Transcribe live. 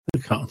the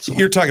council.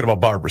 You're talking about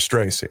Barbara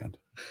Streisand.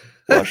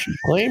 Well, she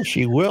claims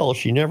she will.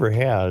 She never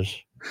has.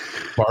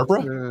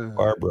 Barbara?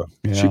 Barbara.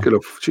 Yeah. She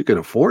could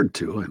afford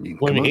to. I mean,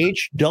 When come on.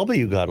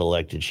 HW got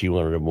elected, she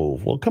wanted to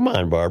move. Well, come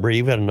on, Barbara.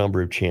 You've had a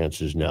number of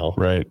chances now.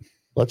 Right.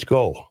 Let's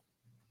go.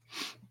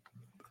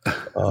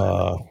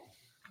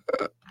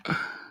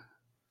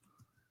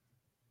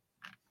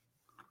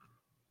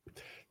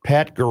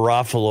 Pat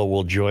Garofalo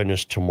will join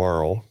us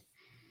tomorrow.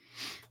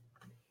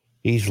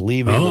 He's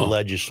leaving the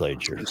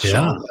legislature. I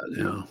saw that,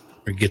 yeah.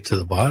 Or get to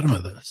the bottom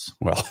of this.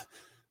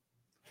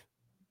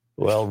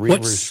 Well,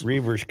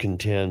 Reavers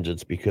contends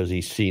it's because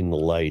he's seen the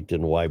light,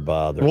 and why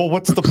bother? Well,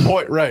 what's the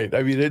point? Right.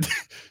 I mean,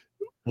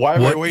 why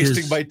am I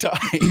wasting my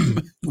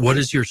time? What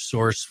is your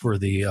source for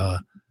the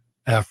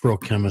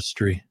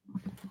Afrochemistry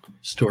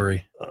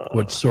story?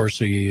 What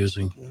source are you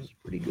using? That's a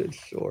pretty good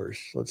source.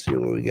 Let's see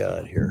what we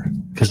got here.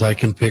 Because I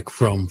can pick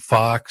from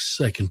Fox.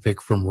 I can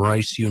pick from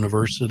Rice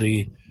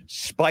University.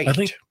 Spiked.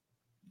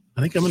 I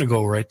think I'm going to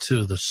go right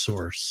to the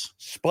source.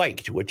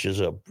 Spiked, which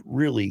is a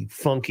really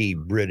funky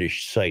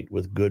British site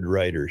with good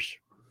writers.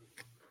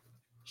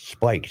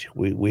 Spiked.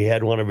 We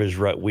had one of his.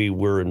 We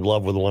were in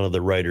love with one of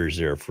the writers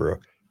there.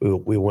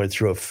 We went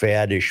through a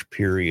faddish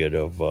period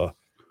of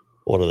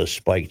one of the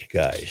Spiked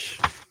guys,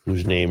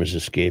 whose name is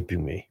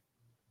escaping me.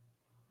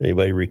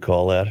 Anybody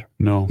recall that?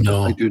 No.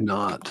 I do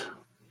not.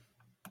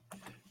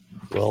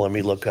 Well, let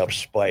me look up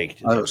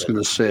Spiked. I was going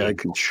to say I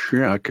can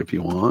check if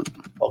you want.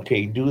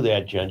 Okay, do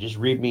that, John. Just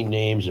read me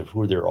names of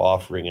who they're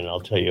offering, and I'll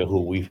tell you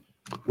who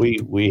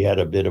we had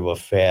a bit of a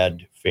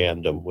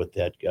fandom with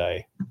that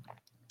guy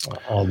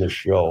on the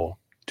show.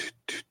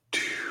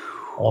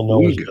 I'll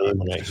know his name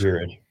when I hear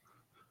it.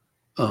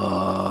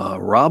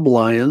 Rob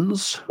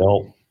Lyons.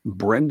 No.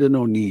 Brendan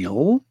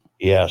O'Neill.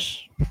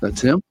 Yes.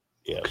 That's him?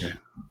 Yes. Okay.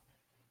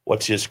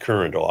 What's his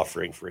current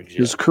offering, for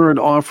example? His current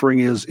offering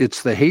is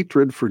it's the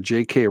hatred for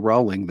J.K.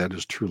 Rowling that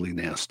is truly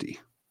nasty.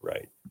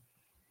 Right.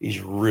 He's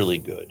really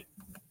good.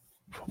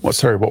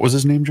 What was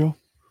his name, Joe?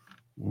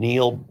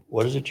 Neil,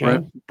 what is it,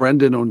 John?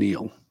 Brendan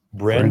O'Neill.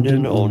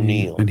 Brendan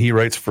O'Neill. And he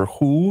writes for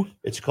who?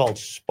 It's called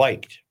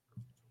Spiked.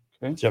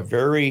 Okay. It's a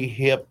very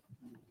hip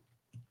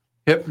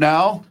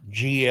now?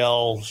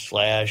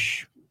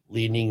 GL /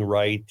 leaning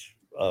right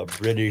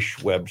British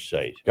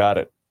website. Got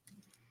it.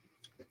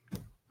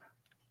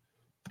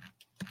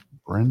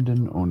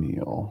 Brendan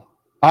O'Neill.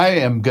 I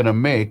am going to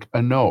make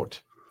a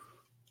note.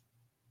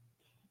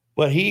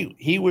 But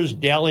he was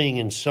dallying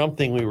in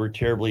something we were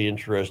terribly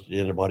interested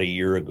in about a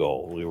year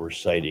ago. We were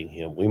citing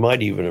him. We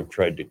might even have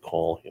tried to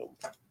call him.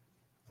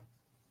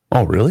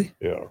 Oh, really?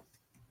 Yeah.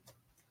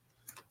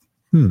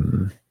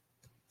 And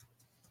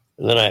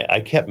then I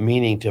kept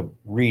meaning to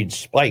read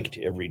Spiked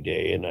every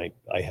day, and I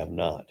have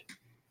not.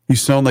 You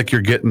sound like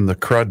you're getting the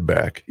crud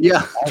back.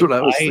 Yeah, that's what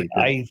I was thinking.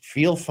 I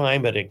feel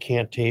fine, but I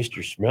can't taste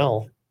or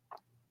smell.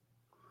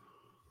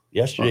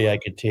 Yesterday I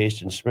could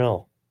taste and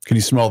smell. Can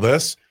you smell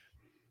this?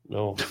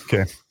 No.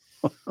 Okay.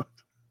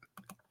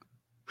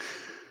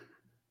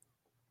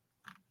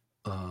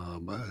 I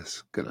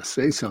was going to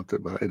say something,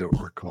 but I don't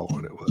recall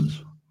what it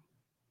was.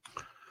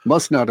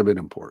 Must not have been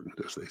important,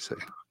 as they say.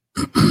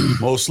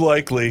 Most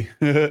likely.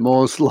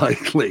 Most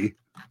likely.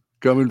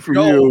 Coming from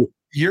No, you.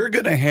 You're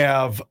going to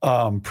have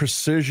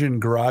Precision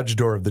Garage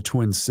Door of the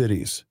Twin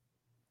Cities.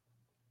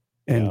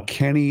 And Yeah.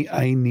 Kenny,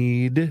 I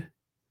need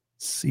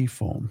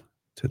Seafoam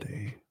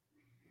today.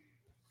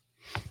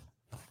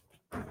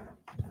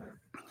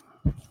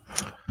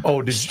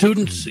 Oh,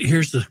 Students,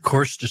 here's the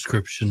course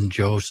description,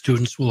 Joe.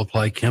 Students will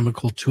apply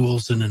chemical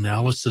tools and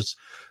analysis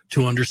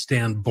to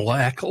understand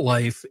Black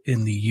life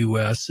in the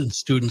U.S., and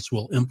students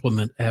will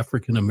implement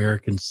African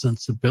American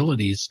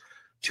sensibilities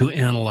to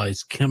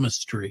analyze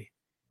chemistry.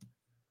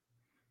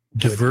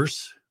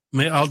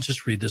 I'll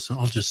just read this and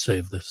I'll just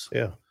save this.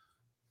 Yeah.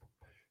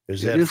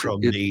 Is that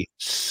from the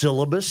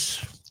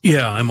syllabus?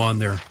 Yeah, I'm on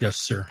there. Yes,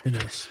 sir. It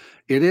is.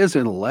 It is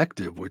an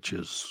elective, which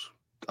is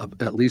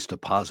at least a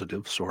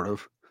positive, sort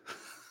of.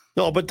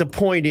 No, but the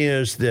point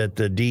is that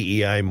the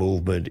DEI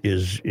movement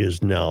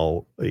is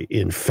now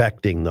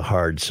infecting the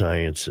hard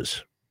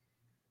sciences.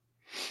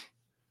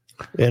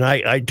 And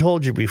I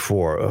told you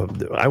before,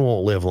 I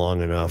won't live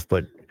long enough,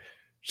 but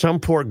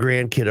some poor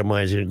grandkid of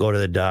mine is going to go to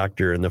the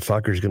doctor and the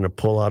fucker's going to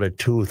pull out a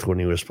tooth when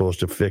he was supposed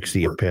to fix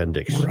the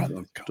appendix.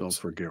 Don't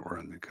forget we're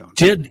on the council.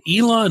 Did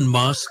Elon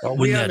Musk, Are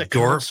we on the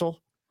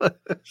council?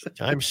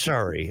 I'm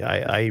sorry.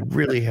 I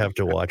really have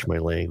to watch my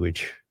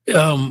language. I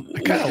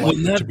kind of like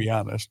it, to be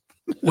honest.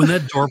 When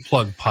that door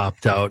plug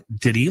popped out,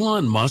 did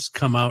Elon Musk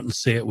come out and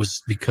say it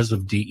was because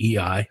of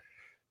DEI?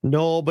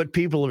 No, but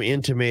people have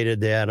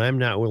intimated that. I'm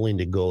not willing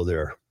to go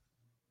there.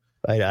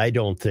 I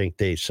don't think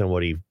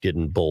somebody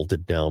didn't bolt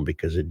it down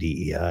because of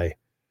DEI.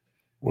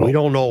 Well, we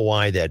don't know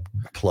why that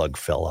plug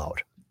fell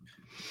out.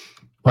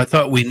 I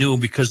thought we knew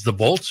because the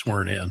bolts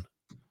weren't in.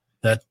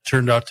 That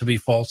turned out to be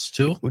false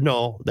too?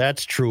 No,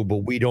 that's true, but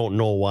we don't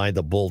know why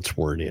the bolts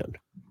weren't in.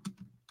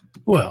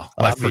 Well,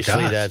 I Obviously,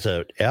 forgot. that's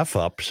a F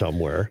up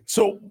somewhere.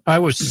 So, I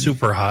was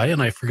super high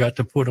and I forgot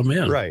to put them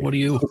in. Right. What do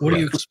you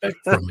expect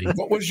from me?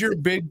 what was your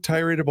big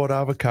tirade about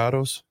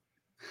avocados?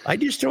 I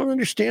just don't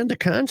understand the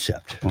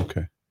concept.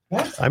 Okay.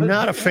 I'm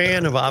not a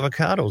fan of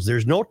avocados.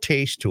 There's no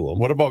taste to them.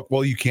 What about?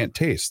 Well, you can't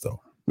taste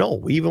though.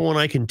 No, even when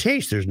I can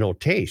taste, there's no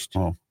taste.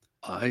 Oh.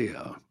 I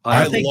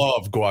think-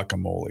 love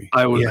guacamole.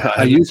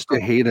 I used to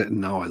hate it,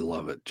 and now I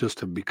love it. Just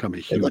to become a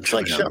huge. It looks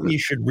like fan of something it. you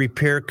should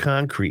repair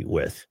concrete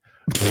with.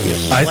 I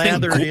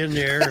think Slathered in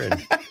there.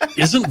 And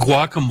Isn't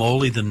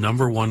guacamole the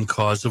number one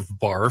cause of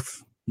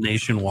barf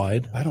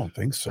nationwide? I don't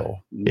think so.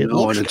 It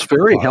No, looks and it's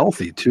very like-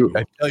 healthy too.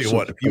 I tell you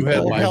what, if you had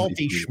oh, my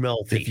healthy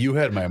schmelty. if you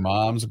had my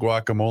mom's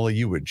guacamole,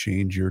 you would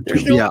change your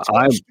There's tune. no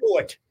Yeah, taste to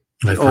it.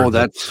 I've Oh, heard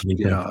that. that's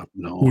yeah.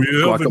 No, We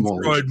haven't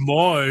guacamole. tried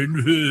mine.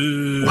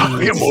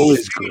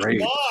 Guacamole's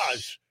great.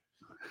 Laws.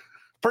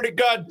 Pretty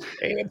good.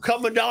 Hey, I'm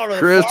coming down to the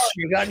Chris, farm.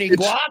 You got any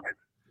it's- guac?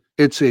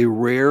 It's a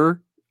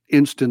rare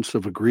instance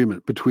of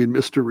agreement between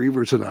Mr.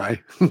 Reavers and I.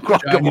 know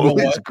Guacamole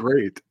is what?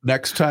 great.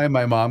 Next time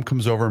my mom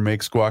comes over and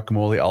makes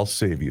guacamole, I'll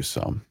save you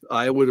some.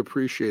 I would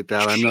appreciate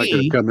that. I'm not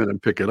going She- to come in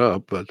and pick it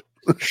up, but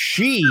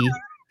She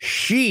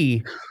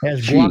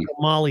has She.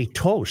 guacamole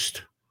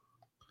toast.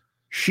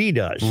 She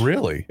does.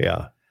 Really?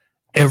 Yeah.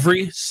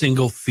 Every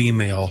single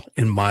female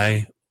in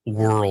my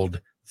world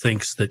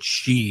thinks that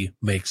she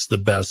makes the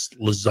best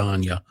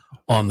lasagna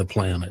on the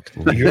planet.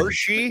 Your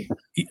she?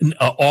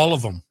 All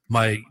of them.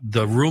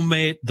 The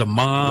roommate, the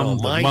mom, No,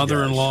 the mine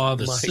mother-in-law,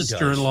 does. the Mine does.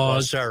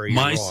 sister-in-laws, Well, sorry,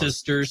 you're my wrong.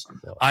 sisters.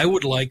 No. I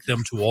would like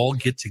them to all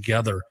get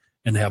together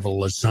and have a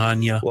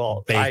lasagna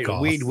Well,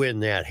 bake-off. we'd win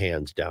that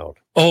hands down.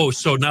 Oh,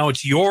 so now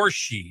it's your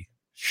she.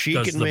 She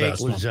Does can the make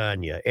best one.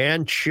 lasagna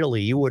and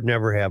chili. You would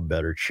never have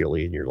better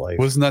chili in your life.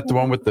 Wasn't that the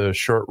one with the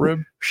short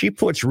rib? She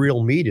puts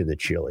real meat in the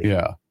chili.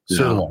 Yeah. Yeah.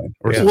 Sirloin.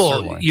 Or is Yeah. it Well,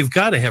 sirloin? you've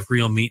got to have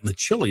real meat in the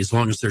chili as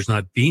long as there's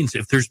not beans.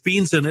 If there's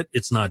beans in it,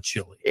 it's not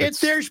chili. If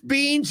there's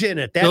beans in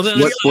it, that's Well, then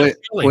chili. it's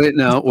wait, wait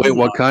now. Wait,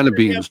 what kind of Have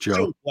beans, Joe?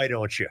 soup, why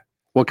don't you?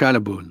 What kind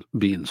of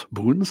beans?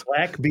 Boons?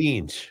 Black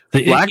beans.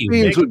 The Black icky,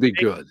 beans big- would be big-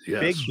 good.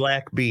 Big Yes.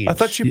 black beans. I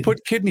thought you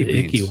put kidney the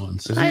icky beans.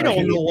 ones. Isn't I that don't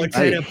kidney know what beans?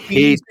 kind I of hate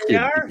beans they kidney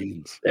are.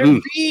 beans. They're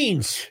Mm.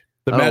 beans.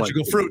 The I don't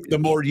magical like fruit. kidney The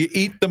more you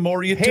eat, the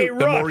more you Hey, toot.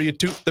 The Rock. more you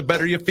toot, the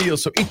better you feel.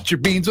 So eat your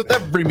beans with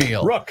every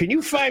meal. Rook, can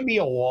you find me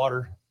a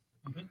water,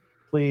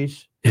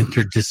 please?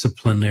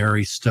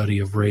 Interdisciplinary study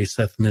of race,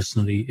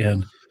 ethnicity,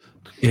 and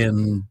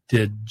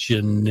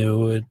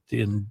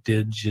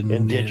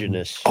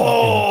Indigenous.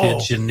 Oh,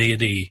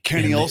 indigeneity.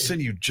 Kenny And Olson,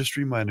 you just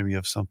reminded me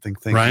of something.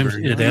 Thank Rhymes.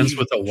 you very It much. ends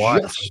with a Y,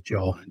 Just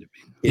Joe. reminded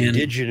me. In-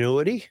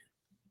 Indigenuity?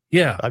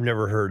 Yeah, I've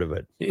never heard of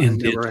it.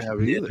 never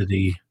have either.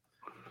 indigeneity.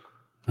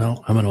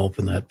 Well, I'm going to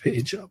open that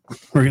page up.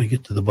 We're going to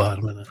get to the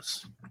bottom of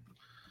this.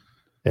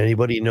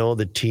 Anybody know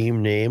the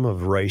team name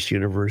of Rice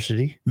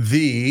University?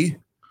 The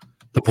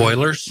The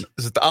Boilers.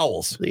 is it the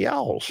Owls? The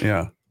Owls.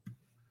 Yeah.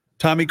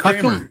 Tommy How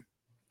Kramer. come?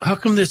 How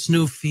come this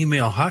new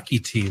female hockey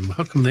team?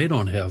 How come they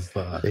don't have?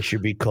 They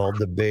should be called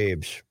the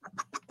Babes.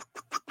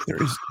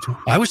 There is,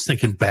 I was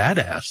thinking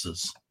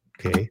badasses.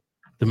 Okay.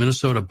 The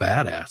Minnesota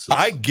badasses.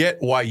 I get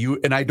why you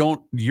and I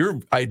don't. Your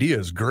idea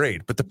is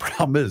great, but the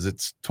problem is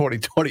it's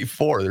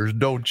 2024. There's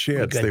no You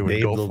chance got they would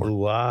Babe go for it.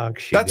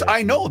 Leluak, you That's got-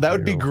 I know that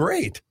would be you know.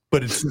 great,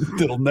 but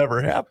it'll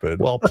never happen.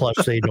 Well,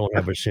 plus they don't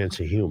have a sense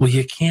of humor. well,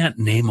 you can't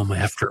name them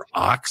after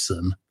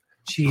oxen.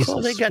 Jesus,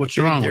 Well, they got what's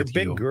big, wrong they're with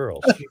big you?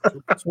 girls.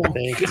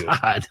 Thank you.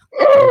 God.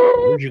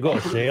 Where'd you go,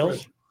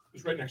 sales?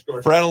 It's right next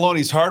door.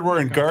 Fratelloni's Hardware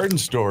and Garden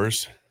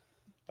Stores.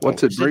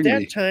 What's it Is it bring that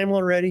me? time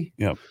already?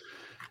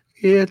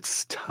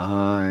 It's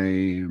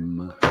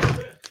time.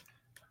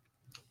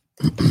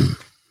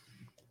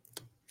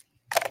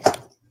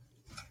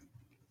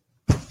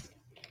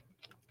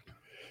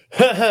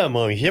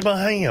 Mommy, get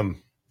behind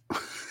him.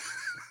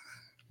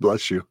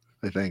 Bless you.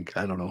 I think.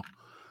 I don't know.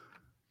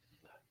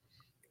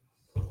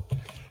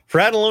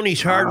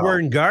 Fratelloni's Wow. Hardware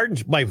and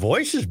Gardens. My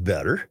voice is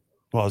better.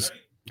 Well, I was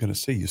gonna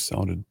say you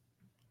sounded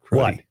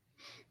What? cruddy.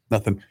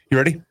 Nothing. You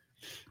ready?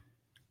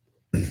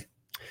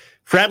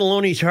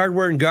 Fratelloni's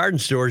Hardware and Garden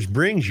Stores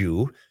brings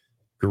you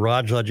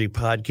Garage Logic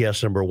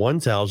Podcast number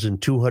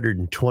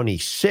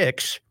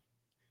 1226.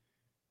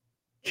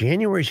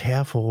 January's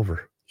half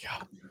over.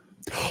 Yeah.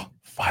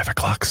 5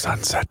 o'clock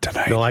sunset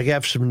tonight. No, I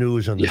got some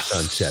news on the Yes.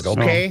 sunset,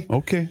 okay? Oh,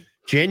 okay.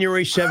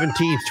 January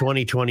 17th,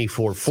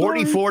 2024.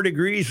 44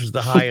 degrees was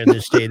the high on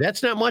this day.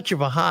 That's not much of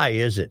a high,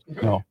 is it?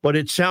 No. But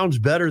it sounds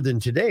better than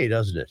today,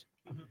 doesn't it?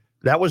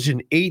 That was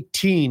in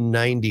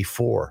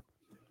 1894.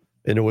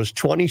 And it was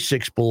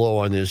 26 below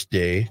on this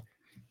day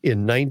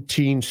in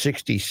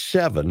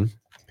 1967.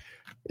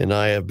 And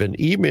I have been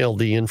emailed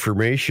the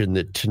information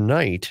that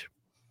tonight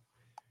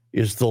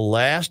is the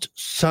last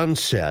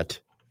sunset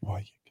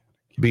Why?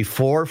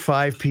 before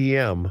 5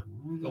 p.m.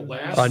 The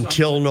last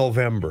until sunset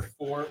November.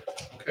 before-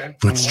 Okay.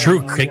 It's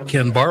true.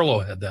 Ken Barlow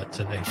had that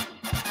today.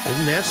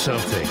 Isn't that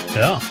something?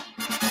 Yeah.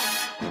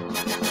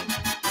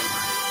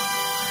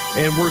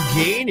 And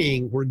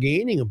we're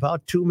gaining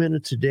about 2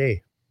 minutes a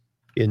day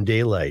in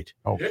daylight.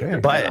 Okay.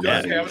 But It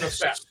does have an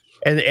effect.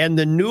 And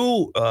the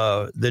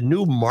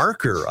new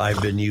marker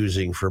I've been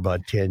using for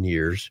about 10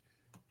 years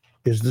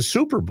is the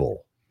Super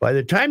Bowl. By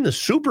the time the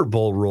Super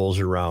Bowl rolls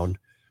around,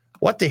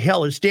 what the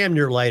hell? It's damn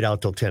near light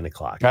out till 10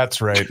 o'clock.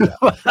 That's right.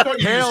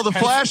 Hail the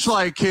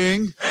flashlight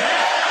king.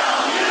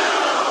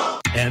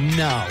 And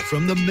now,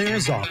 from the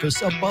mayor's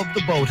office above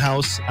the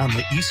boathouse on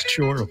the east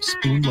shore of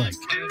Spoon Lake,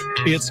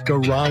 it's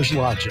Garage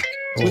Logic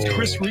with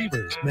Chris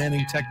Reavers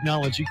manning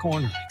Technology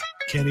Corner,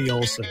 Kenny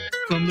Olson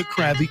from the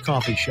Krabby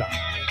Coffee Shop,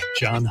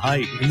 John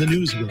Haidt in the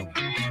newsroom,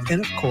 and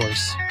of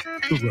course,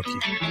 the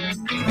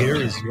Rookie. Here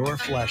is your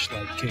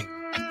flashlight king,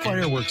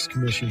 fireworks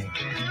commissioner,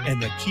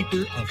 and the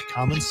keeper of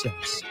common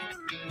sense,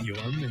 your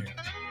mayor,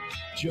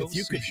 Joe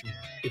Souchere.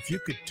 If you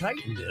could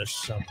tighten this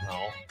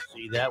somehow,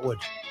 see, that would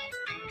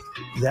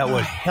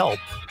help.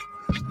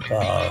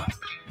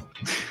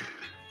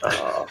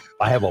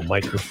 I have a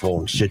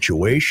microphone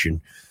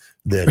situation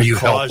that Are you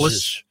causes,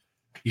 helpless?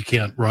 You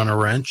can't run a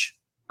wrench?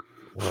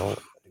 Well,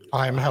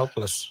 I'm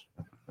helpless.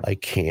 I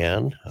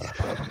can.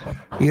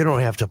 You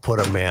don't have to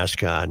put a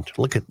mask on.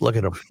 Look at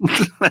him.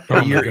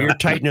 You're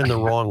tightening the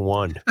wrong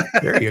one.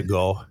 There you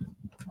go.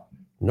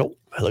 Nope.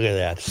 Look at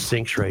that.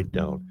 Sinks right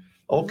down.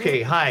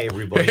 Okay. Hi,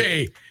 everybody.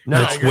 Hey,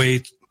 Now, Let's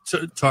wait.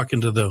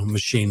 Talking to the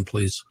machine,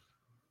 please.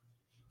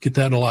 Get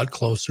that a lot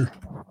closer.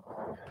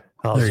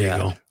 how's There you that?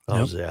 go.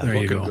 How's Yep, that? there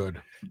you looking go.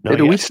 good. No, Hey,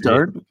 do we yesterday-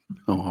 start?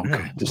 Oh,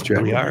 okay.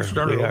 Distracted. We are.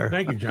 Started We over. are.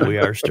 Thank you, John. We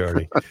are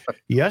starting.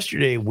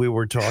 Yesterday, we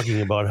were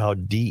talking about how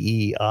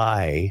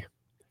DEI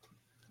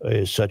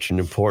is such an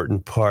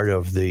important part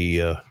of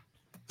the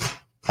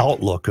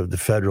outlook of the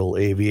Federal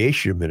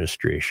Aviation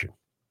Administration.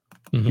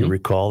 You Mhm.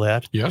 recall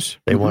that? Yes.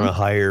 They want to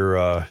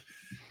hire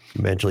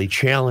mentally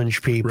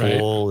challenged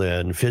people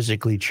and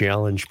physically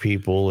challenged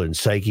people and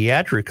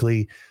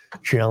psychiatrically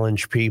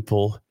challenged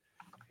people.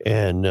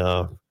 And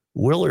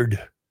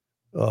Willard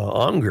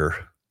Unger,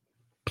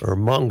 or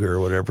Munger,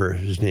 whatever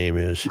his name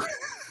is,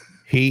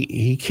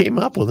 he came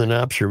up with an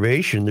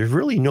observation. There's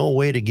really no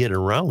way to get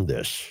around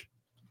this.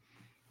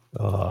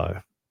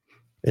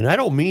 And I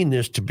don't mean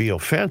this to be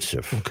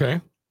offensive.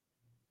 Okay.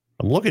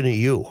 I'm looking at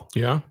you.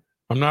 Yeah.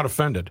 I'm not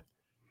offended.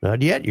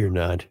 Not yet, you're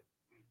not.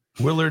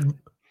 Willard.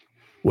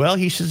 Well,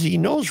 he says he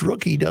knows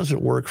Rookie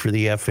doesn't work for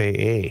the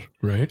FAA,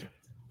 Right.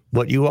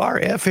 but you are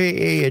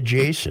FAA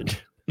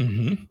adjacent,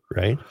 Mm-hmm.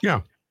 right?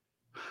 Yeah.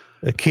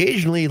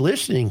 Occasionally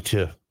listening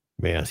to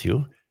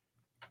Matthew,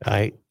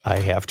 I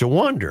have to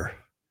wonder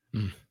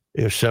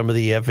if some of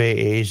the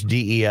FAA's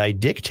DEI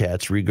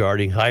diktats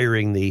regarding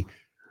hiring the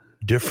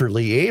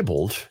differently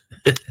abled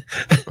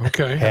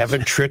Okay.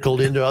 haven't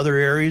trickled into other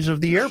areas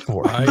of the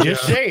airport. I,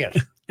 Just saying.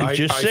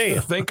 I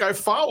think I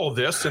follow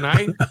this, and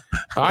I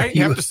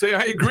have to say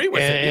I agree with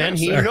it. And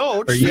yes. he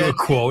notes Are you that- a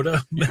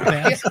quota,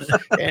 Matt?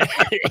 and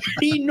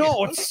he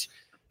notes,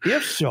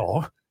 if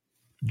so,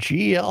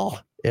 GL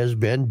has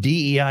been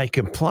DEI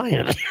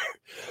compliant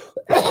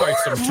Quite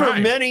some for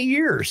time. many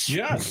years.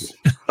 Yes.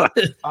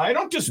 I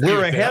don't dispute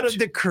We're ahead that. of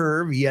the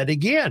curve yet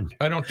again.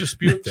 I don't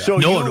dispute that. So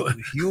No,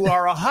 you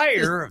are a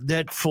hire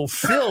that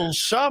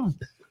fulfills some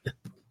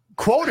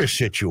quota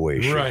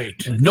situation. right.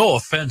 No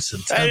offense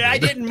intended. I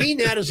didn't mean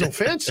that as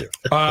offensive.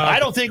 I I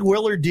don't think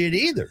Willard did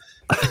either.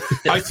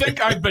 I think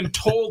I've been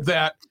told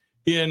that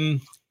in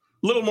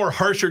a little more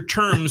harsher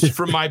terms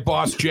from my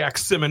boss, Jack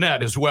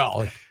Simonet, as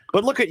well.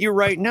 But look at you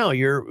right now.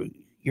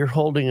 You're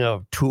holding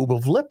a tube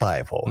of lip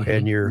Ivo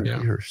and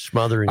Yeah. you're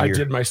smothering I your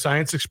did my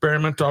science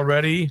experiment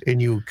already. and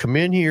you come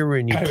in here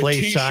and you I have a play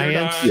t-shirt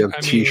science. on. You have I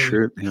a mean,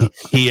 T-shirt. Yeah.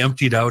 He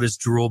emptied out his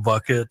drool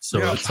bucket, so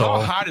Yeah, it's how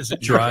all hot is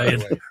it? dry by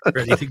and the way?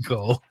 ready to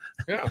go.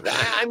 Yeah.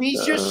 I mean,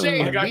 he's just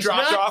saying. I got he's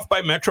dropped not- off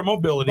by Metro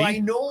Mobility. By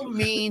no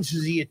means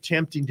is he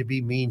attempting to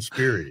be mean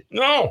spirited.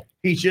 No,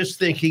 He's just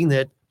thinking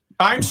that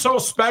I'm so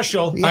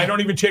special. Yeah. I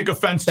don't even take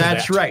offense to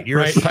That's that. right. You're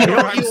right. you know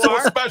what I'm you so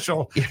are?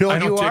 special. You know I what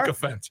don't you take are?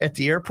 offense. At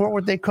the airport,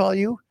 what they call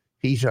you?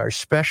 He's our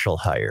special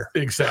hire.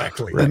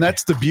 Exactly. And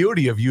that's the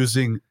beauty of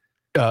using,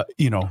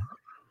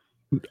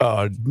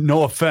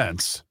 no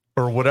offense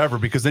or whatever,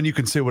 because then you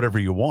can say whatever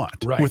you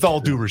want Right. with all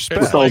due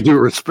respect. With all due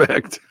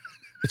respect.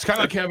 It's kind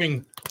of like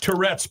having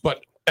Tourette's,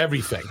 but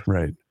everything.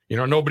 Right. You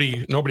know,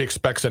 nobody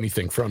expects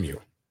anything from you,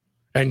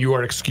 and you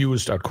are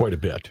excused quite a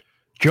bit.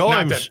 Joe, Not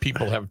I'm that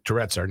people have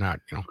Tourette's are not,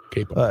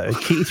 capable.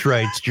 Keith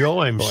writes,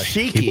 Joe, I'm Boy,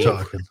 Keep seeking.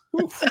 talking.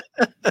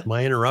 Am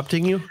I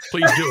interrupting you?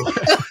 Please do.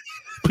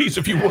 Please,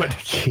 if you would.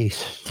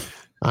 Jeez.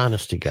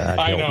 Honest to God,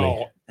 I help know.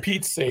 me.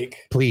 Pete's sake.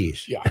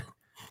 Please. Yeah.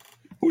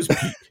 Who's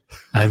Pete?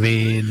 I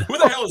mean, Who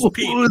the hell is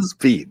Pete? Who's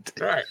Pete?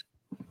 All right.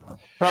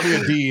 Probably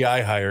a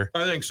DEI hire.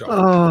 I think so.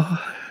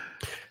 Oh,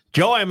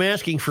 Joe, I'm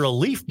asking for a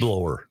leaf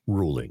blower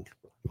ruling.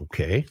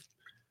 Okay.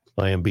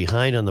 I am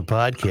behind on the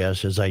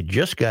podcast as I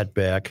just got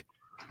back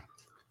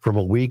from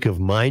a week of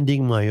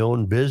minding my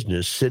own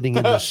business, sitting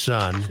in the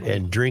sun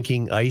and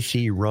drinking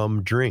icy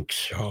rum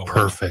drinks. Oh,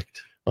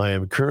 perfect. I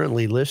am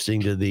currently listening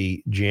to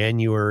the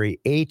January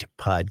 8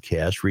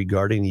 podcast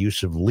regarding the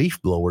use of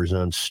leaf blowers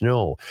on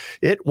snow.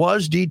 It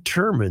was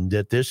determined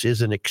that this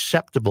is an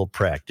acceptable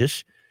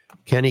practice.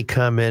 Kenny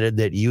commented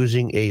that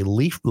using a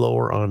leaf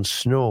blower on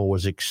snow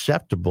was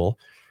acceptable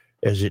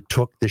as it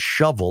took the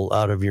shovel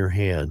out of your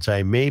hands.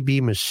 I may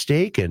be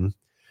mistaken,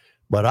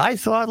 but I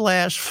thought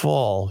last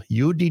fall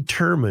you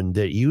determined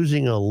that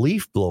using a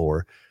leaf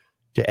blower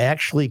to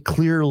actually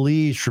clear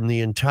leaves from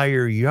the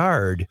entire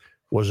yard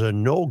was a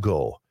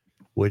no-go,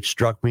 which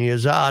struck me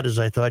as odd, as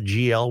I thought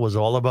GL was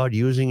all about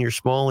using your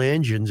small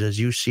engines as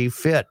you see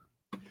fit.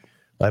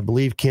 I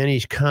believe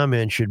Kenny's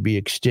comment should be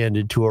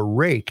extended to a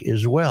rake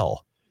as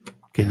well.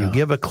 Can you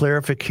give a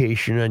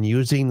clarification on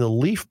using the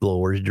leaf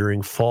blowers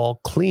during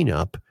fall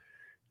cleanup?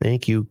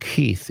 Thank you,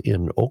 Keith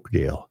in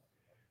Oakdale.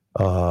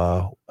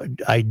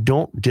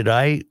 Did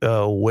I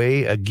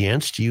weigh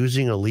against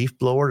using a leaf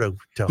blower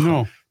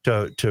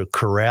to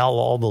corral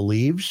all the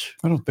leaves?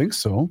 I don't think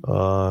so.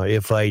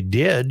 If I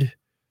did,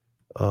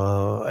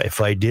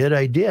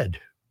 I did.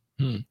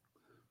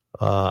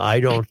 I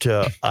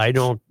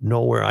don't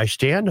know where I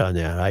stand on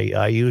that.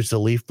 I use the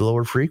leaf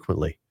blower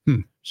frequently.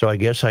 So I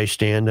guess I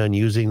stand on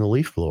using the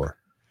leaf blower.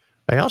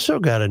 I also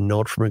got a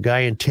note from a guy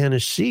in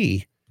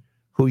Tennessee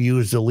who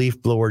used the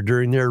leaf blower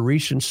during their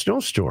recent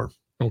snowstorm.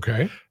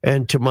 Okay.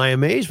 And to my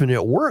amazement,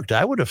 it worked.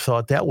 I would have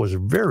thought that was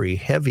very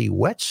heavy,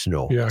 wet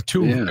snow. Yeah,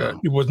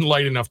 it wasn't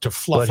light enough to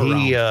fluff but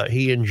around.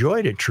 He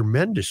enjoyed it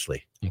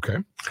tremendously. Okay,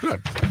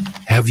 good.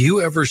 Have you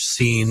ever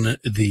seen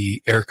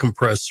the air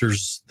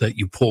compressors that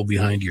you pull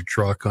behind your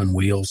truck on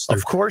wheels?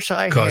 Of course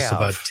I cost have.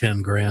 about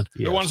 $10,000.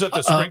 The ones that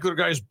the sprinkler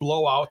guys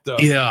blow out the...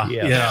 Yeah.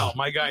 Hal,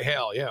 my guy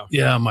Hal, yeah.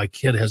 Yeah, my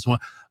kid has one.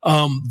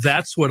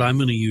 That's what I'm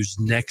going to use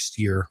next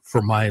year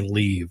for my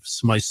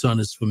leaves. My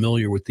son is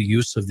familiar with the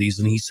use of these,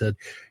 and he said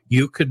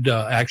you could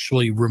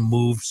actually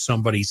remove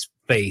somebody's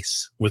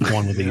face with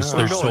one of these.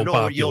 They're so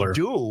popular.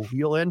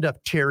 You'll end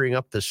up tearing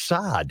up the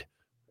sod.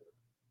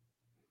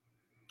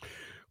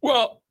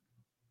 Well,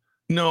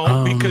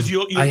 no, because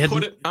you'll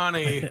put it on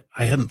a...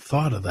 I hadn't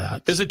thought of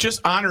that. Is it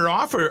just on or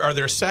off, or are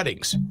there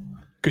settings?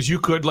 Because you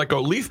could, like a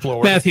leaf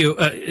blower... Matthew,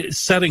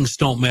 settings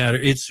don't matter.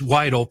 It's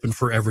wide open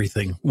for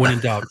everything. When in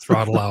doubt,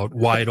 throttle out,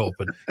 wide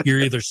open.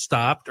 You're either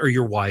stopped or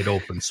you're wide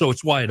open. So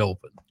it's wide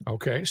open.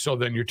 Okay, so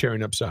then you're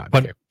tearing up sod.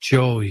 But okay.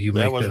 Joe,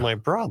 that was my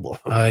problem.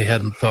 I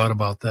hadn't thought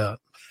about that.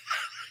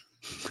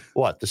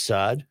 What, the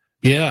sod?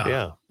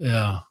 Yeah.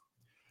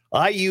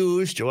 I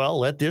used,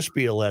 let this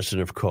be a lesson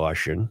of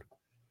caution.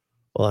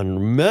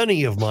 On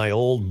many of my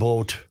old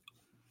boat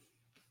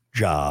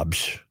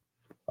jobs,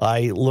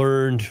 I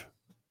learned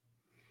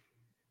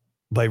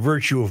by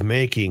virtue of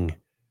making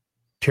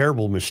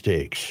terrible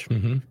mistakes.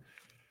 Mm-hmm.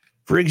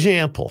 For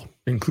example,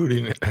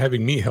 including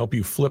having me help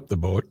you flip the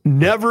boat.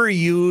 Never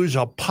use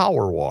a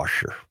power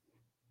washer,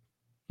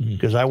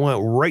 because I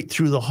went right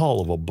through the hull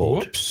of a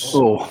boat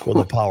with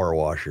a power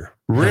washer.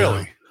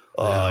 Really?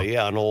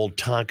 An old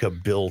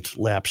Tonka-built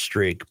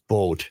lap-strake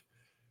boat.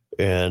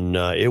 And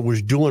it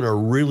was doing a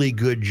really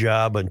good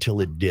job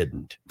until it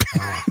didn't.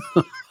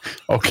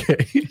 Okay.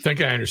 I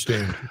think I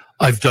understand.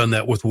 I've done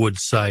that with wood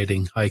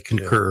siding. I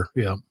concur.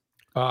 Yeah.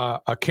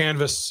 A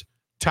canvas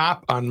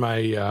top on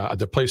my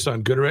the place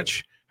on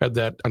Goodrich had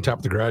that on top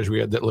of the garage. We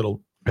had that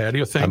little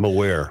patio thing. I'm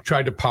aware.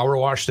 Tried to power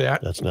wash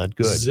that. That's not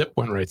good. Zip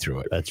went right through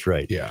it. That's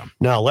right. Yeah.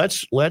 Now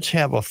let's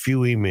have a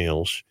few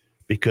emails,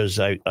 because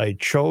I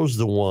chose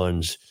the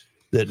ones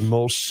that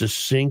most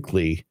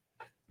succinctly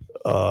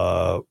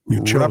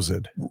you chose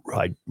it.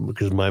 Right,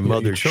 because my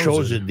mother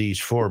chose these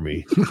for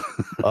me.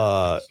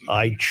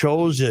 I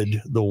chose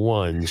the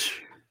ones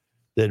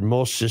that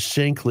most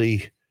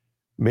succinctly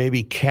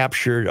maybe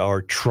captured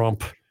our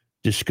Trump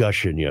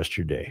discussion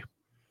yesterday,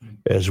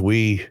 as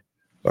we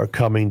are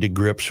coming to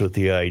grips with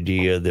the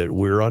idea that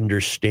we're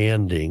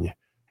understanding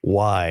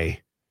why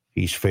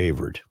he's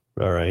favored.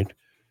 All right.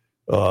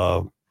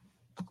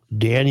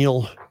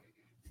 Daniel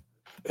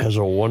has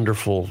a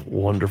wonderful,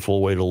 wonderful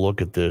way to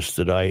look at this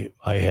that I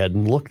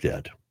hadn't looked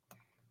at.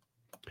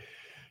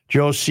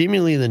 Joe,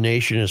 seemingly the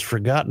nation has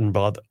forgotten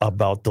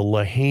about the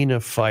Lahaina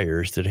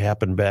fires that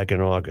happened back in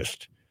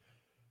August.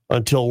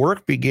 Until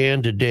work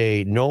began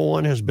today, no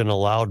one has been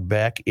allowed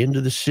back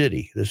into the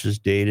city. This is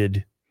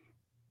dated,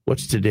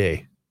 what's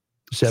today?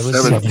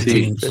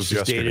 17th. This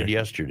is dated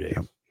yesterday.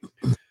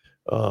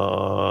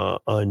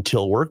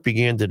 Until work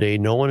began today,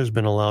 no one has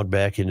been allowed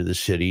back into the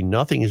city.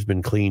 Nothing has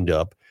been cleaned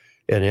up.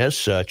 And as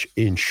such,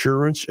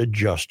 insurance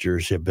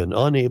adjusters have been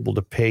unable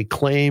to pay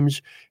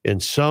claims,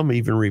 and some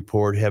even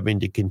report having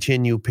to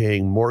continue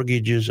paying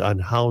mortgages on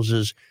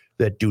houses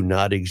that do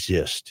not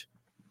exist.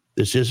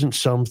 This isn't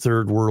some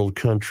third world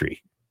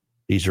country.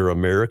 These are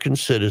American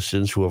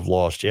citizens who have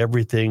lost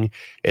everything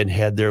and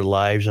had their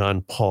lives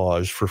on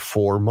pause for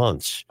 4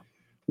 months.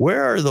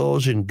 Where are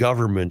those in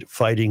government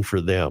fighting for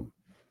them?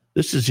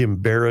 This is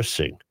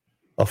embarrassing.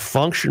 A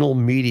functional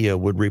media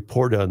would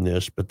report on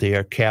this, but they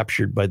are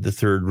captured by the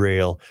third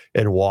rail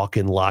and walk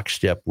in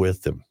lockstep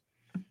with them.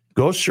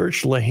 Go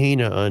search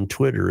Lahaina on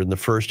Twitter in the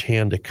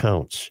first-hand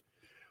accounts.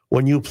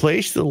 When you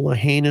place the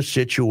Lahaina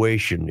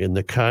situation in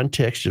the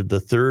context of the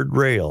third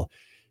rail,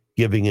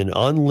 giving an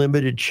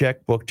unlimited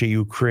checkbook to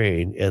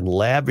Ukraine and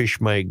lavish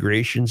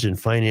migrations and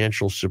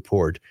financial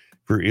support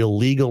for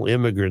illegal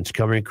immigrants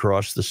coming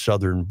across the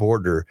southern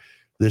border,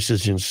 this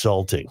is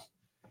insulting.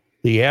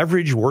 The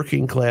average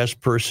working class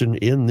person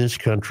in this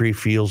country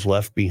feels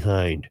left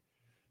behind.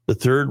 The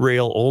third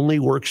rail only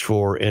works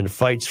for and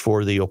fights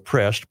for the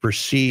oppressed,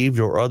 perceived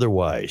or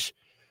otherwise.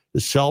 The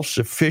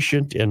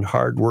self-sufficient and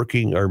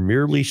hardworking are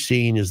merely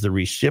seen as the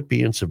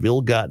recipients of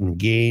ill-gotten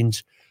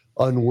gains,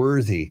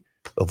 unworthy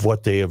of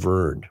what they have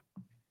earned.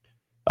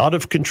 Out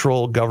of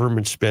control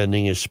government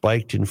spending has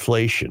spiked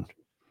inflation.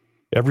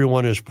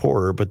 Everyone is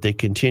poorer, but they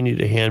continue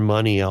to hand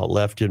money out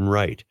left and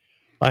right.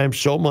 I am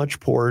so much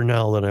poorer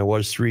now than I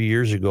was 3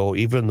 years ago,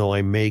 even though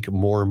I make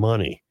more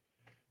money.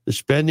 The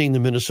spending the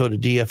Minnesota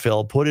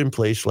DFL put in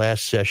place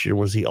last session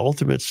was the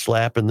ultimate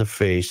slap in the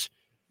face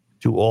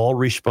to all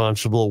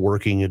responsible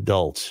working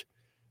adults.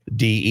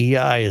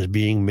 DEI is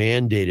being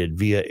mandated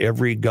via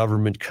every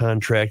government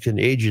contract and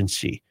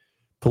agency.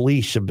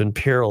 Police have been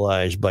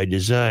paralyzed by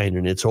design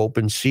in its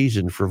open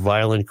season for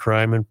violent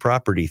crime and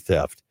property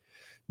theft.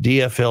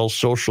 DFL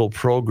social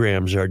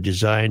programs are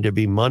designed to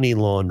be money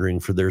laundering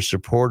for their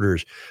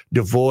supporters,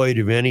 devoid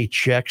of any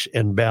checks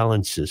and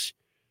balances.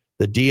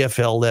 The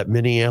DFL let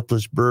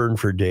Minneapolis burn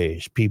for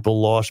days.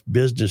 People lost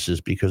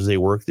businesses because they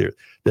worked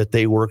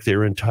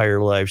their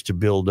entire lives to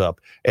build up,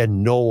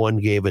 and no one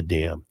gave a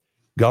damn.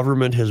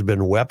 Government has been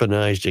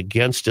weaponized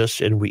against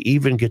us, and we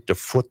even get to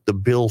foot the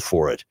bill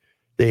for it.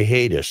 They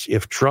hate us.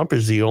 If Trump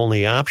is the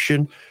only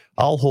option,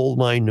 I'll hold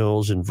my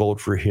nose and vote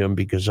for him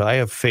because I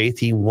have faith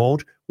he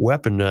won't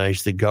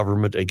weaponize the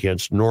government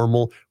against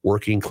normal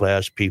working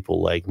class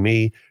people like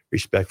me.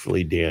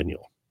 Respectfully,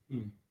 Daniel.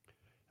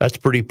 That's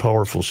pretty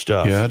powerful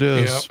stuff. Yeah, it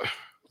is.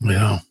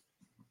 Yeah.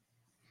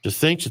 To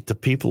think that the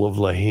people of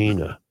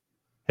Lahaina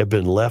have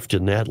been left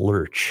in that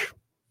lurch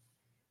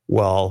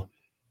while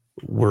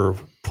we're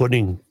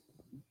putting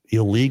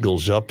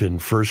illegals up in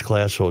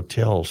first-class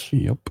hotels.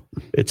 Yep.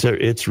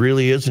 It's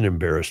really is an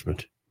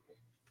embarrassment.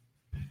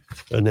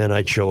 And then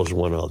I chose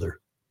one other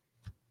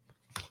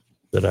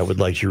that I would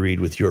like to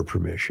read with your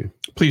permission.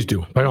 Please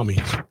do, by all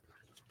means.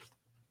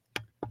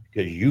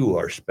 Because you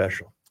are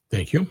special.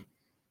 Thank you.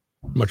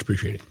 Much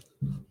appreciated.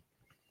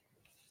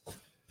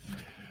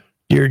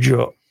 Dear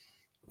Joe,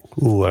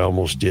 ooh, I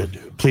almost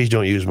did. Please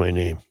don't use my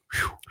name.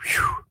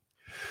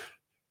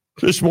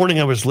 This morning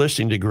I was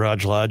listening to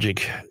Garage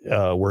Logic,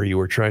 where you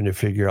were trying to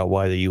figure out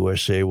why the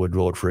USA would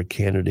vote for a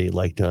candidate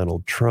like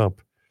Donald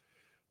Trump.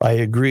 I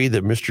agree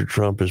that Mr.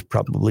 Trump is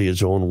probably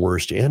his own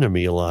worst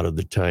enemy a lot of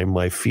the time.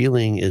 My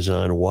feeling is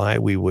on why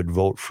we would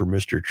vote for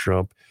Mr.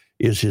 Trump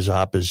is his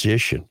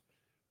opposition.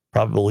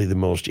 Probably the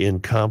most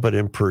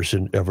incompetent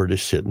person ever to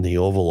sit in the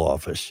Oval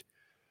Office.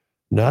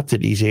 Not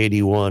that he's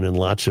 81 and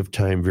lots of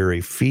time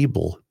very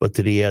feeble, but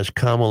that he has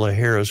Kamala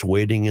Harris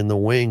waiting in the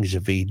wings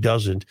if he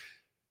doesn't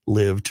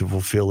live to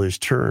fulfill his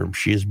term.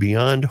 She is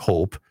beyond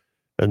hope,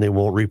 and they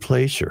won't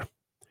replace her.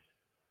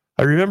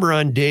 I remember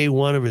on day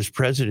one of his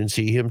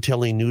presidency, him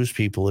telling news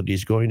people that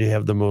he's going to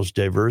have the most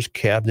diverse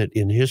cabinet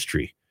in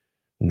history.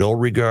 No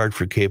regard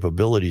for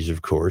capabilities,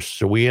 of course.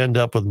 So we end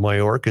up with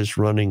Mayorkas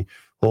running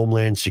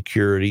Homeland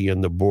Security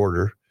and the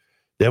border.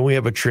 Then we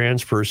have a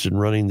trans person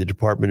running the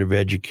Department of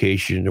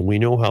Education, and we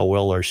know how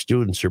well our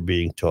students are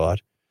being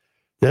taught.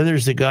 Then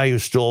there's the guy who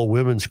stole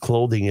women's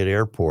clothing at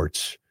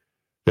airports.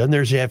 Then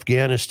there's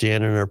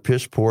Afghanistan and our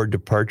piss-poor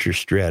departure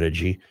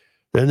strategy.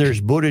 Then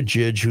there's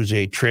Buttigieg,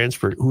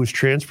 whose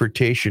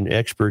transportation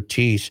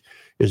expertise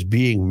is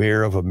being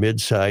mayor of a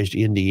mid-sized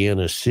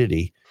Indiana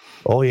city.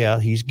 Oh, yeah,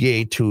 he's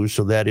gay, too,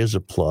 so that is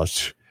a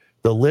plus.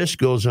 The list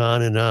goes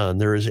on and on.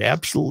 There is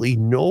absolutely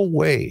no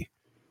way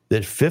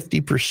that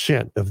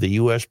 50% of the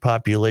U.S.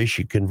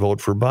 population can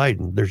vote for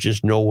Biden. There's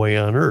just no way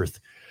on earth.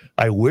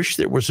 I wish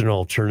there was an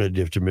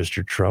alternative to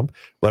Mr. Trump,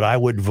 but I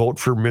would vote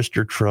for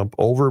Mr. Trump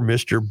over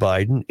Mr.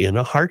 Biden in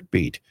a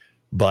heartbeat.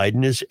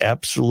 Biden is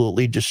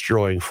absolutely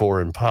destroying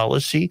foreign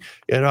policy,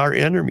 and our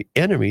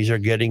enemies are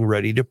getting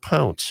ready to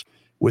pounce.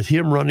 With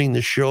him running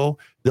the show,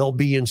 they'll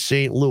be in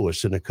St.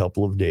 Louis in a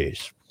couple of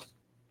days.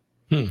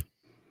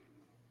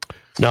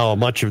 Now,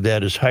 much of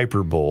that is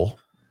hyperbole,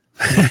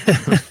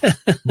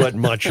 but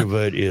much of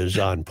it is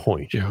on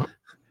point. Yeah.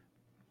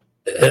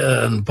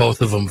 And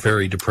both of them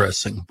very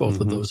depressing, both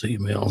of those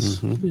emails.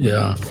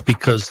 Yeah,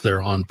 because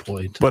they're on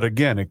point. But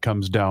again, it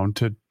comes down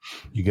to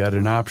you got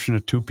an option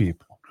of two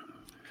people.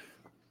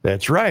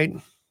 That's right.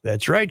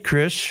 That's right,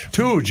 Chris.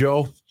 Two,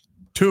 Joe.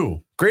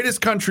 Two. Greatest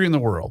country in the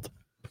world.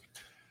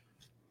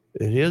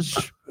 It is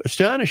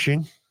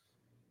astonishing.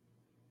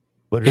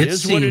 But it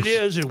is what it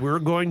is, and we're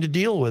going to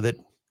deal with it.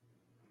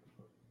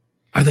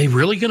 Are they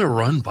really going to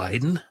run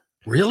Biden?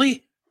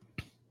 Really?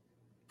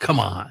 Come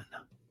on.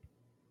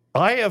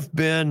 I have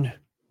been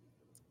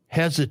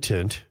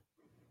hesitant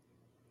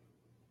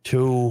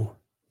to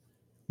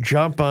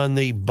jump on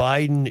the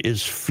Biden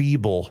is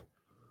feeble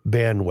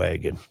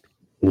bandwagon.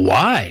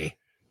 Why?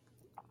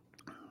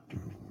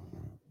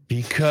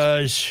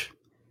 Because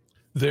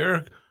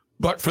there,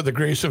 but for the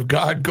grace of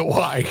God, go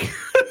I.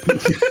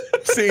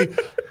 see,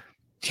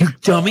 You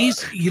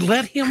dummies, you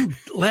let him.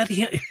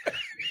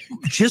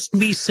 just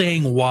me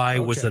saying why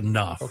was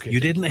enough. Okay. You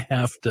didn't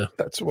have to.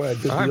 That's why I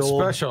did I'm the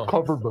old special.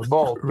 covered my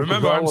mouth. Remember,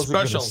 because I I'm wasn't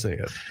gonna special. Say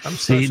it. I'm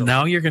See, special.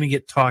 now you're going to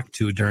get talked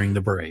to during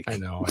the break. I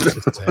know.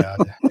 It's sad.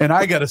 And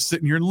I got to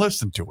sit here and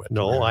listen to it.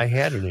 No, I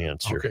had an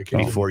answer Okay, can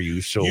you- before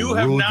you so You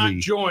have not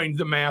rudely. joined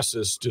the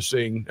masses to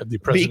sing the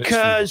president's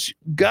Because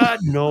God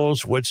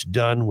knows what's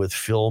done with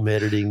film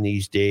editing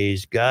these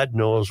days. God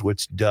knows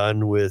what's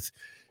done with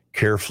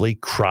carefully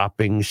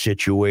cropping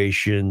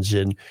situations.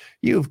 And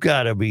you've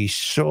got to be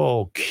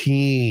so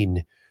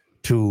keen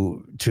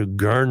to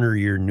garner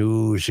your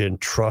news and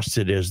trust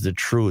it as the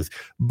truth.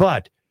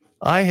 But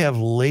I have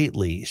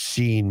lately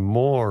seen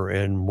more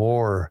and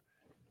more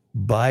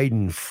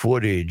Biden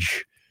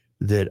footage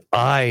that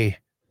I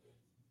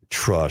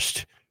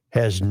trust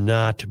has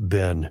not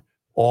been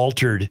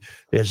altered,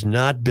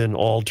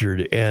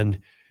 and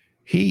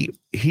he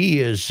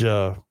is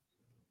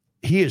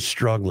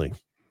struggling.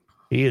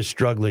 He is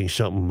struggling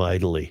something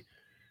mightily,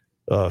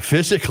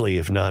 physically,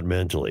 if not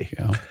mentally.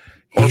 Yeah.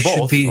 He Or should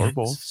both, be or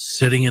both.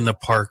 sitting in the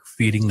park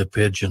feeding the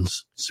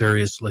pigeons.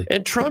 Seriously.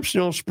 And Trump's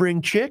no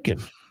spring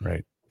chicken.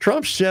 Right.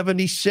 Trump's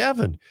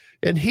 77,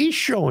 and he's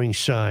showing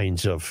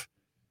signs of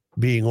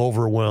being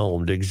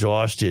overwhelmed,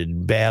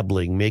 exhausted,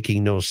 babbling,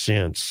 making no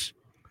sense.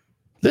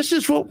 This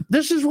is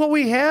what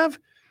we have.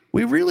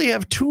 We really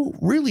have two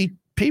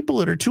people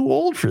that are too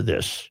old for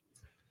this.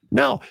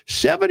 Now,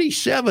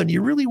 77,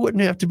 you really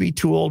wouldn't have to be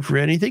too old for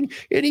anything.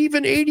 And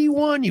even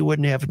 81, you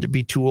wouldn't have to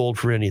be too old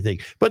for anything.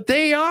 But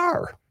they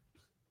are.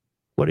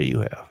 What do you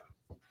have?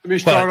 Let me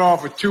start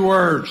off with two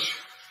words.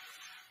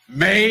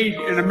 Made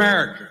in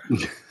America.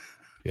 Okay.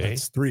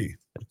 That's three.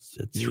 That's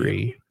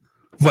 3.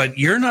 But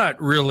you're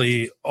not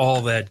really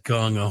all that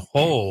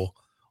gung-ho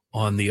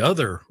on the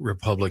other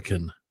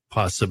Republican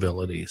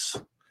possibilities.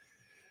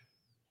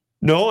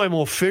 No, I'm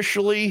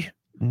officially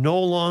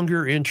no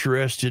longer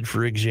interested,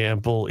 for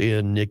example,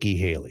 in Nikki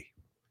Haley.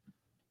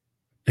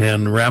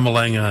 And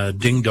Ramalanga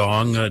Ding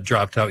Dong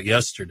dropped out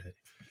yesterday.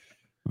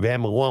 I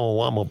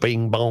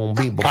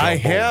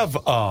have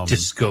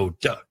Disco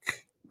Duck.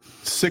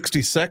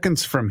 60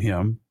 seconds from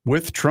him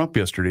with Trump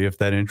yesterday, if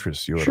that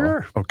interests you at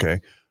Sure. all. Okay.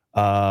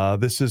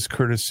 This is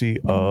courtesy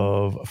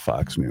of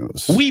Fox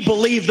News. We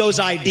believe those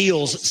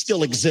ideals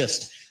still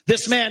exist.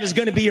 This man is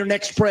going to be your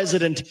next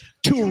president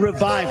to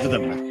revive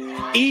them.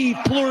 E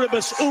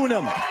pluribus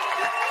unum,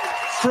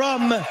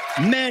 from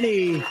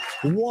many,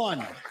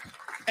 one.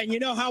 And you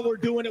know how we're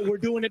doing it? We're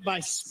doing it by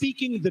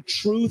speaking the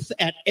truth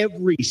at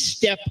every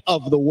step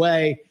of the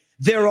way.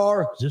 There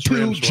are this two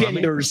Ramaswamy?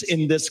 genders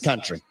in this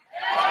country.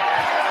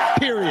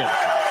 Period.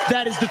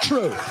 That is the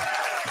truth.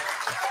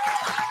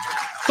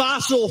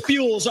 Fossil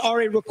fuels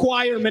are a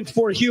requirement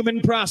for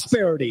human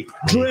prosperity.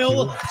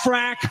 Drill,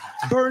 frack,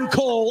 burn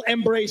coal,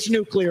 embrace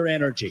nuclear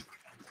energy.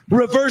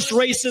 Reverse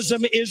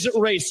racism is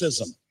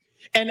racism.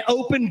 An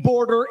open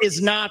border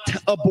is not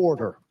a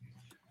border.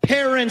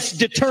 Parents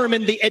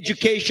determine the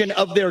education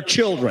of their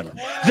children.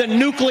 The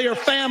nuclear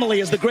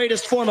family is the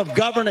greatest form of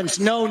governance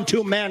known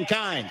to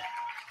mankind.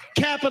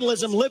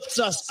 Capitalism lifts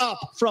us up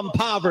from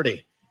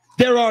poverty.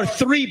 There are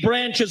 3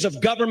 branches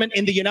of government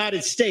in the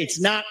United States,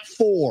 not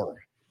 4.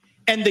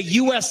 And the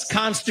U.S.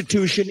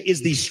 Constitution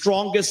is the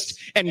strongest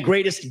and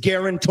greatest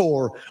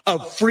guarantor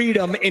of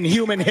freedom in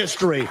human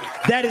history.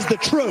 That is the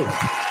truth.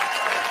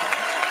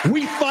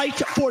 We fight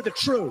for the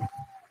truth.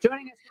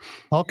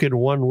 How can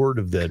one word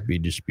of that be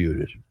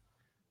disputed?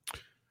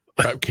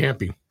 That can't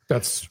be.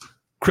 That's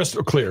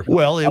crystal clear.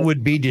 Well, it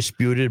would be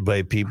disputed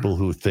by people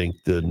who think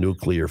the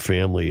nuclear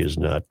family is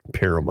not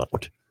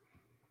paramount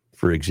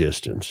for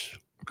existence.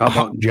 How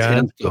about John?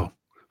 intent, though?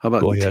 How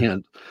about Go ahead.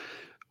 intent?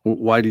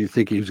 Why do you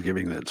think he was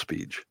giving that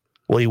speech?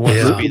 Well, he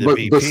wants to be the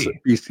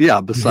VP.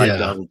 Beside Yeah.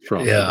 Donald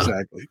Trump. Yeah.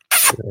 Exactly.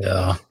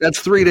 Yeah. That's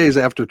 3 days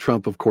after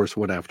Trump, of course,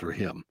 went after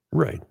him.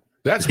 Right.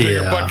 That's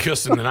bigger Yeah. butt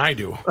kissing than I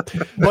do.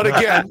 But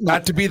again,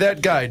 not to be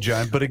that guy,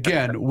 John, but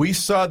again, we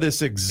saw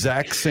this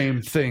exact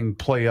same thing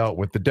play out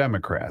with the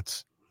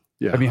Democrats.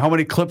 Yeah. I mean, how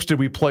many clips did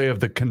we play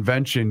of the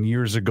convention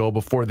years ago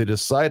before they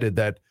decided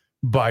that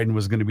Biden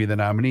was going to be the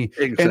nominee?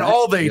 Exactly. And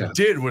all they Yeah.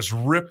 did was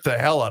rip the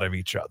hell out of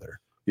each other,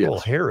 Yes. Well,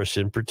 Harris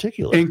in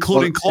particular.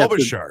 including Well, at the-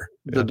 Klobuchar.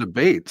 The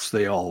debates,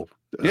 they all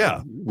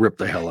ripped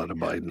the hell out of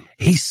Biden.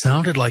 He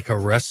sounded like a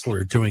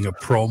wrestler doing a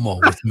promo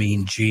with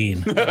Mean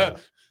Gene.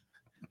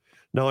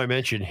 Now, I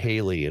mentioned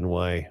Haley and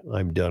why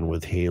I'm done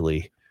with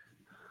Haley.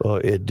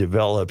 It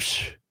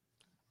develops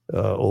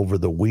over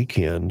the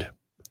weekend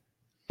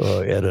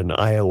at an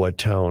Iowa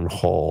town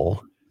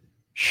hall.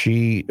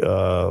 She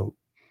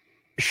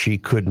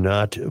could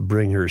not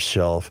bring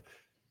herself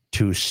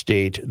to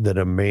state that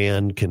a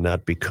man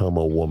cannot become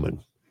a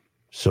woman.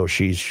 So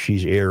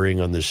she's erring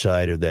on the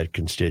side of that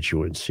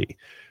constituency.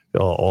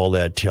 All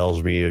that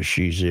tells me is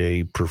she's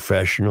a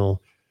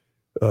professional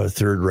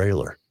third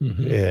railer.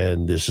 Mm-hmm.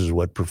 And this is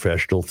what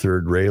professional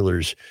third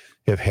railers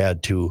have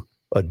had to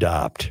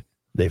adopt.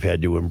 They've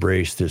had to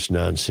embrace this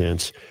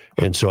nonsense.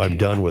 And so I'm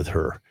done with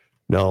her.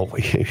 Now,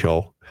 you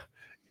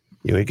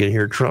can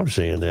hear Trump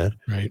saying that.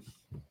 Right.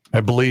 I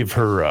believe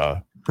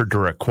her Her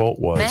direct quote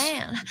was,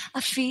 Man,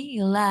 I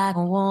feel like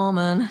a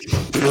woman.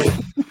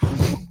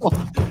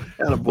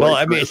 Well,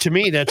 I mean, to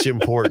me, that's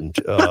important.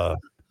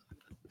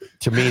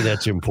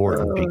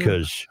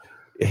 Because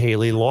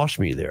Haley lost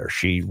me there.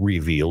 She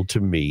revealed to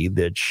me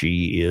that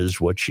she is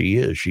what she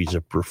is. She's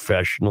a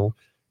professional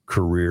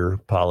career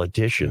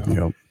politician.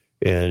 Yep.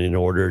 And in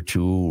order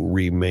to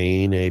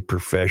remain a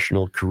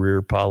professional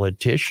career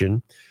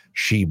politician,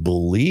 she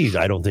believes,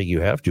 I don't think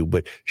you have to,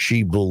 but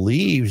she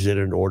believes that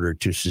in order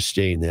to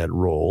sustain that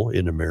role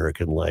in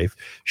American life,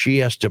 she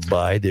has to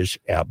buy this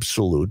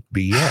absolute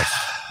BS.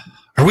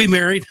 Are we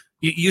married?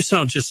 You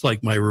sound just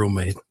like my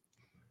roommate.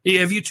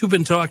 Have you two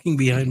been talking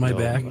behind my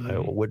back? I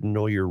wouldn't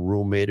know your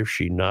roommate if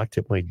she knocked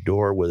at my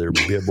door with her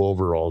bib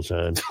overalls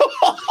on.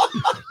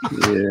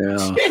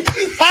 Yeah.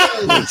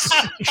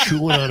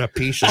 Chewing on a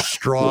piece of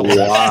straw.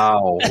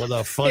 Wow. With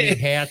a funny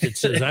hat that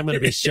says, I'm going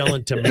to be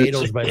selling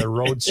tomatoes by the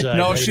roadside.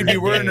 no, she'd be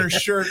wearing her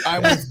shirt.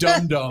 I'm with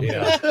Dum Dum.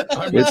 Yeah.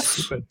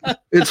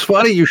 It's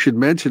funny you should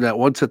mention that.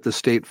 Once at the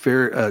state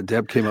fair,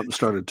 Deb came up and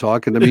started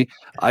talking to me.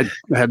 I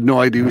had no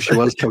idea who she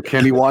was till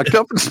Kenny walked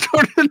up and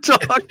started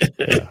talking.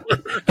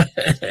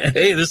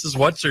 Hey, this is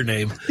what's her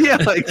name? Yeah,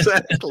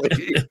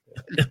 exactly.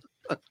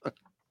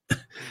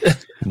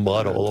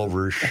 Mud all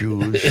over her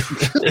shoes.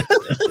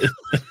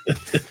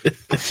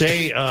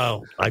 Say,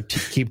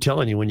 keep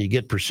telling you, when you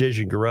get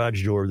Precision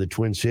Garage Door of the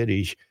Twin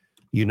Cities,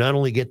 you not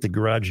only get the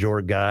garage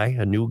door guy,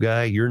 a new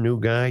guy, your new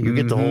guy, you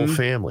get the whole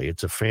family.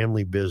 It's a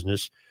family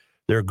business.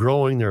 They're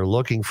growing. They're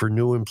looking for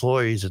new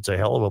employees. It's a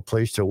hell of a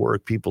place to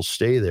work. People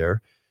stay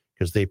there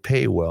because they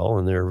pay well,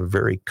 and they're a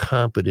very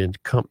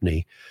competent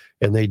company.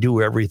 And they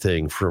do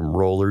everything from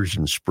rollers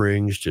and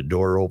springs to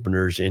door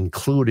openers,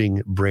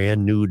 including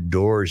brand new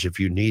doors if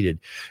you need it.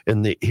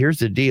 And here's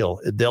the deal.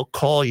 They'll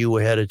call you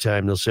ahead of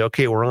time. They'll say,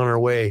 okay, we're on our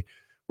way.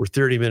 We're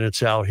 30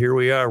 minutes out. Here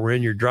we are. We're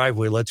in your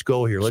driveway. Let's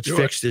go here. Let's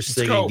fix this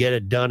thing and get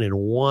it done in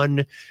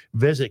one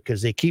visit,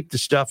 because they keep the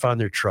stuff on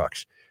their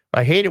trucks.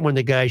 I hate it when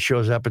the guy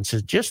shows up and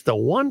says, just the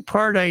one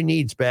part I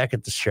need's back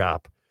at the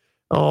shop.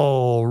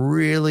 Oh,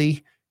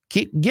 really?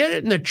 Get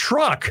it in the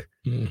truck.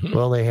 Mm-hmm.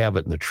 Well, they have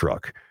it in the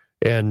truck.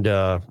 And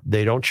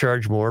they don't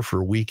charge more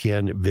for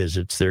weekend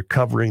visits. They're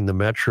covering the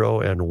metro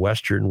and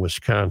western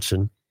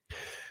Wisconsin.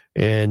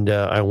 And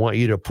I want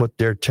you to put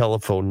their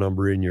telephone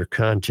number in your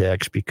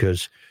contacts,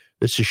 because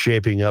this is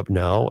shaping up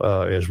now,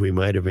 as we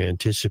might have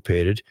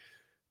anticipated,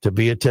 to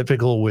be a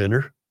typical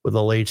winter with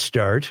a late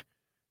start.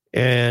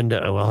 And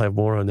I'll have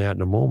more on that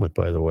in a moment,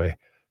 by the way.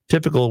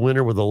 Typical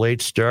winter with a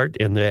late start,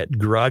 and that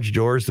garage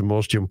door is the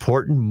most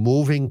important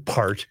moving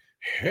part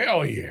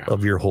Hell yeah.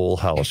 of your whole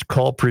house.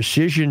 Call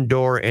Precision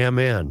Door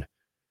MN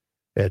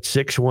at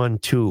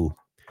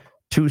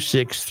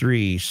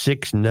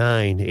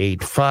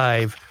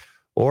 612-263-6985,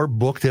 or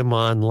book them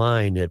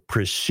online at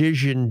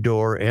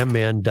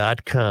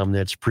precisiondoormn.com.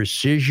 That's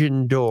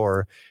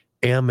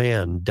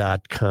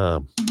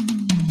precisiondoormn.com.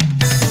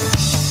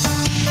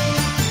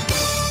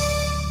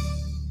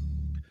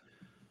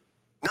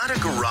 Not a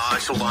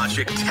Garage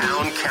Logic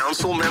town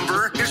council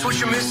member? Here's what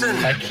you're missing.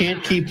 I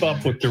can't keep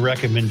up with the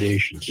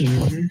recommendations.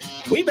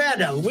 Mm-hmm. We've had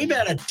a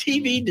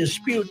TV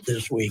dispute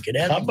this week.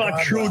 How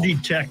about True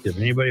Detective?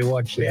 Anybody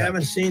watch that? We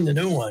haven't seen the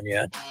new one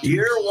yet.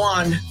 Year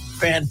one,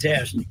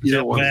 fantastic. Is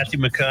that Matthew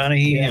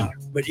McConaughey? Yeah.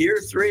 But year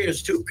three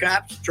is two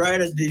cops try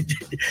to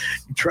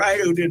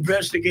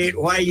investigate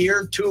why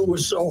year two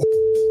was so.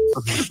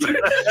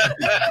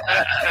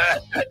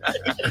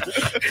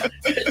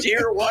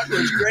 Year one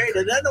was great,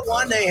 and then the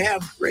one they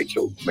have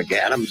Rachel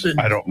McAdams and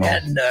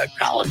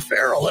Colin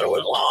Farrell. It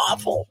was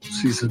awful.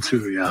 Season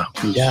 2, yeah.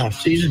 Yeah,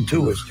 season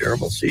 2 was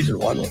terrible. Season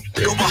 1 was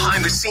great. Go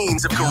behind the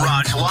scenes of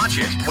Garage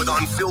Logic with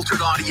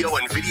unfiltered audio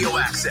and video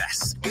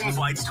access,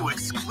 invites to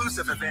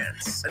exclusive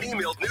events, an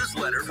emailed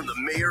newsletter from the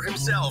mayor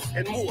himself,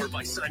 and more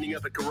by signing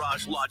up at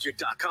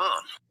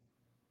GarageLogic.com.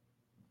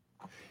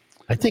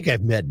 I think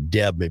I've met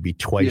Deb maybe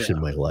twice in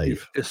my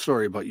life.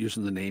 Sorry about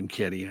using the name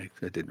Kenny. I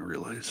didn't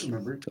realize.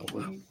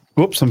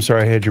 Whoops, I'm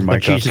sorry. I had your mic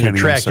But she's off, an Kenny.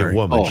 attractive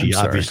woman. Oh, She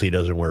I'm obviously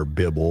doesn't wear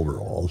bib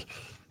overalls.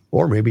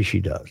 Or maybe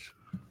she does.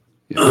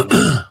 I'm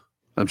That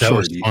sorry.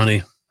 was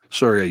funny.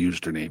 Sorry I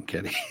used her name,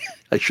 Kenny.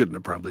 I shouldn't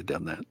have probably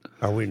done that.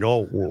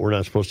 We're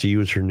not supposed to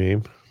use her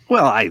name?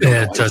 Well, I don't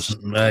know. It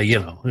doesn't,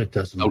 it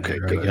doesn't Okay,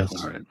 matter, good. I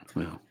guess. All right.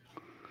 Well,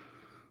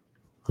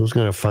 Who's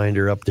going to find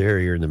her up there?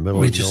 You're in the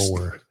middle of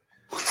nowhere.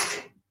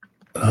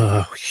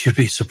 You'd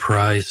be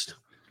surprised.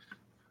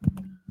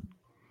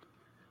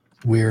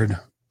 Weird.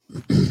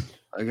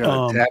 I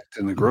got attacked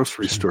in the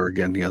grocery store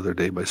again the other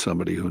day by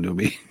somebody who knew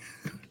me.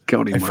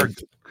 County Mark.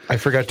 I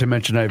forgot to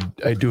mention I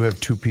do have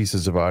 2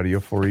 pieces of audio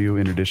for you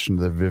in addition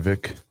to the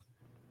Vivek.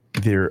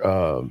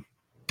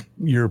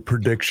 Your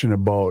prediction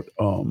about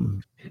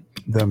them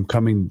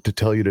coming to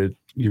tell you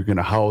you're going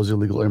to house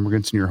illegal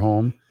immigrants in your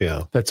home.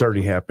 Yeah. That's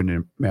already happened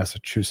in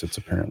Massachusetts,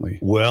 apparently.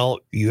 Well,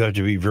 you have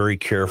to be very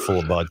careful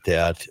about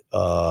that.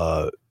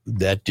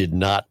 That did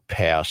not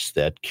pass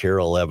that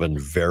Carol Evan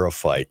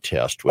verified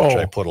test, which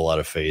I put a lot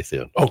of faith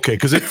in. Okay,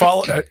 because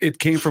it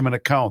came from an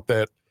account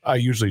that I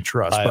usually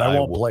trust, but I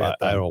won't play it.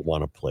 I don't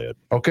want to play it.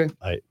 Okay.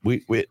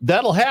 We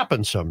that'll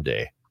happen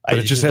someday. But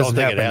it just hasn't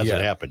don't think happened it hasn't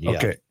yet. happened yet.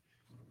 Okay.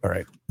 All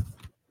right.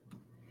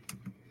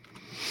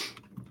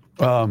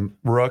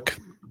 Rook,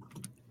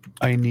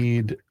 I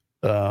need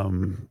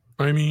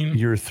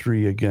your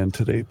 3 again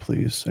today,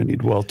 please. I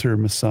need Welter,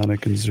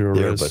 Masonic, and Zero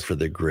There, Res. but for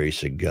the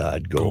grace of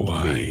God, go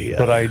me.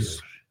 But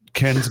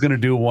Ken's going to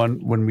do one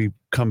when we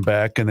come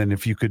back, and then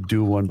if you could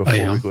do one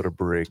before we go to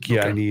break.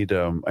 Yeah, Okay.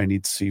 I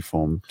need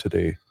Seafoam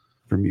today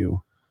from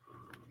you.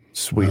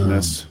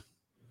 Sweetness.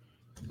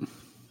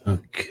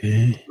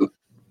 Okay.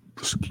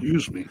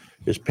 Excuse me.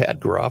 Is Pat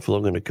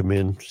Garofalo going to come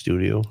in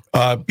studio?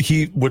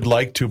 He would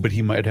like to, but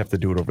he might have to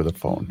do it over the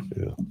phone.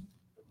 Yeah.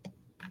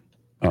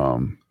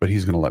 But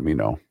he's going to let me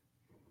know.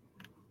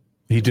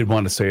 He did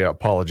want to say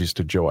apologies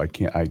to Joe. I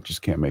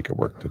just can't make it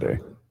work today.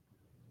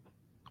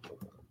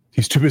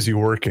 He's too busy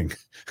working.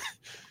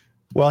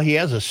 Well, he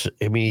has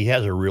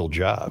a real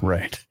job.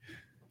 Right.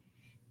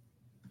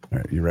 All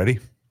right. You ready?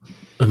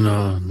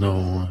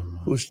 No.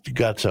 Who's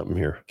got something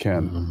here?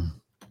 Ken.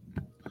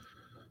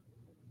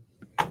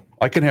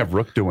 I can have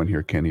Rook doing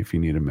here, Kenny, if you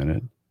need a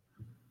minute.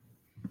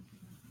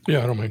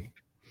 Yeah, I don't mind.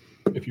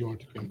 If you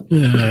want to. Ken.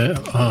 Yeah.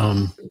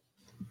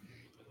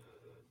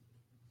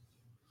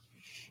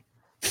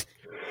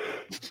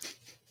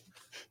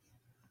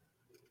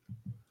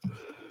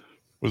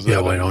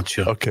 Why don't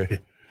you? Okay.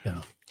 Yeah.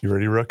 You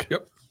ready, Rook?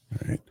 Yep. All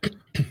right.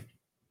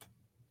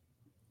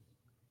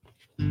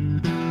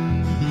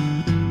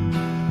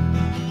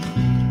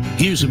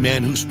 Here's a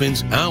man who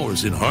spends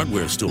hours in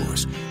hardware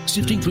stores,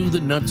 sifting through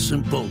the nuts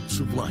and bolts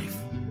of life.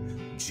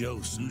 Joe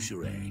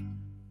Soucheray.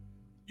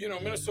 You know,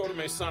 Minnesota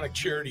Masonic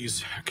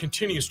Charities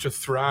continues to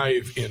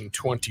thrive in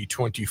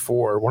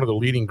 2024, one of the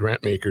leading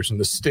grant makers in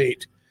the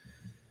state,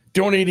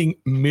 donating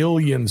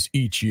millions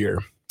each year.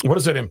 What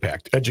does that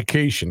impact?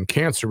 Education,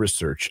 cancer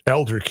research,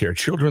 elder care,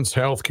 children's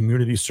health,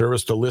 community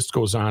service, the list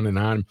goes on and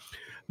on.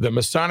 The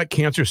Masonic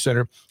Cancer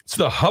Center, it's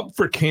the hub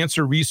for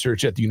cancer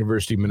research at the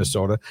University of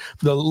Minnesota,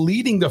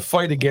 leading the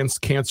fight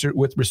against cancer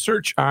with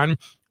research on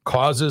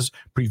causes,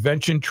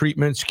 prevention,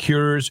 treatments,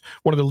 cures,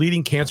 one of the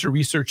leading cancer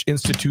research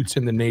institutes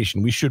in the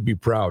nation. We should be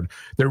proud.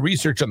 Their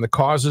research on the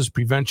causes,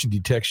 prevention,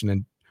 detection,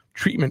 and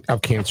treatment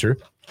of cancer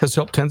has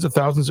helped tens of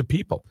thousands of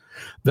people.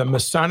 The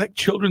Masonic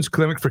Children's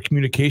Clinic for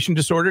Communication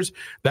Disorders,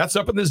 that's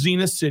up in the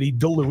Zenith City,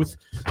 Duluth,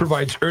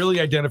 provides early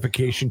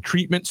identification,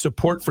 treatment,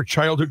 support for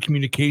childhood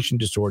communication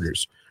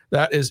disorders.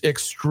 That is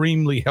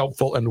extremely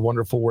helpful and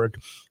wonderful work.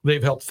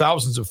 They've helped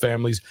thousands of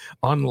families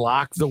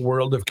unlock the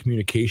world of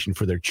communication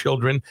for their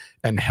children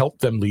and help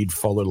them lead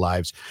fuller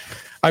lives.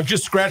 I've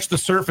just scratched the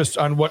surface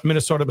on what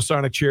Minnesota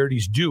Masonic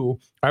Charities do.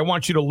 I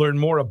want you to learn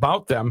more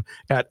about them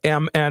at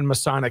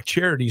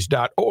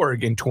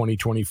mnmasoniccharities.org in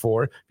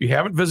 2024. If you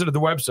haven't visited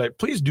the website,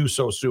 please do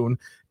so soon,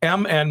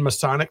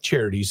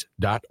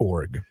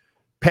 mnmasoniccharities.org.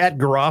 Pat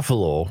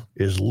Garofalo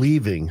is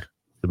leaving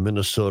the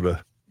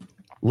Minnesota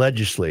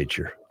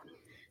legislature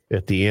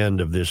at the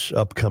end of this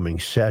upcoming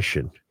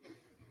session.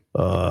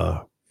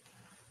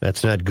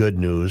 That's not good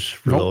news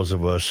for those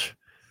of us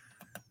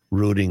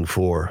rooting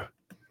for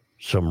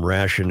some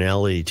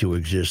rationality to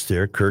exist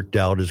there. Kurt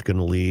Dowd is going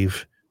to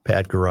leave.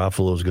 Pat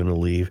Garofalo is going to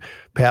leave.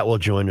 Pat will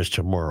join us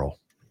tomorrow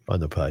on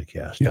the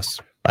podcast. Yes.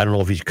 I don't know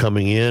if he's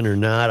coming in or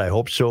not. I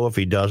hope so. If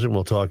he doesn't,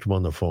 we'll talk to him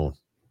on the phone.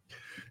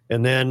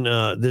 And then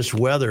this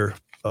weather,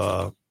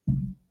 I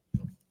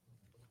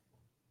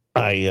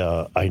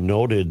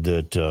noted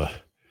that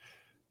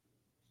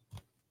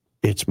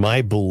it's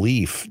my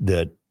belief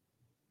that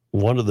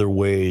one of the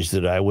ways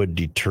that I would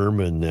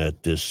determine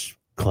that this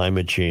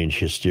climate change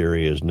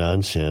hysteria is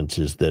nonsense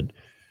is that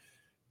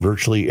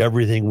virtually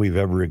everything we've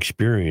ever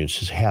experienced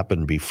has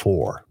happened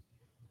before,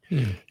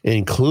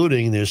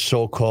 including this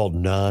so-called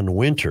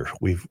non-winter.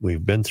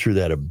 We've been through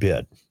that a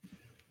bit.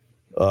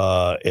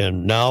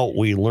 And now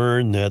we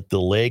learn that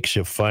the lakes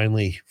have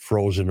finally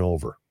frozen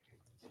over.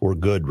 We're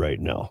good right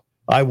now.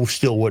 I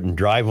still wouldn't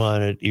drive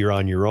on it. You're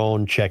on your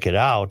own. Check it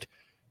out.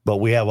 But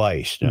we have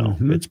ice now.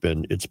 Mm-hmm.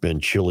 It's been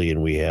chilly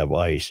and we have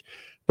ice.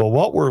 But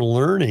what we're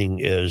learning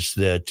is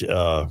that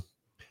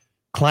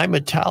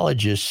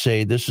climatologists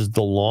say this is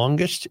the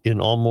longest in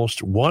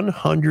almost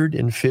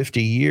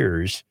 150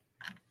 years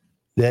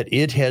that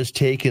it has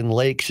taken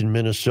lakes in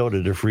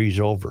Minnesota to freeze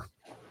over.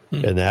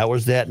 And that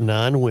was that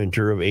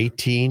non-winter of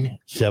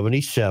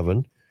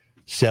 1877,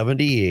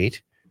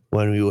 78,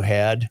 when we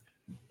had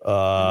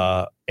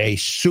a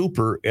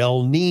super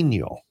El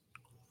Nino,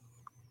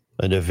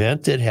 an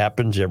event that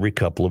happens every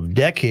couple of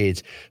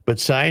decades. But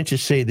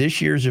scientists say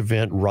this year's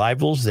event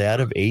rivals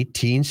that of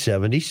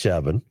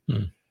 1877,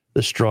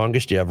 the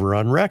strongest ever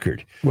on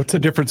record. What's the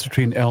difference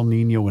between El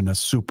Nino and a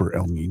super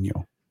El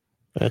Nino?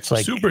 That's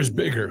like Super's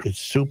bigger. It's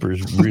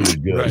super's really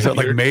good. Right. Is that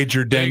like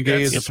major dengue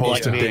as It's opposed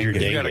like to major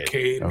dengue? You got a dengue.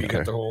 cave, you Okay.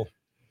 got the whole.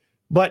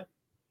 But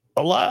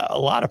a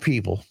lot of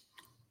people,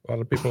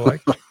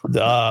 like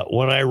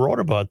when I wrote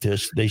about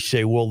this, they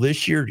say, well,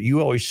 this year,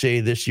 you always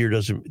say this year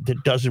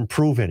doesn't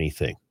prove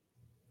anything.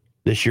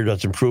 This year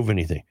doesn't prove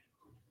anything.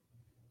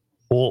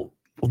 Well,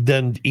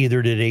 then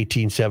either did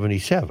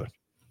 1877.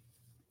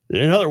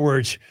 In other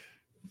words,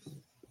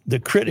 the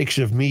critics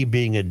of me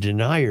being a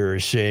denier are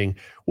saying,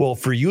 well,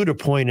 for you to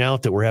point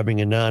out that we're having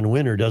a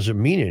non-winter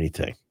doesn't mean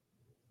anything.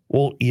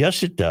 Well,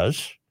 yes, it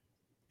does,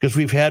 because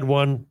we've had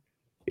one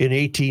in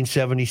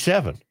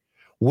 1877.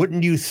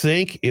 Wouldn't you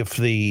think if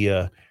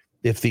the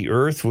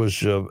Earth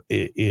was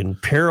in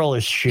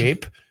perilous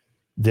shape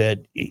that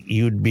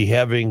you'd be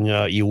having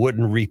you would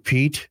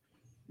repeat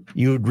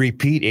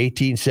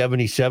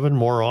 1877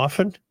 more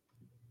often?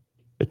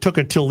 It took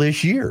until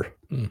this year.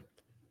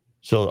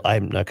 So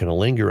I'm not going to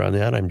linger on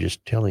that. I'm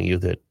just telling you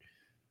that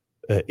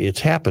it's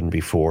happened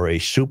before, a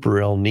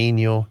super El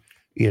Nino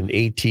in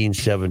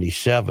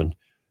 1877.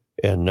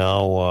 And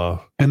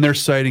now... and they're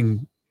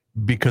citing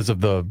because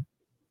of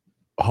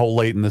how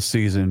late in the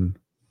season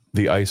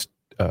the ice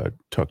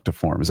took to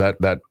form. Is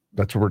that's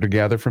what we're to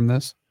gather from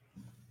this?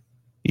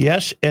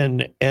 Yes,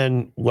 and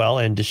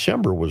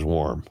December was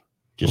warm,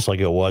 just like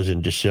it was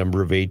in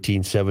December of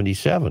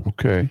 1877.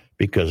 Okay.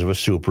 Because of a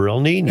super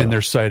El Nino. And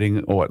they're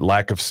citing,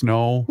 lack of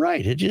snow?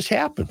 Right, it just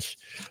happens.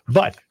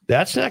 But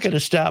that's not going to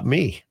stop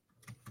me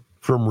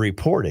from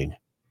reporting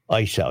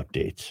ice out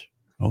dates.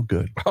 Oh,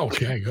 good.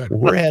 Okay, good.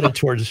 We're headed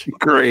towards...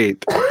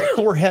 Great.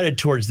 We're headed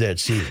towards that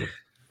season.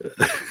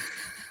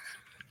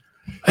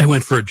 I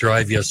went for a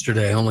drive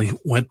yesterday. I only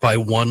went by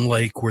one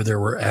lake where there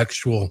were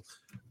actual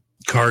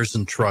cars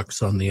and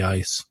trucks on the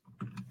ice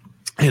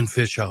and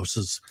fish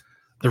houses.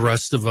 The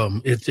rest of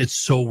them, it's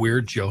so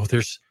weird, Joe.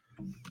 There's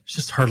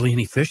just hardly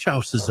any fish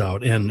houses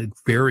out, and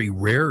it's very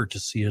rare to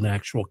see an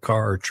actual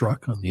car or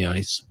truck on the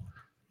ice.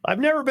 I've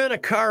never been a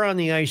car on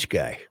the ice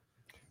guy.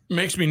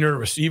 Makes me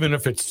nervous, even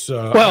if it's,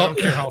 I don't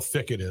care how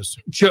thick it is.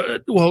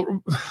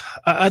 Well,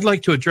 I'd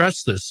like to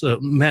address this.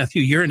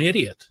 Matthew, you're an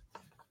idiot.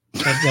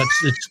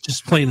 It's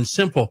just plain and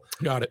simple.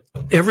 Got it.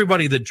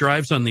 Everybody that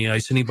drives on the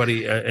ice,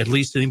 at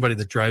least anybody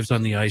that drives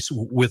on the ice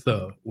with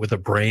a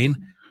brain,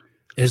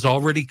 has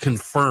already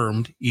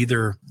confirmed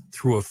either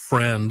through a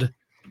friend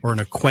or an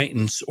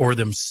acquaintance or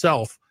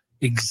themselves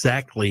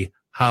exactly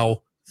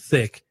how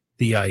thick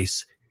the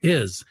ice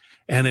is.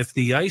 And if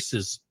the ice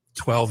is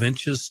 12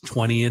 inches,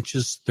 20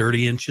 inches,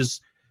 30 inches,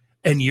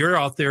 and you're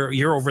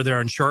over there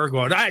on shore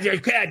going, I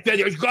just can't do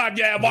this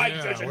goddamn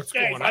ice.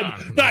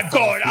 I'm not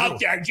going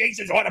out there.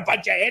 Jesus, what a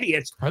bunch of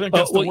idiots. I think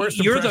that's the worst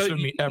impression of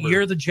me ever.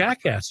 You're the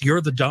jackass.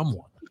 You're the dumb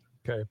one.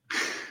 Okay.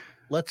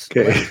 Let's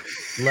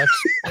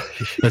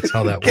that's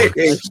how that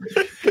works.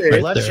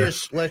 Okay. Let's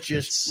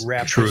just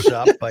wrap this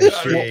up by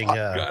saying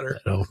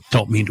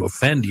don't mean to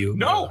offend you.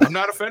 No, I'm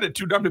not offended.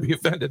 Too dumb to be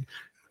offended.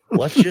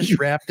 Let's just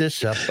wrap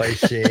this up by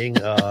saying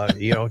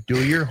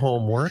do your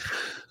homework,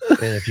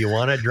 and if you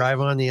want to drive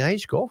on the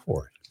ice, go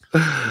for it.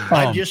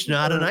 I'm just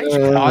not an ice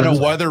guy. On a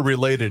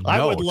weather-related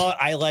note,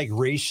 I like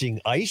racing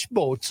ice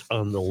boats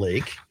on the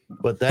lake,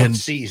 but that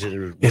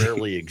season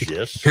rarely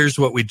exists. Here's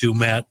what we do,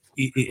 Matt,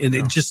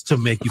 and just to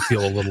make you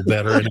feel a little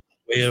better, and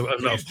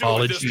an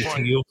apology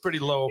to you. Pretty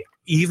low.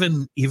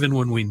 Even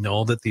when we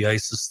know that the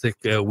ice is thick,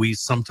 we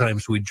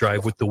sometimes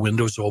drive with the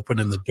windows open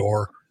and the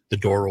door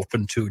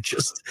open too,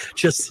 just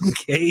in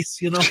case,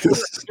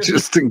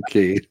 just in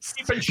case.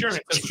 Keep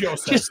insurance, as Joe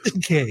said. Just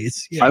in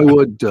case. Yeah.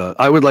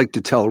 I would like to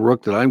tell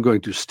Rook that I'm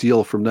going to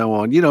steal from now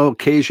on.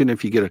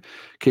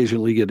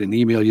 Occasionally get an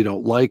email you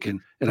don't like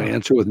and I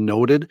answer with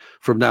noted.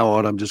 From now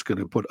on, I'm just going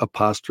to put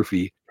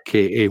apostrophe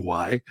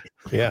KAY.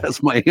 Yeah,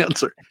 that's my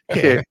answer.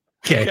 Okay.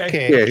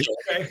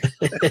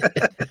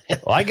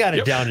 Well, I got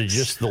it down to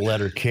just the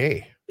letter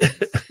K.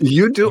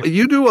 You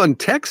do on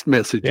text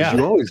messages. Yeah.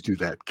 You always do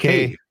that.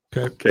 K.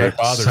 Okay. That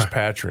bothers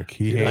Patrick.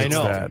 He hates I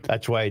know. that.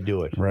 That's why I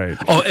do it. Right.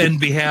 Oh, on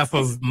behalf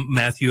of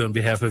Matthew, on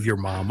behalf of your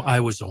mom, I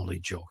was only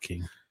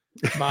joking.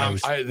 Mom,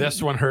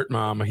 this one hurt,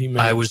 Mom. He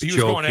was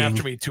going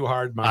after me too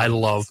hard, Mom. I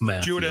love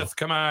Matthew. Judith,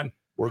 come on.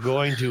 We're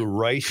going to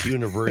Rice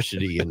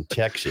University in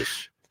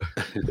Texas.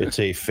 It's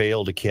a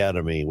failed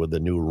academy with a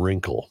new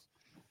wrinkle.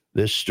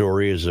 This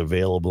story is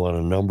available on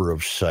a number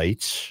of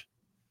sites.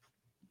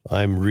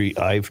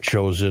 I've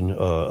chosen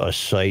a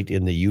site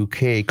in the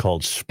UK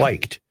called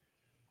Spiked,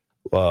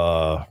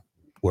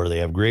 where they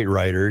have great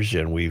writers,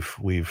 and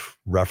we've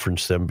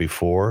referenced them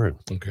before.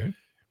 Okay.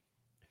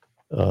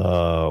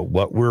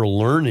 What we're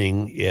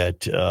learning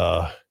at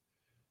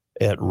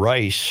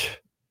Rice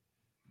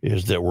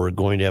is that we're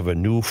going to have a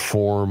new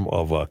form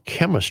of a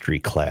chemistry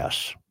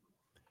class.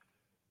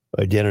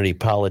 Identity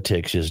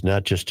politics has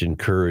not just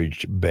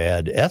encouraged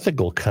bad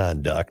ethical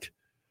conduct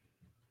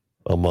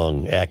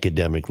among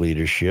academic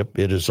leadership,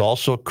 it has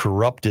also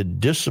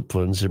corrupted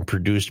disciplines and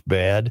produced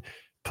bad,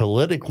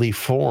 politically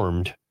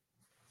formed,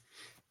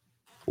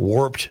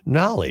 warped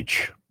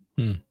knowledge.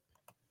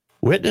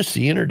 Witness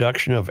the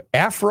introduction of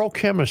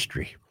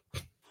Afrochemistry.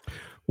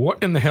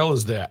 What in the hell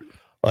is that?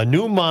 A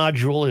new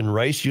module in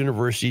Rice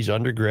University's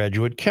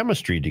undergraduate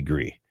chemistry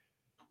degree.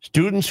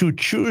 Students who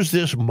choose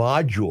this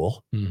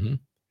module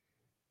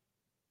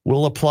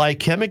will apply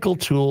chemical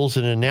tools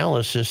and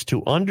analysis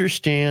to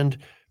understand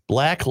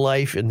Black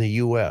life in the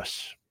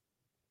U.S.,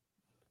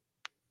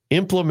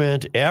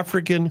 implement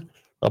African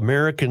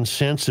American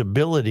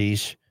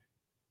sensibilities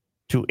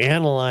to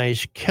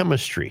analyze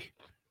chemistry.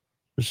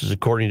 This is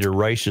according to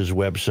Rice's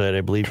website.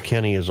 I believe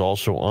Kenny is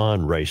also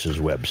on Rice's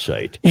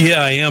website.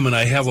 Yeah, I am, and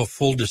I have a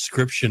full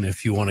description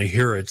if you want to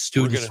hear it.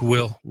 Students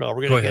will. No,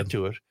 we're going to get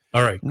to it.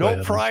 All right.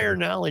 No prior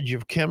knowledge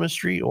of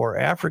chemistry or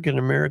African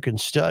American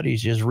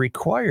studies is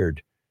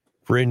required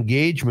for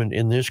engagement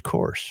in this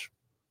course.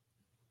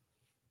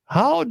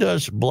 How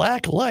does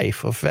Black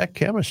life affect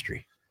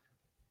chemistry?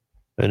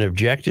 An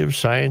objective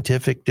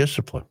scientific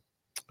discipline.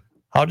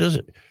 How does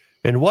it?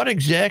 And what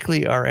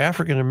exactly are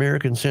African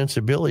American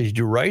sensibilities?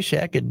 Do Rice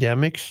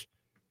academics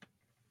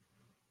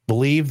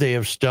believe they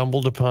have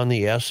stumbled upon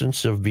the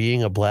essence of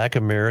being a Black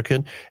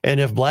American? And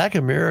if Black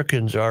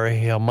Americans are a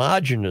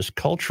homogenous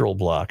cultural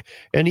bloc,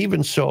 and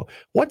even so,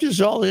 what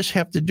does all this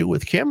have to do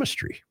with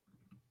chemistry?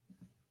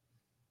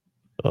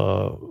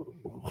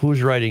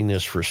 Who's writing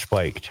this for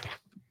Spiked?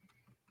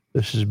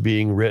 This is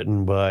being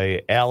written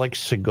by Alex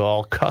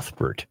Segal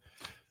Cuthbert.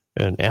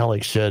 And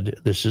Alex said,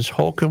 this is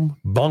hokum,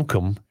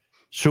 bunkum,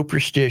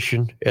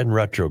 superstition, and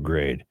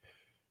retrograde.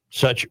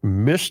 Such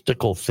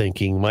mystical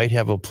thinking might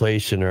have a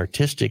place in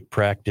artistic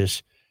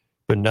practice,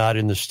 but not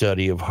in the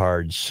study of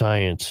hard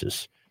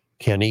sciences.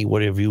 Kenny,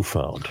 what have you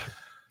found?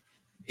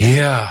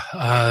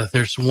 Yeah,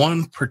 there's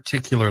one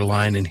particular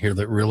line in here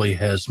that really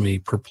has me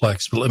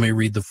perplexed, but let me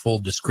read the full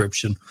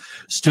description.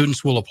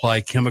 Students will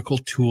apply chemical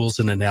tools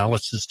and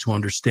analysis to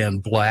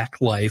understand Black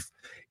life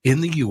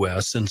in the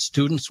U.S., and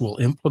students will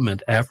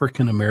implement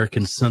African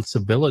American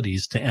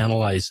sensibilities to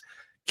analyze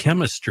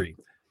chemistry.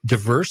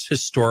 Diverse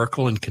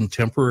historical and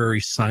contemporary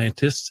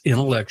scientists,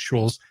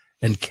 intellectuals,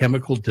 and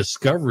chemical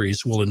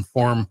discoveries will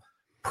inform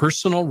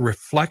personal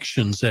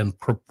reflections and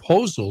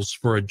proposals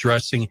for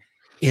addressing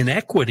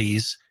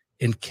inequities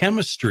in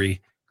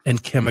chemistry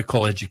and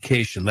chemical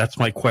education. That's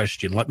my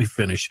question. Let me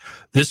finish.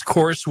 This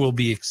course will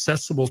be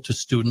accessible to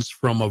students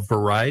from a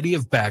variety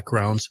of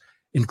backgrounds,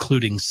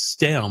 including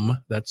STEM,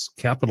 that's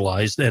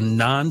capitalized, and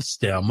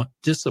non-STEM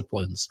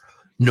disciplines.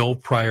 No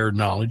prior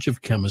knowledge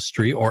of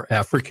chemistry or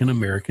African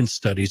American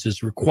studies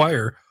is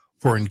required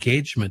for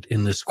engagement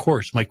in this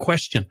course. My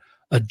question,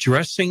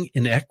 addressing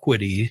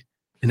inequities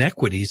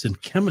in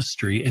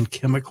chemistry and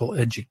chemical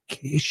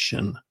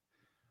education.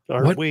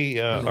 Are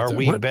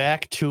we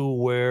back to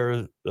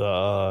where?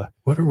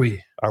 What are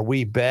we? Are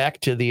we back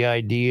to the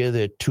idea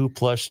that 2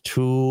 +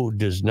 2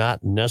 does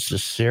not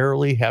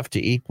necessarily have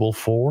to equal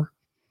 4?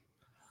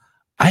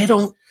 I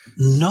don't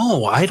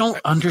know. I don't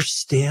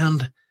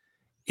understand.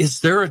 Is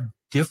there a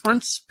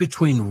difference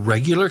between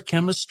regular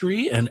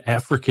chemistry and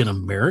African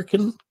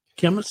American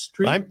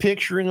chemistry? I'm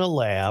picturing a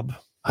lab.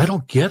 I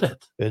don't get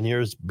it. And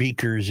there's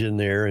beakers in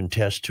there and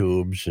test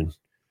tubes,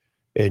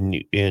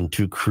 and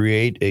to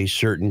create a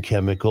certain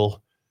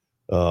chemical,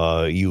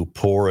 you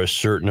pour a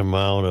certain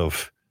amount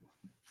of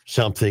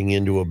something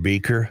into a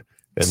beaker.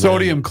 And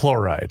sodium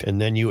chloride. And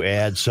then you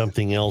add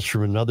something else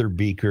from another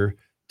beaker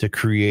to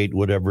create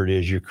whatever it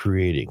is you're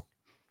creating.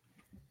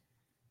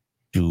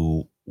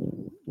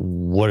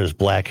 What does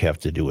Black have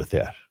to do with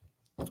that?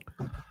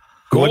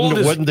 Gold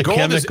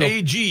is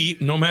AG,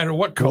 no matter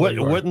what color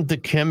you are. Wouldn't the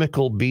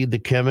chemical be the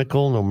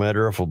chemical, no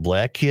matter if a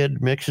Black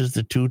kid mixes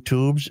the two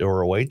tubes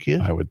or a white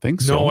kid? I would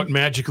think so. No, it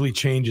magically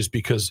changes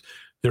because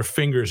their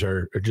fingers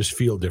are just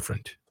feel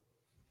different.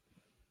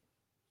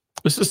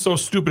 This is so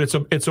stupid.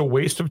 It's a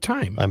waste of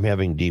time. I'm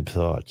having deep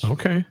thoughts.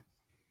 Okay.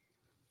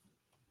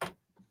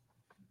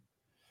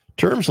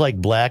 Terms like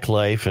Black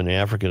life and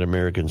African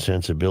American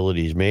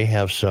sensibilities may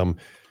have some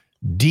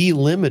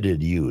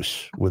delimited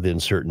use within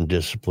certain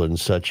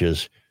disciplines such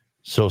as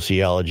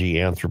sociology,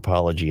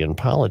 anthropology, and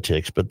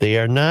politics, but they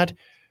are not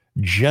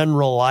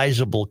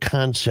generalizable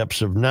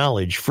concepts of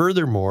knowledge.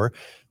 Furthermore,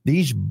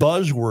 these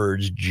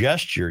buzzwords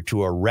gesture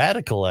to a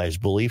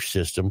radicalized belief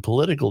system,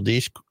 political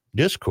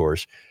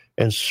discourse,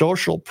 and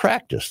social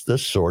practice, the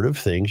sort of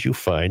things you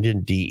find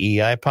in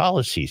DEI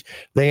policies.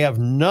 They have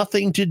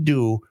nothing to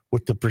do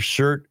with the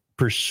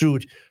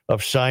pursuit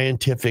of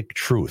scientific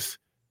truth.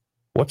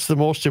 What's the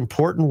most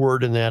important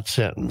word in that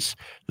sentence?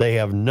 They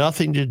have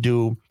nothing to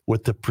do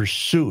with the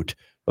pursuit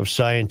of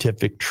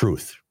scientific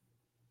truth.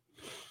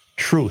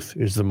 Truth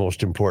is the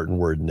most important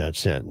word in that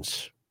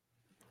sentence.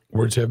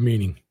 Words have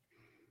meaning.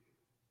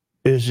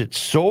 Is it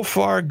so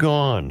far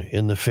gone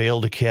in the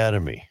failed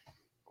academy?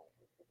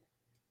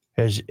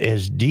 Has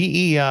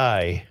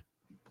DEI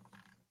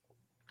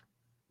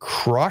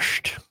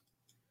crushed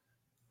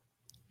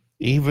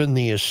even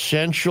the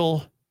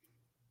essential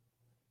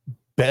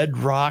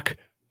bedrock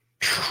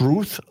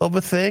truth of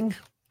a thing?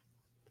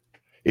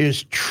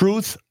 Is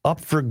truth up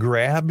for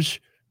grabs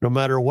no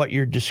matter what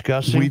you're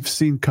discussing? We've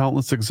seen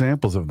countless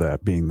examples of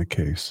that being the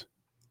case.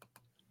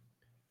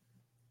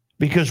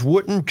 Because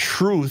wouldn't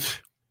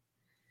truth,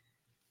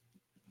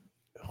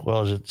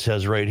 well, as it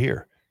says right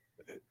here,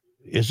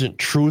 isn't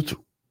truth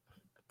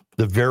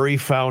the very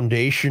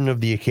foundation of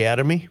the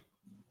academy?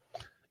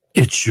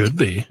 It should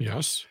be.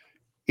 Yes.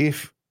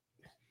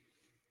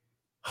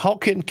 How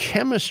can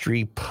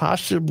chemistry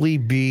possibly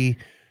be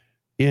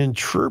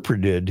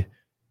interpreted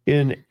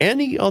in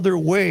any other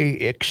way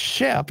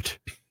except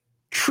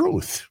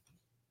truth?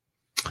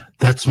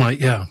 That's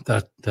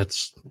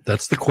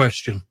the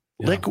question.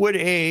 Liquid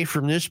A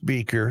from this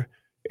beaker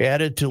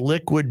added to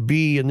liquid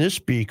B in this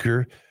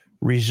beaker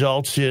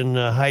results in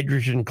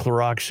hydrogen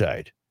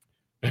chloroxide.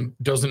 And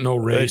doesn't know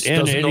race,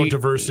 doesn't know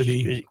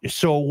diversity.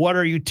 So what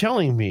are you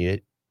telling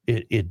me?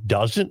 It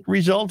doesn't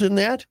result in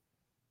that?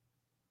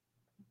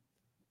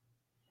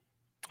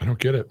 I don't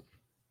get it.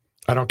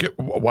 I don't get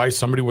why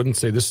somebody wouldn't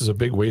say this is a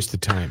big waste of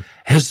time.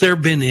 Has there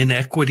been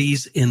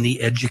inequities in the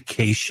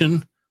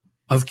education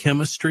of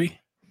chemistry,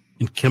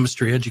 in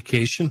chemistry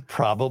education?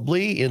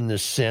 Probably, in the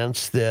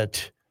sense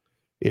that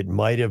it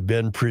might have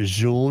been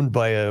presumed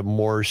by a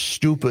more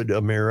stupid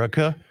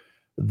America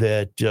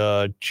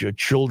that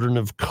children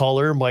of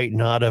color might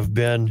not have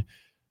been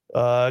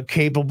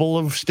capable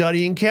of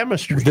studying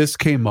chemistry. This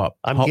came up.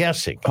 I'm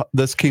guessing.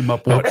 This came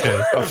up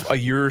a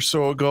year or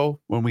so ago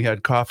when we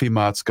had Coffee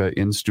Matska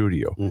in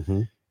studio.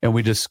 Mm-hmm. And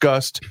we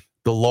discussed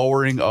the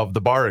lowering of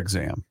the bar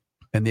exam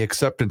and the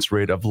acceptance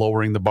rate of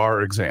lowering the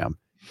bar exam.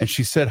 And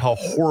she said how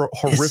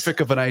horrific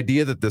of an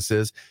idea that this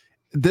is.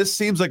 This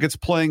seems like it's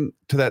playing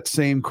to that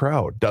same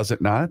crowd, does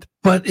it not?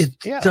 But it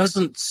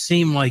doesn't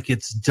seem like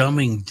it's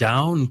dumbing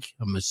down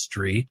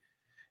chemistry.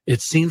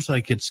 It seems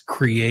like it's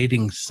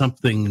creating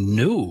something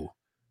new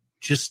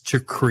just to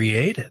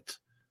create it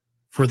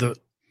for the,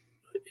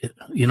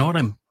 you know what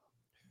I'm.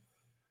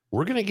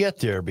 We're going to get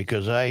there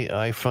because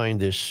I find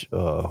this.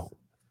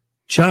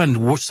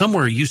 John,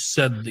 somewhere you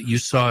said that you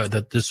saw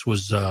that this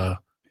was an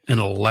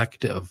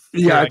elective.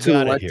 Yeah, it's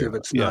an elective.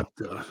 It's not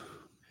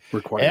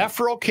required.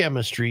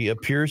 Afrochemistry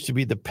appears to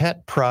be the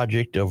pet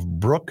project of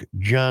Brooke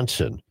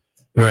Johnson,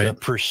 right? The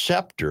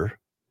preceptor,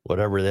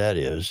 whatever that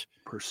is,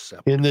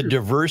 in the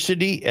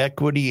Diversity,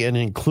 Equity, and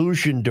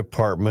Inclusion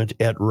Department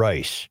at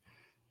Rice.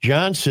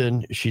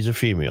 Johnson, she's a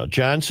female.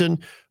 Johnson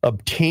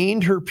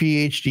obtained her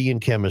PhD in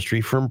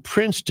chemistry from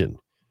Princeton,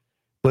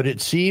 but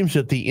it seems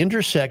that the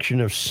intersection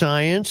of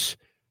science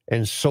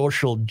and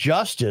social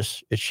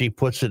justice, as she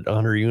puts it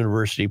on her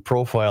university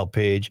profile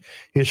page,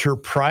 is her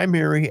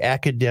primary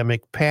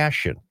academic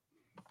passion.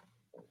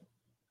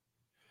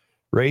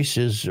 Rice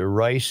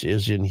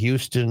is in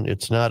Houston.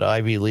 It's not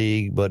Ivy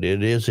League, but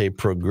it is a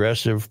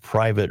progressive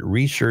private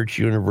research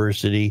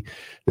university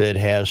that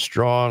has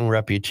strong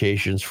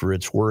reputations for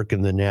its work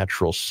in the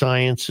natural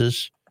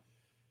sciences.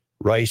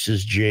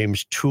 Rice's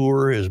James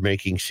Tour is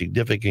making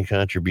significant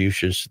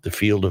contributions to the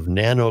field of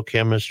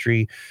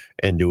nanochemistry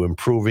and to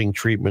improving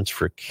treatments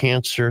for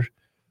cancer.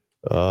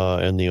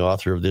 And the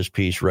author of this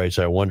piece writes,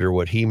 I wonder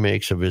what he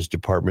makes of his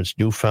department's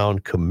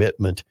newfound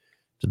commitment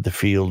to the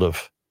field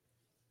of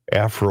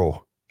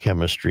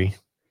Afrochemistry.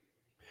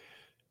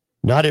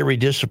 Not every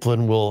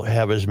discipline will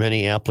have as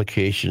many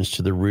applications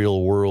to the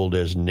real world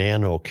as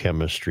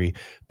nanochemistry,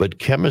 but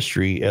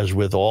chemistry, as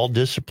with all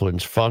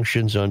disciplines,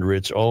 functions under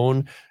its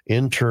own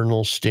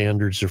internal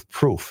standards of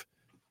proof.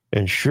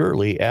 And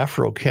surely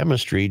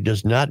Afrochemistry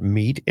does not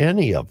meet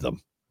any of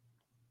them.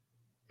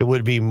 It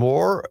would be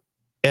more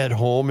at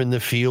home in the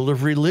field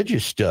of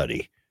religious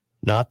study,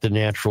 not the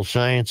natural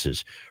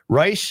sciences.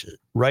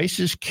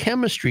 Rice's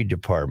chemistry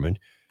department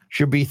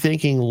should be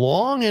thinking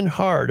long and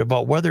hard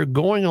about whether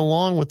going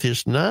along with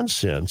this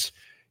nonsense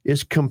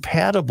is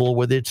compatible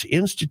with its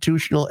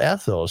institutional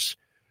ethos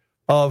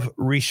of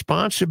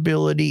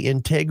responsibility,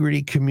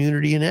 integrity,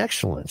 community, and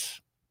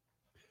excellence.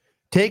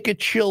 Take a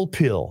chill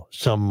pill,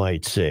 some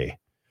might say.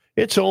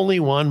 It's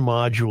only one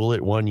module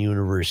at one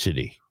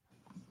university.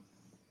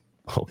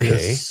 Okay.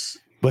 Yes.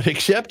 But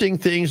accepting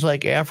things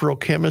like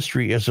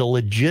Afrochemistry as a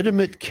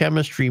legitimate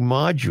chemistry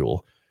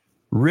module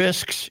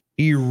risks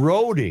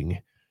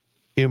eroding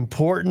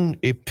important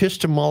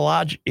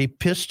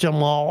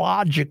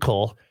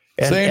epistemological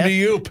same to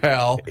you,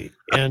 pal,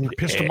 and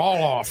pissed them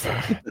all off,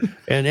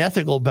 and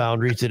ethical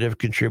boundaries that have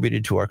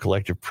contributed to our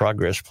collective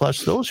progress.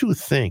 Plus, those who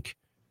think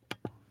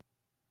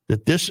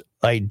that this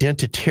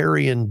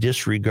identitarian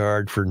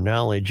disregard for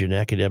knowledge and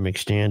academic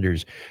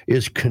standards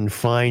is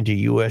confined to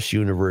U.S.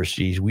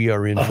 universities, we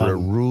are in for a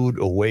rude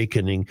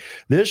awakening.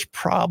 This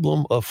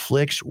problem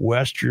afflicts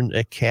Western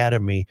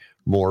academy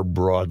more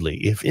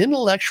broadly. If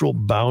intellectual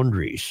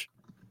boundaries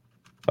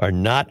are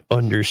not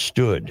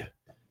understood,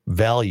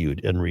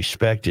 valued, and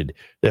respected,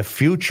 the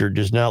future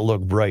does not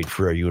look bright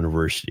for our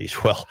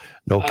universities. Well,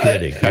 no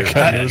kidding.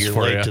 You're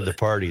late to the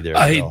party there.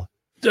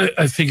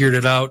 I figured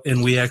it out,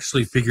 and we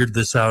actually figured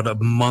this out a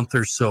month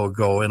or so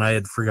ago, and I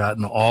had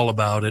forgotten all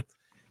about it.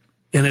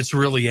 And its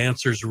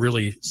answer's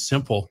really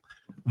simple.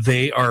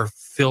 They are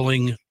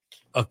filling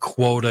a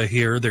quota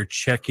here. They're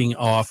checking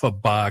off a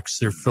box.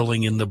 They're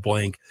filling in the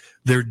blank.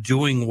 They're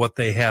doing what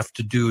they have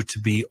to do to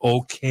be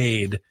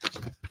okayed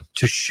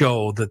to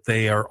show that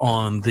they are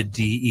on the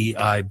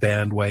DEI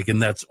bandwagon.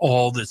 That's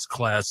all this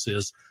class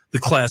is. The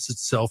class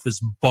itself is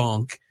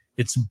bunk.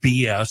 It's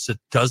BS. It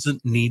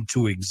doesn't need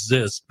to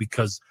exist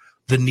because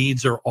the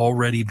needs are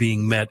already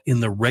being met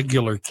in the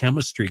regular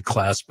chemistry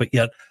class, but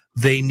yet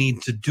they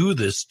need to do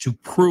this to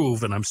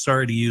prove, and I'm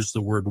sorry to use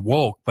the word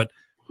woke, but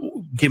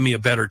give me a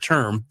better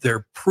term.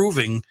 They're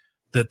proving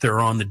that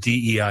they're on the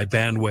DEI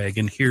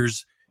bandwagon.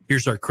 Here's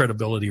Here's our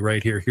credibility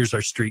right here. Here's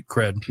our street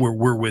cred.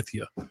 We're with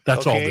you.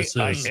 That's all this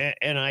is.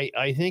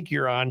 I think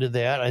you're onto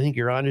that. I think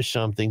you're onto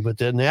something. But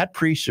then that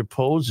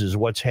presupposes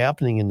what's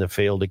happening in the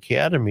failed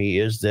academy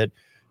is that,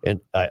 and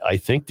I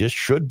think this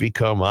should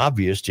become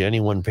obvious to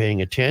anyone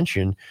paying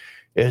attention,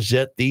 is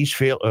that these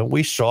failed.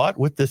 We saw it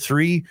with the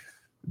 3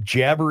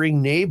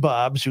 jabbering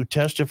nabobs who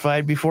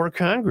testified before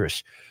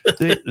Congress.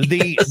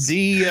 The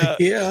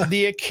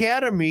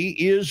academy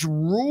is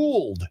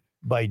ruled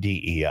by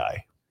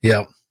DEI.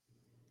 Yeah.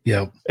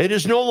 Yeah. It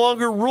is no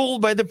longer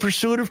ruled by the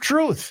pursuit of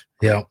truth.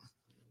 Yeah.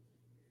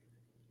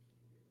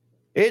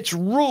 It's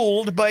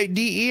ruled by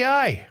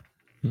DEI.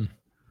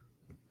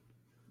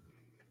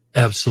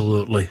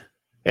 Absolutely.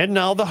 And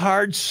now the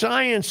hard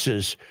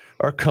sciences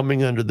are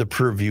coming under the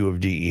purview of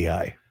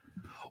DEI.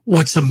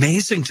 What's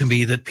amazing to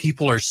me that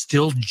people are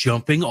still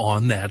jumping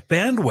on that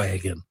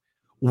bandwagon.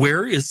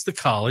 Where is the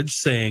college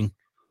saying,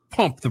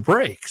 pump the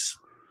brakes?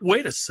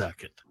 Wait a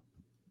second.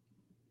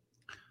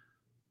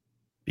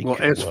 Well,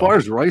 as far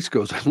as Rice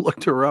goes, I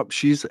looked her up.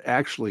 She's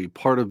actually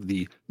part of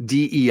the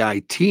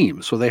DEI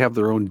team. So they have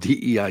their own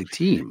DEI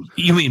team.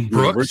 You mean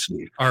Brooks?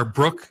 Or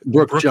Brooke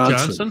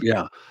Johnson?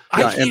 Yeah.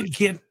 I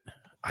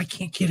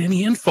can't get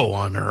any info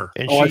on her.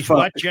 And she's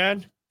what,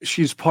 John?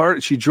 She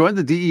joined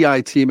the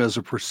DEI team as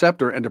a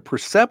preceptor, and a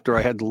preceptor,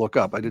 I had to look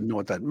up, I didn't know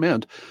what that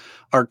meant,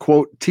 are,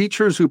 quote,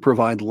 teachers who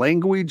provide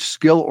language,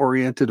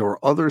 skill-oriented, or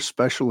other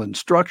special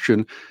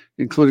instruction,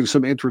 including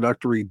some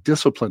introductory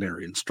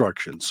disciplinary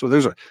instruction. So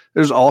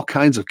there's all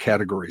kinds of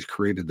categories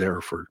created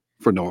there for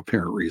no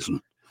apparent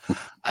reason.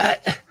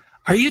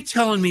 Are you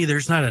telling me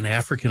there's not an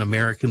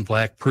African-American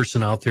Black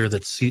person out there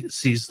that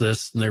sees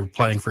this and they're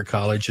applying for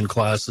college and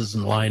classes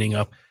and lining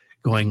up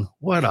going,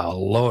 what a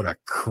load of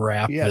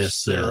crap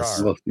this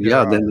is? Well,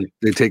 then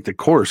they take the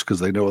course because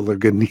they know they're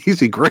getting an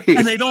easy grade.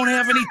 And they don't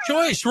have any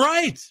choice.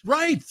 Right.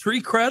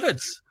 3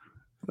 credits.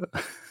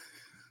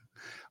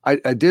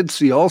 I did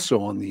see also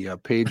on the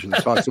page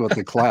that talks about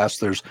the class,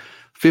 there's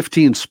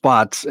 15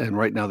 spots, and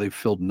right now they've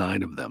filled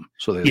 9 of them.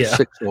 So they have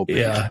 6 open.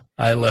 Yeah,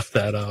 I left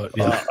that out.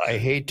 Yeah. I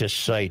hate to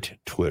cite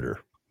Twitter.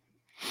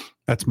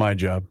 That's my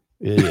job.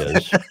 It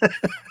is.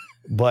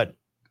 But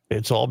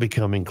it's all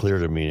becoming clear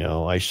to me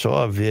now. I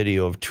saw a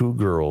video of 2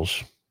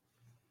 girls,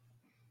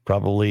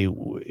 probably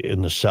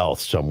in the South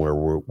somewhere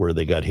where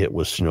they got hit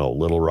with snow,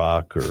 Little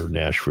Rock or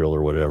Nashville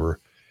or whatever.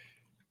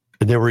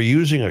 And they were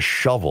using a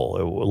shovel.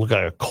 It looked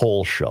like a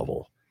coal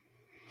shovel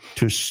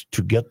to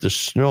get the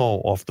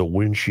snow off the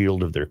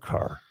windshield of their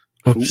car.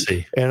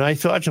 Oopsie. And I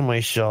thought to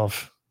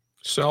myself,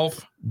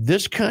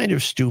 this kind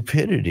of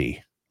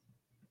stupidity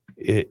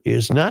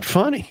is not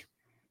funny.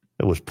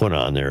 It was put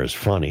on there as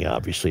funny,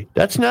 obviously.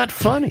 That's not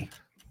funny.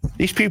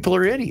 These people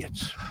are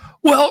idiots.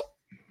 Well,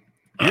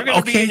 you're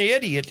going to be an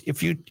idiot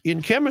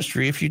in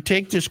chemistry if you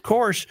take this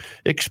course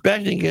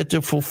expecting it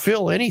to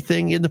fulfill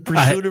anything in the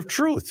pursuit of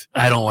truth.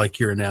 I don't like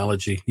your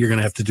analogy. You're going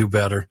to have to do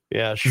better.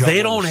 Yeah,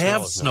 they don't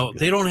have snow.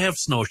 They don't have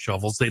snow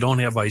shovels. They don't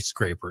have ice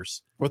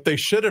scrapers. What they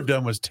should have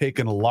done was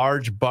taken a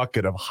large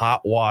bucket of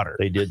hot water.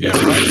 They did. Yeah,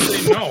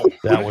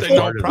 that was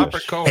part of proper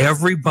this. code.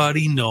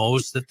 Everybody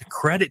knows that the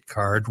credit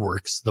card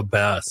works the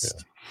best.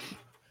 Yeah.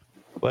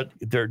 But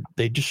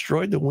they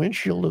destroyed the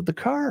windshield of the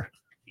car.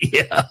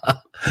 Yeah,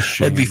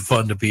 it'd be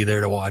fun to be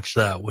there to watch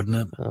that, wouldn't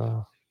it?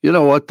 You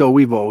know what, though?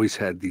 We've always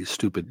had these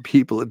stupid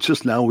people. It's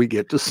just now we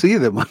get to see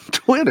them on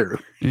Twitter.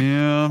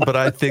 Yeah, but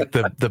I think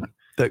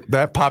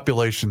that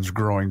population's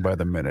growing by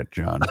the minute,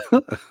 John.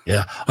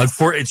 Yeah,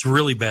 it's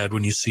really bad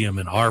when you see them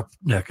in our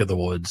neck of the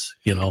woods,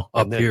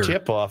 up here. The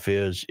tip-off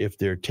is if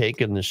they're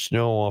taking the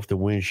snow off the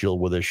windshield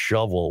with a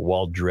shovel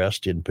while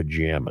dressed in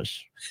pajamas.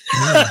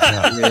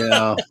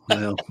 Yeah.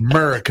 Well.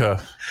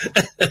 America.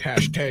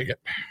 Hashtag it.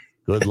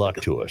 Good luck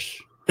to us.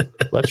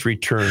 Let's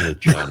return with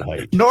John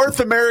Haidt.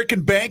 North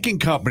American Banking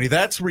Company.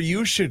 That's where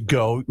you should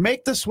go.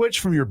 Make the switch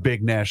from your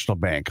big national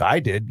bank. I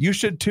did. You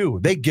should too.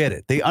 They get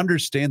it. They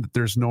understand that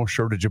there's no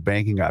shortage of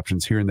banking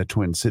options here in the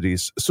Twin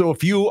Cities. So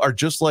if you are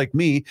just like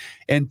me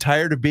and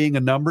tired of being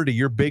a number to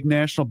your big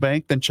national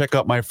bank, then check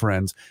out my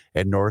friends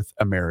at North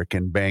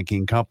American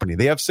Banking Company.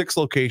 They have 6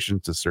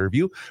 locations to serve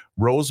you: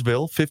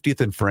 Roseville,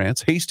 50th in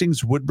France,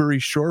 Hastings, Woodbury,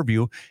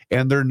 Shoreview,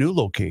 and their new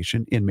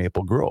location in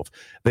Maple Grove.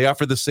 They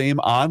offer the same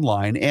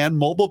online and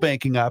mobile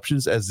banking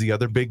options as the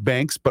other big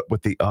banks, but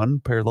with the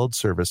unparalleled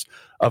service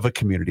of a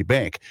community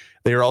bank.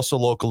 They are also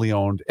locally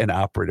owned and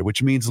operated,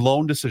 which means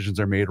loan decisions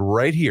are made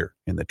right here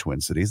in the Twin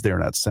Cities. They are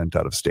not sent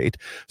out of state.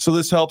 So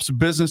this helps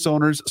business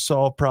owners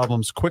solve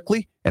problems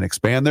quickly and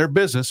expand their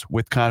business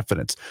with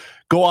confidence.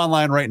 Go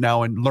online right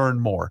now and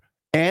learn more.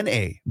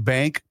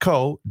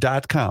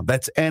 nabankco.com.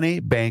 That's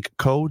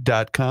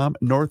nabankco.com.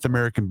 North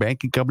American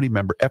Banking Company,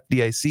 member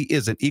FDIC,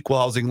 is an equal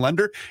housing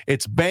lender.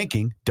 It's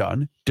banking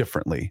done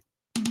differently.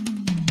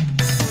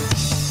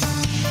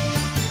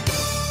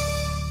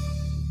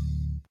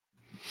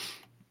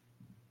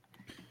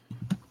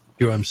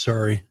 I'm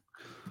sorry.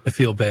 I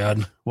feel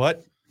bad.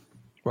 What?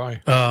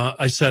 Why?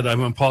 I said I'm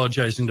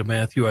apologizing to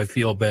Matthew. I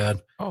feel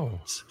bad. Oh.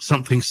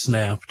 Something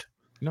snapped.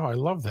 No, I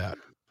love that.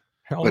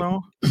 Hell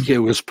no. It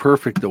was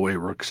perfect the way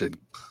Rook said,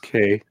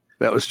 "Okay."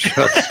 That was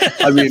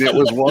just, I mean, it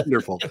was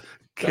wonderful.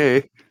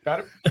 Okay.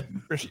 Got it.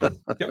 Christian.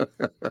 Yep.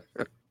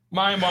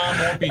 My mom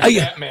won't be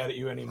that mad at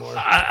you anymore.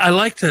 I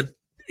like that,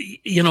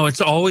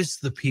 it's always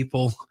the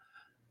people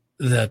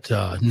that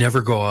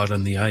never go out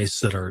on the ice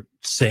that are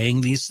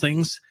saying these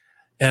things.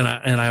 And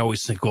I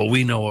always think, well,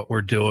 we know what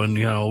we're doing.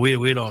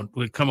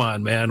 Come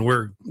on, man,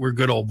 we're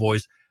good old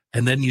boys.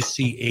 And then you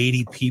see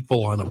 80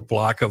 people on a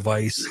block of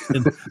ice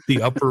in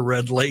the upper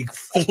Red Lake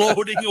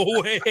floating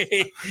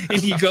away.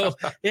 And you go,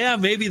 yeah,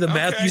 maybe the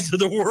Matthews of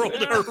the world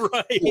are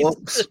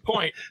right.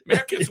 Point.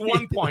 Matt gets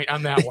 1 point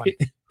on that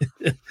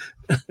one.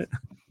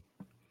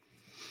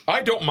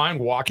 I don't mind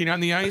walking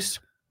on the ice.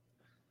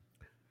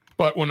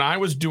 But when I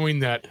was doing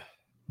that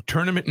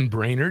tournament in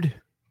Brainerd,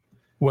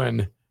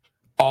 when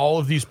all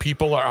of these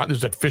people are on,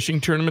 there's that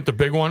fishing tournament, the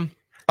big one,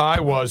 I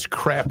was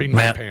crapping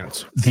my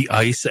pants. The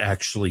ice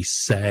actually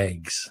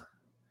sags.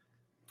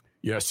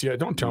 Yes, yeah.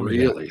 Don't tell me.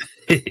 Really?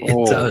 It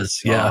does.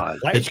 Yeah.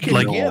 Ice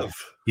can give.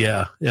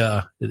 Yeah.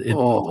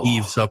 It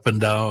heaves up and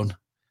down.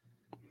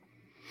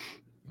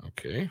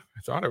 Okay.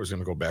 I thought I was going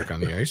to go back on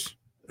the ice.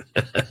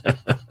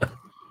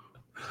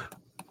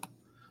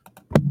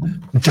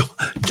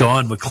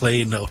 Dawn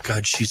McLean, oh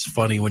God, she's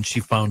funny. When she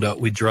found out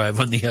we drive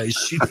on the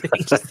ice,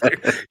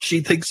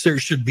 she thinks there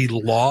should be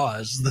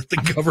laws that the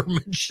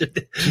government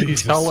should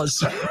tell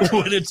us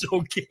when it's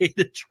okay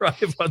to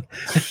drive on.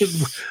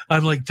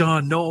 I'm like,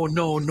 Dawn, no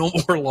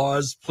more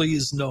laws,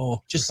 please,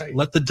 no. Just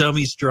let the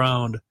dummies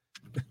drown.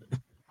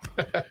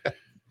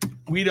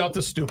 Weed out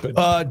the stupid.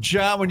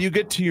 John, when you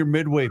get to your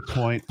midway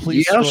point,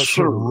 please throw it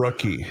to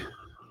Rookie.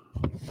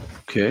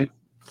 Okay.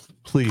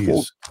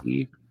 Please.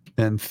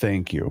 And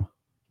thank you.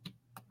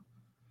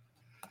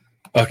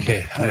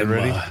 Okay, I'm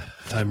ready.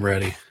 I'm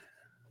ready.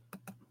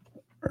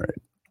 All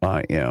right,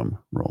 I am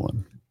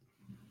rolling.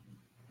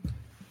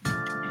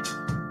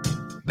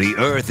 The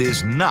Earth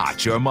is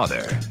not your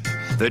mother.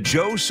 The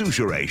Joe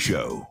Souchere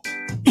Show.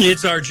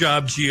 It's our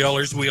job,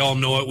 GLers. We all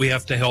know it. We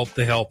have to help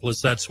the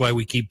helpless. That's why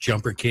we keep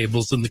jumper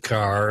cables in the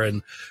car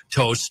and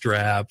tow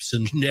straps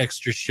and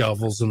extra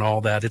shovels and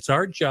all that. It's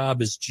our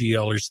job as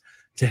GLers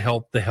to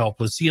help the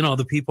helpless.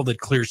 The people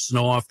that clear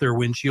snow off their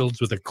windshields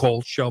with a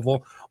coal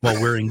shovel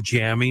while wearing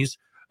jammies.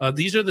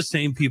 These are the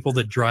same people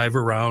that drive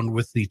around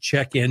with the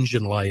check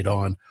engine light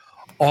on.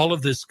 All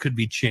of this could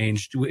be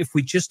changed if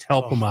we just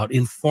help them out.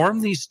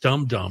 Inform these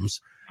dum-dums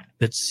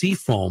that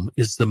Seafoam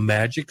is the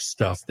magic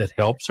stuff that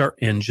helps our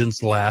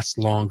engines last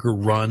longer,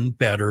 run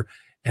better,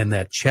 and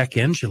that check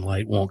engine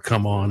light won't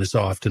come on as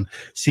often.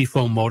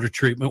 Seafoam motor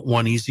treatment,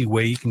 one easy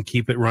way you can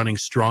keep it running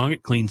strong.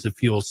 It cleans the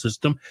fuel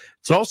system.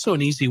 It's also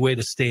an easy way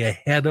to stay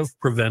ahead of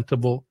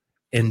preventable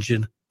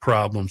engine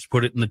problems.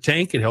 Put it in the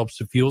tank, it helps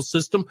the fuel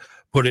system.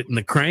 Put it in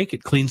the crank,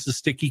 it cleans the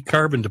sticky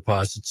carbon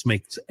deposits,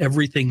 makes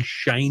everything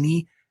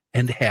shiny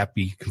and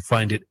happy. You can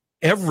find it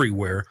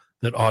everywhere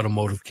that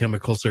automotive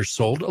chemicals are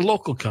sold. A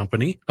local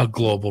company, a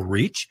global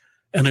reach,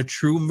 and a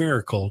true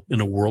miracle in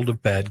a world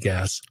of bad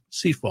gas.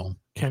 Seafoam.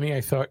 Kenny,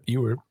 I thought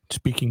you were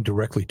speaking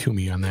directly to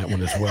me on that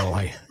one as well.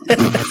 I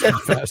must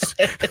confess.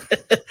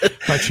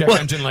 My check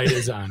engine light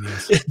is on,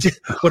 yes.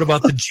 What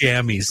about the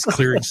jammies,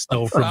 clearing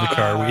snow from the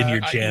car in your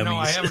jammies? No,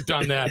 I haven't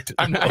done that.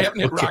 I haven't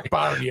hit rock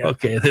bottom yet.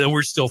 Okay, then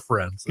we're still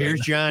friends.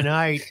 Here's John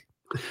Height.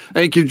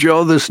 Thank you,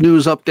 Joe. This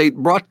news update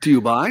brought to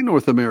you by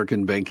North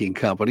American Banking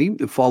Company.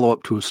 A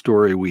follow-up to a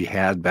story we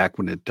had back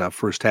when it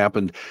first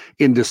happened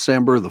in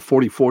December. The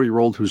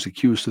 44-year-old who's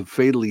accused of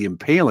fatally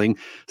impaling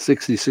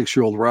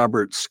 66-year-old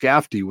Robert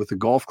Scafty with a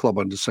golf club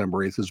on December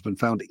 8th has been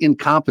found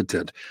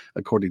incompetent,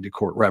 according to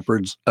court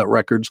records.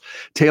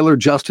 Taylor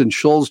Justin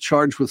Schulz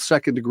charged with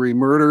second-degree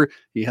murder.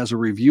 He has a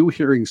review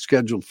hearing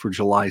scheduled for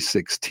July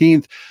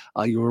 16th.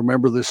 You'll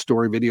remember this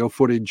story. Video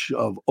footage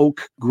of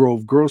Oak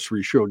Grove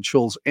Grocery showed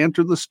Schulz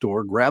enter the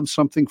store, grab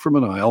something from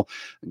an aisle,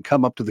 and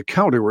come up to the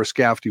counter where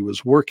Scafty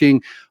was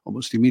working.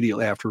 Almost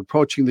immediately after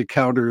approaching the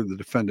counter, the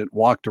defendant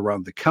walked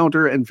around the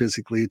counter and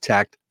physically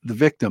attacked the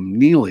victim,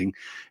 kneeling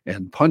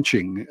and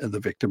punching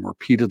the victim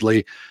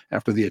repeatedly.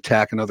 After the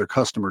attack, another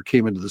customer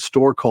came into the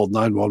store, called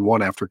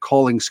 911 after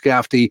calling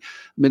Scafty. A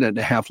minute and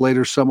a half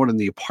later, someone in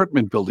the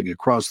apartment building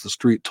across the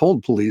street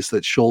told police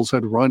that Schulz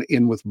had run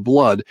in with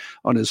blood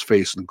on his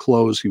face and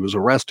clothes. He was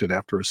arrested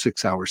after a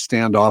 6-hour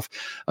standoff.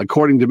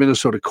 According to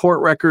Minnesota court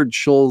record,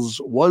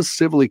 Schulz was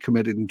civilly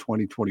committed in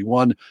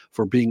 2021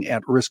 for being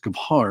at risk of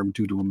harm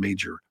due to a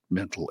major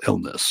mental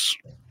illness.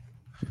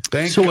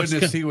 Thank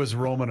goodness he was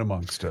roaming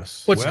amongst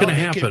us. What's going to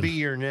happen? He could be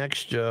your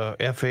next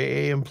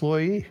FAA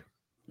employee.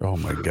 Oh,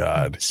 my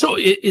God. So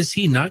is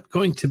he not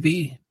going to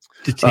be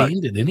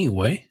detained in any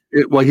way?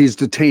 Well, he's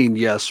detained,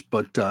 yes,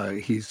 but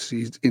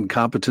he's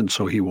incompetent,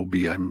 so he will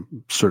be, I'm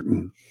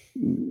certain,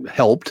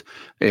 helped.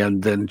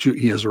 And then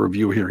he has a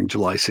review hearing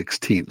July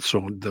 16th.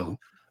 So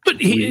But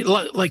he,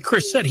 like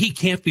Chris said, he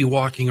can't be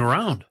walking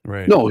around.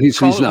 Right? No,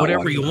 he's not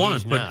whatever you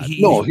want, but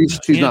he's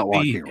not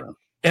walking around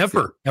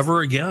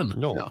ever again.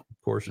 No, of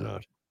course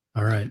not.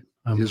 All right.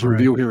 His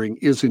review hearing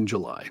is in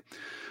July.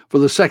 For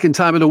the second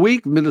time in a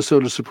week,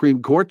 Minnesota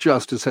Supreme Court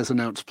Justice has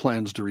announced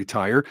plans to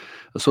retire.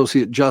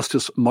 Associate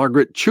Justice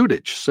Margaret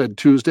Chudich said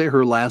Tuesday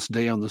her last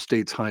day on the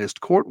state's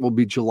highest court will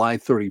be July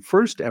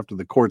 31st after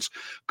the court's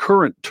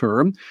current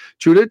term.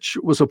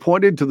 Chudich was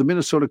appointed to the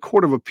Minnesota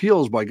Court of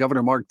Appeals by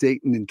Governor Mark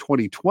Dayton in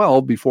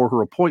 2012 before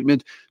her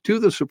appointment to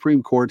the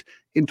Supreme Court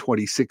in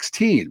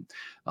 2016.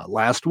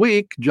 Last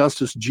week,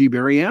 Justice G.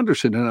 Barry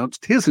Anderson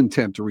announced his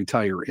intent to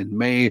retire in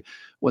May.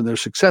 When their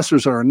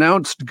successors are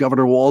announced,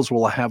 Governor Walz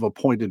will have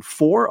appointed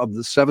 4 of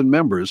the 7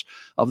 members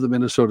of the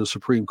Minnesota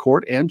Supreme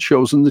Court and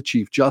chosen the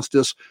Chief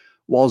Justice.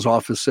 Walz's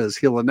office says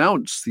he'll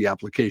announce the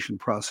application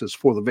process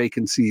for the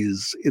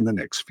vacancies in the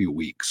next few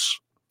weeks.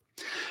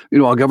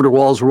 Meanwhile, Governor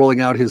Walz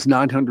rolling out his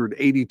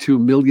 $982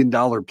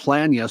 million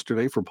plan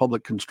yesterday for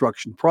public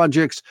construction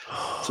projects.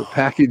 It's a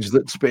package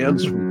that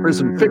spans from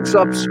prison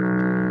fix-ups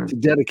to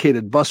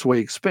dedicated busway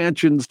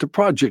expansions to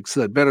projects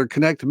that better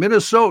connect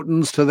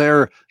Minnesotans to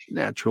their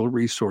natural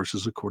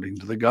resources, according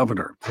to the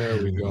governor.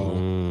 There we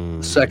go.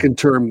 The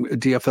second-term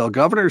DFL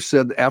governor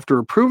said after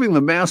approving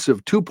the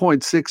massive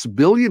 $2.6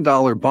 billion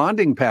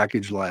bonding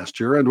package last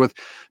year, and with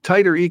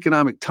tighter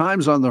economic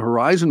times on the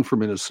horizon for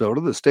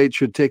Minnesota, the state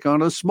should take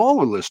on a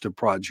smaller list of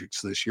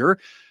projects this year.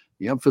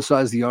 He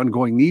emphasized the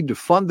ongoing need to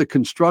fund the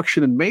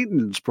construction and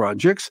maintenance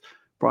projects.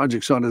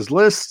 Projects on his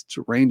list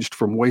ranged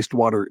from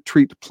wastewater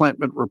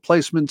treatment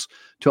replacements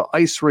to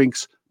ice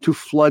rinks to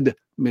flood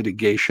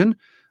mitigation.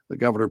 The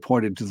governor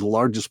pointed to the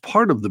largest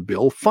part of the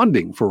bill,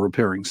 funding for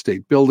repairing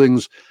state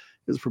buildings.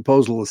 His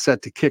proposal is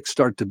set to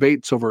kickstart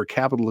debates over a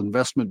capital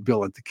investment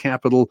bill at the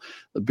Capitol,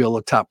 the bill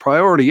a top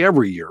priority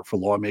every year for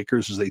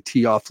lawmakers as they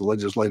tee off the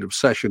legislative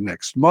session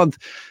next month.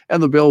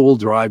 And the bill will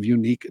drive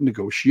unique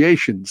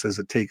negotiations as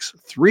it takes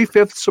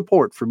 3/5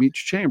 support from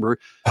each chamber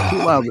to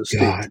allow the state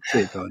to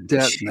take on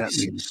debt. And that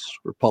means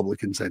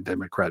Republicans and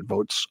Democrat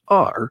votes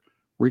are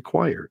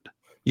required.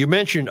 You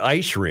mentioned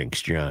ice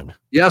rinks, John.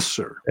 Yes,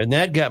 sir. And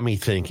that got me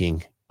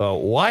thinking,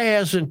 why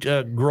hasn't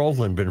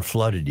Groveland been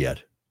flooded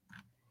yet?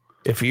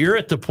 If you're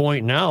at the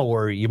point now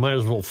where you might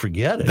as well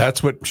forget it.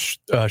 That's what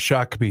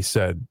Shakopee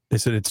said. They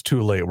said it's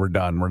too late. We're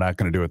done. We're not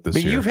going to do it this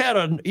year.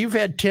 You've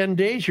had 10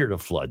 days here to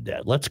flood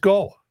that. Let's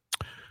go.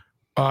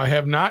 I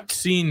have not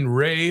seen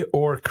Ray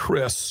or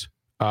Chris,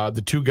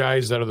 the 2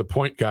 guys that are the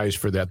point guys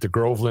for that, the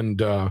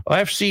Groveland.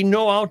 I've seen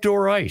no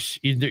outdoor ice.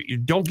 You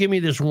don't give me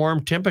this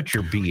warm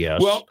temperature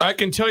BS. Well, I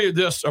can tell you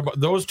this about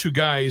those 2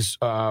 guys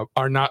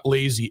are not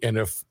lazy, and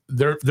if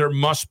there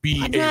must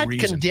be I'm a not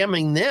reason.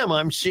 condemning them.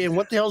 I'm saying,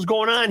 what the hell's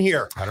going on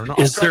here? I don't know.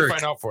 Is I'll try there- to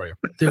find out for you.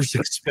 There's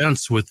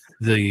expense with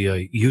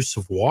the use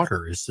of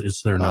water.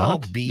 Is there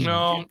not?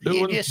 No, it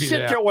you wouldn't just be sit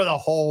that. there with a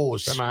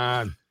hose. Come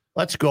on.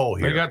 Let's go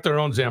They here. got their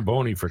own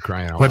Zamboni for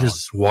crying out What loud.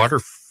 is water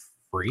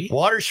free?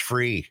 Water's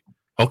free.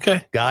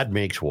 Okay. God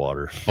makes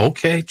water.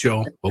 Okay,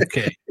 Joe.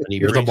 Okay. And he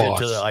You're the brings it boss.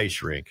 to the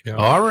ice rink.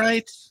 All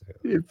right.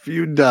 If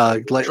you'd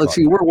let's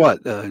see, we're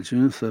what,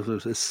 June,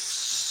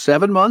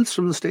 7 months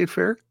from the state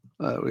fair?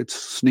 It's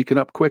sneaking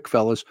up quick,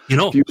 fellas. You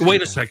know,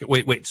 wait a second.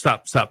 Wait,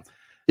 stop.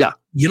 Yeah.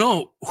 You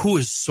know who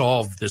has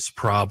solved this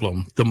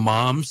problem? The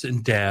moms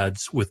and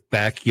dads with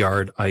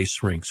backyard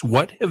ice rinks.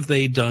 What have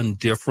they done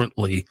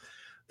differently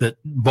that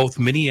both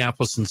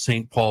Minneapolis and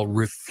St. Paul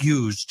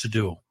refuse to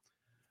do?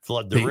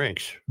 Flood the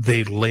rinks.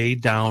 They lay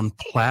down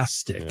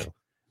plastic. Yeah.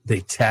 They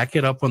tack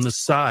it up on the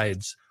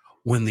sides.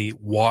 When the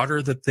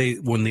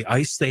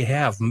ice they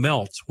have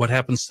melts, what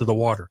happens to the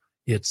water?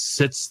 It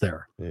sits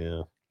there.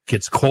 Yeah.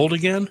 Gets cold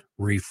again,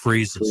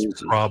 refreezes.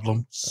 Problem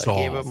I solved.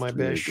 gave up my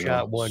best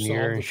shot one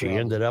year, and she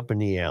ended up in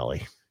the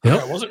alley.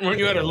 Yeah, weren't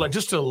you at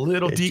just a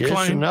little Just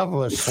decline? enough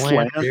of a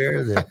slant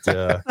there that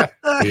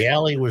the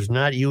alley was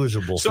not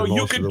usable So for you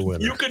most of the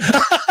winter.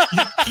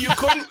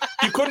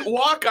 you couldn't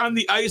walk on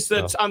the ice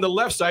that's on the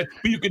left side,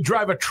 but you could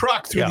drive a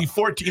truck through Yeah. the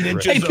 14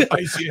 inches of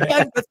ice you I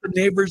had. bet the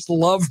neighbors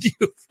loved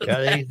you.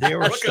 Yeah, they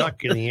were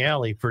stuck in the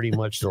alley pretty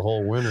much the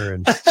whole winter,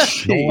 and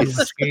no one was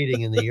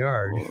skating in the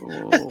yard.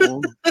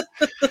 Oh.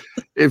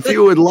 If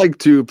you would like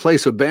to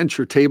place a bench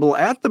or table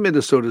at the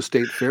Minnesota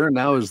State Fair,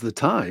 now is the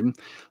time.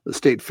 The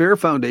State Fair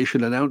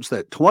Foundation announced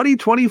that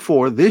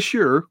 2024, this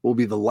year, will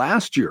be the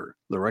last year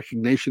the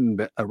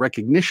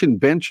recognition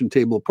bench and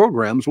table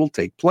programs will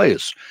take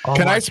place.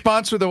 Can I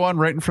sponsor the one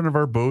right in front of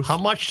our booth? How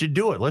much to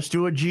do it? Let's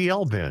do a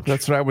GL bench.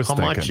 That's what I was How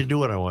thinking. much to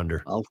do it, I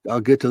wonder.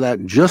 I'll get to that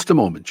in just a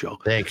moment, Joe.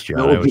 Thanks, John.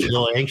 No I was a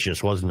deal. little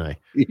anxious, wasn't I?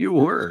 You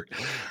were.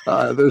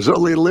 There's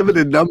only a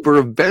limited number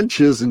of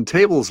benches and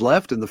tables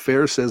left, and the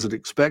fair says it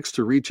expects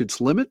to reach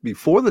its limit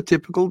before the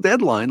typical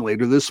deadline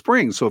later this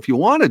spring. So if you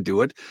want to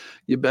do it,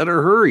 you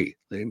better hurry.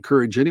 They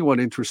encourage anyone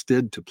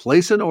interested to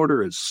place an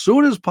order as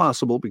soon as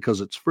possible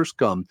because it's first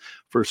come,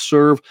 first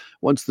serve.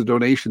 Once the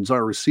donations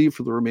are received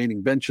for the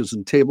remaining benches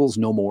and tables,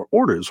 no more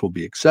orders will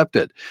be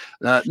accepted.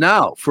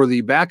 Now, for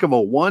the back of a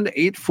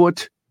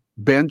 8-foot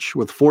bench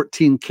with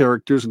 14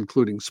 characters,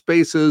 including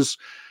spaces,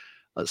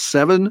 a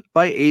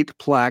 7x8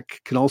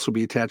 plaque can also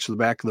be attached to the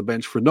back of the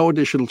bench for no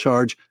additional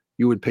charge.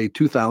 You would pay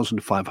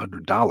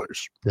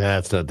 $2,500.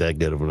 That's not that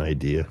good of an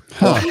idea.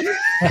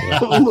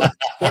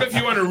 What if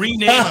you want to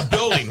rename a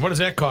building? What does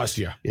that cost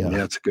you? Yeah,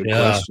 that's a good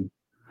question.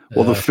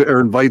 Well, the fair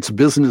invites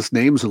business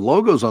names and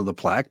logos on the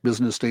plaque.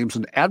 Business names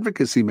and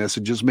advocacy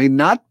messages may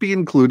not be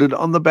included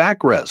on the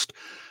backrest.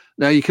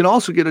 Now, you can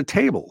also get a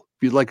table.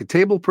 If you'd like a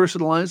table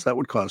personalized, that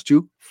would cost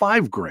you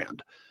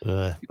 $5,000.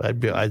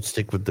 I'd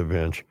stick with the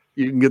bench.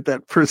 You can get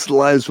that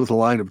personalized with a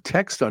line of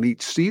text on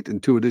each seat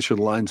and 2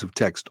 additional lines of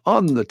text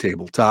on the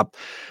tabletop.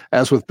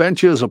 As with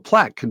benches, a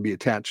plaque can be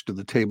attached to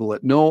the table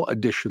at no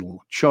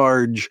additional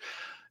charge.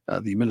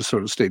 The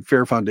Minnesota State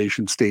Fair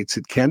Foundation states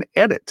it can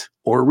edit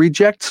or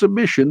reject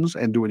submissions,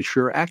 and to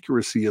ensure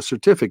accuracy, a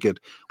certificate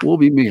will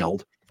be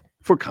mailed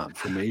for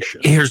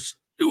confirmation.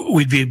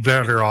 We'd be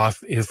better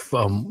off if,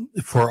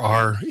 for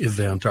our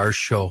event, our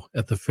show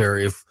at the fair,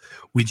 if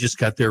we just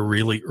got there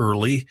really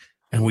early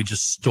and we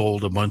just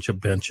stole a bunch of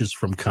benches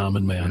from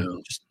Common Man. Yeah.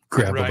 Just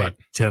grab about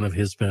 10 of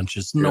his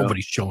benches. Yeah.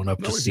 Nobody's showing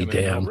up to see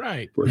Dan.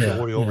 Right. There's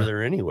nobody over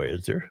there anyway,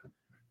 is there?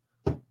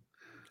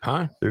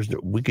 Huh?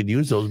 We could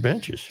use those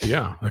benches.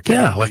 Yeah. Like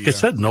I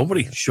said,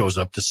 nobody shows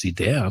up to see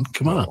Dan.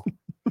 Come on.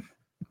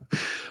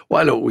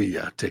 Why don't we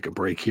take a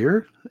break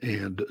here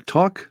and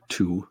talk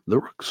to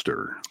the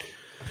Rookster?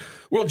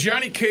 Well,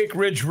 Johnny Cake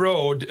Ridge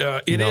Road,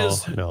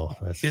 it's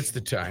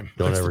the time.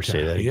 Don't ever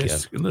say that again.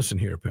 Yes, listen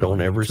here, pal.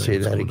 Don't ever say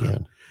that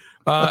again.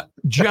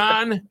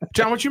 John,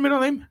 what's your middle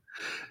name?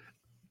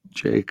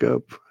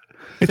 Jacob.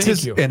 It's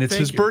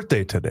his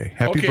birthday today.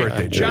 Happy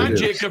birthday, John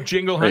Jacob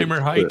Jingleheimer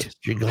Height.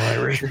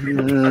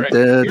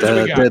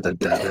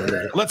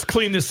 Right, let's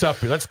clean this up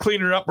here. Let's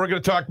clean her up. We're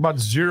going to talk about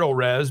Zero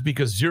Res,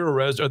 because Zero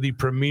Res are the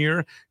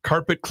premier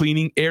carpet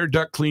cleaning, air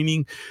duct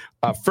cleaning,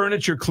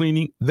 furniture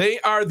cleaning.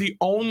 They are the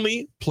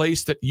only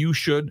place that you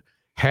should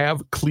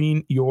have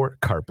clean your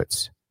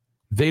carpets.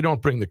 They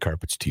don't bring the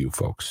carpets to you,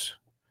 folks.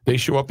 They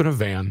show up in a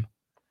van,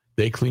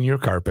 they clean your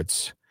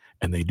carpets,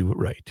 and they do it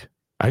right.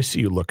 I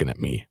see you looking at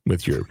me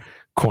with your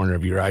corner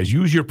of your eyes.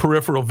 Use your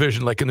peripheral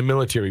vision like in the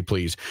military,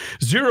 please.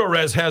 Zero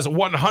Res has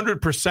 100%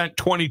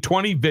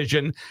 20/20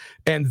 vision,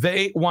 and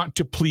they want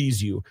to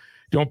please you.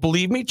 Don't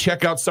believe me?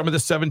 Check out some of the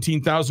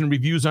 17,000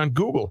 reviews on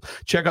Google.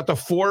 Check out the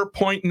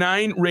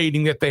 4.9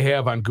 rating that they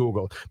have on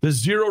Google. The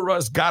Zero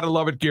Res gotta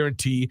love it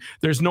guarantee.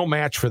 There's no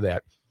match for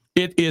that.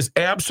 It is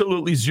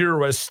absolutely Zero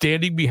Res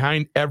standing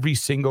behind every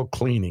single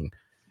cleaning.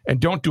 And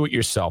don't do it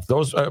yourself.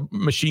 Those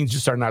machines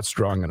just are not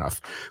strong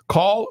enough.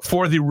 Call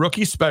for the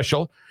rookie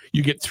special.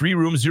 You get 3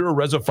 rooms, Zero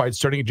Resified,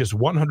 starting at just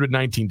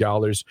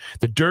 $119.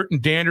 The dirt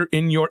and dander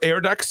in your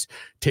air ducts,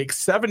 take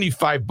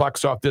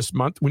 $75 off this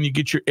month when you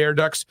get your air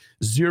ducts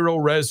Zero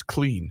Res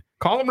clean.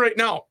 Call them right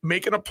now.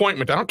 Make an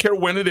appointment. I don't care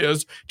when it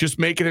is. Just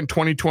make it in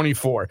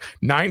 2024.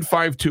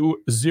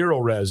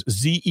 952-ZERO-RES,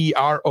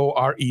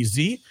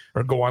 ZEROREZ,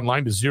 or go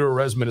online to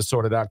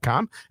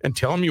ZeroResMinnesota.com and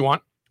tell them you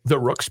want the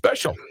Rook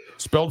special.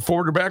 Spelled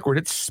forward or backward,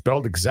 it's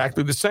spelled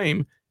exactly the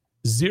same.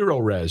 Zero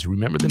Res.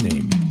 Remember the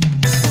name.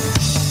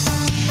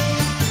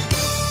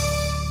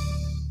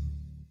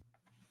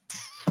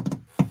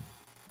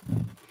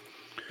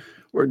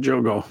 Where'd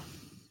Joe go?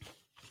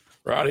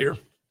 We're out of here.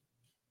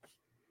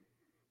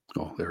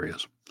 Oh, there he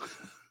is.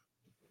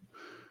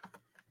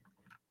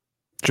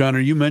 John, are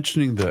you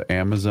mentioning the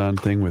Amazon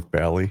thing with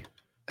Bally?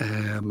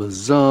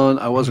 Amazon.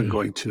 I wasn't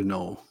going to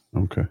know.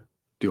 Okay.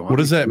 Do you want what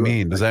does that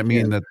mean? Does that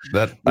mean that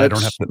I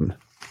don't have to?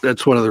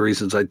 That's one of the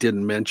reasons I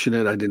didn't mention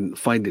it. I didn't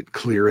find it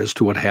clear as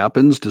to what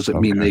happens. Does it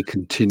mean they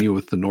continue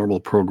with the normal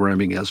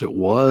programming as it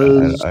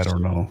was? I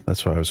don't know.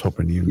 That's why I was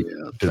hoping you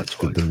did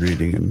the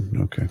reading.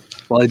 And okay.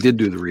 Well, I did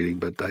do the reading,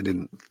 but I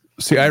didn't.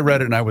 See, I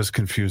read it and I was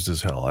confused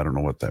as hell. I don't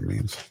know what that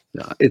means.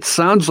 Yeah, it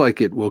sounds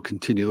like it will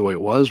continue the way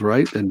it was,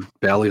 right? And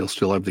Bally will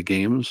still have the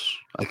games,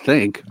 I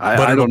think. But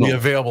I it'll don't be know.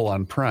 available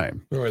on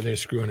Prime. Or are they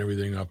screwing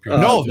everything up?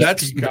 No,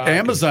 that's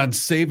Amazon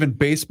saving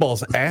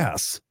baseball's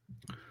ass.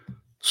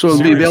 So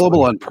it'll be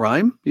available on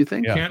Prime, you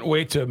think? Yeah. Can't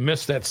wait to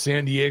miss that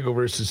San Diego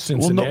versus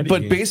Cincinnati. Well, no,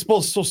 but game.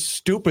 baseball's so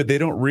stupid. They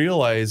don't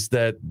realize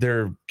that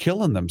they're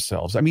killing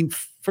themselves. I mean,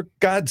 for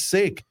God's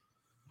sake,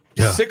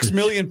 6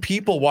 million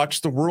people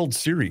watch the World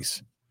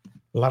Series.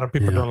 A lot of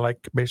people don't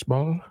like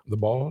baseball, the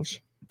balls.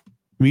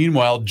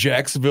 Meanwhile,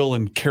 Jacksonville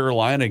and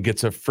Carolina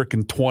gets a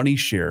freaking 20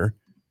 share.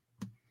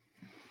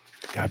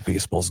 God,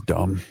 baseball's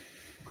dumb.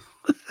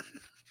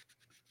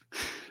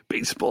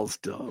 Baseball's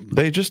dumb.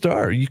 They just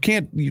are. You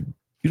can't.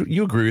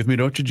 You agree with me,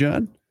 don't you,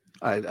 John?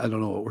 I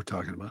don't know what we're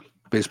talking about.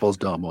 Baseball's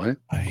dumb, right?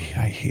 I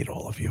hate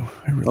all of you.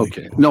 I really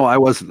okay. Do. No, I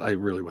wasn't. I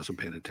really wasn't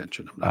paying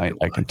attention. I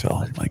can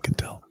tell. I can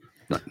tell.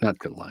 Not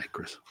gonna lie,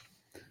 Chris.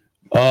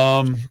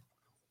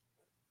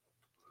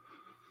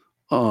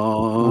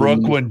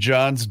 Rook, when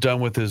John's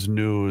done with his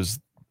news,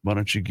 why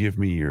don't you give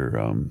me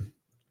your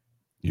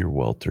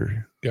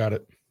welter? Got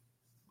it.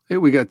 Hey,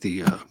 we got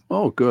the.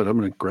 Oh, good. I'm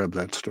going to grab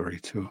that story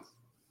too.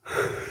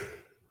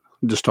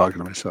 I'm just talking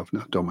to myself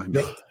now. Don't mind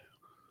me.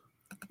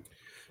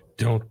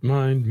 Don't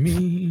mind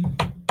me.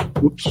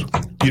 Whoops.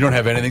 You don't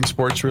have anything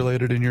sports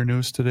related in your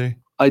news today?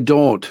 I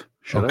don't.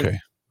 Should I?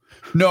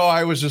 No,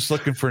 I was just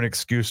looking for an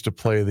excuse to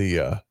play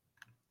the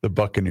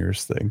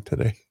Buccaneers thing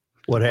today.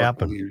 What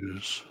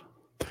happened?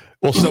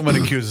 Well, someone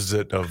accuses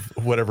it of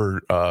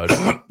whatever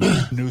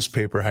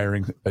newspaper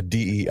hiring a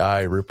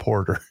DEI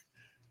reporter.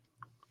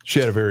 She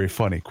had a very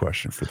funny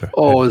question for that.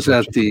 Oh, is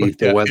that the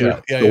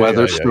weather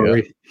weather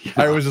story? Yeah.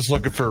 I was just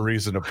looking for a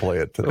reason to play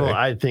it today. Well,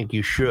 I think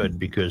you should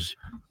because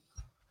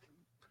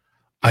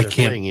I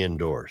can't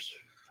indoors.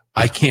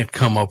 I can't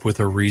come up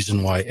with a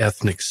reason why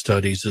ethnic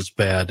studies is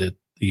bad at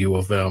the U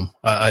of M.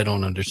 I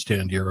don't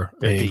understand your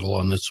angle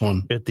on this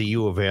one. At the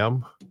U of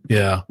M?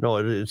 Yeah. No,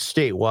 it's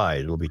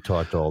statewide. It'll be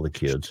taught to all the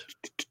kids.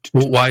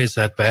 Well, why is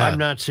that bad? I'm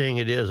not saying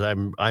it is.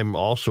 I'm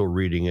also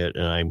reading it,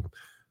 and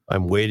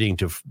I'm waiting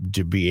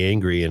to be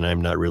angry, and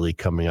I'm not really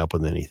coming up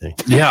with anything.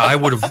 Yeah, I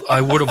would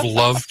have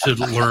loved to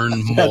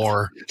learn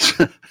more. Is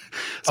that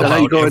how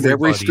you go into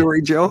every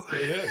story, Joe?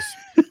 It is.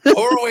 Who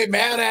are we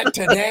mad at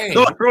today?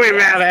 What are we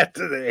mad at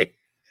today?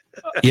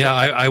 Yeah,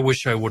 I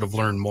wish I would have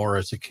learned more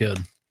as a kid,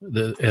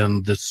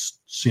 and this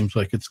seems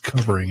like it's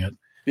covering it.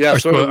 Yeah.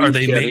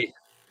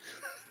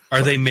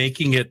 Are they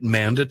making it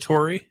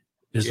mandatory?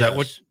 Is that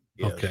what?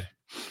 Yes. Okay.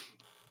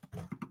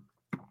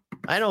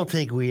 I don't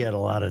think we had a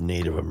lot of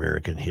Native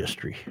American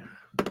history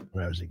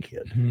when I was a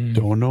kid.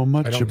 Don't know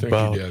much don't think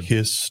about you did.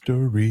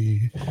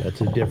 history.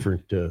 That's a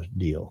different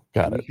deal.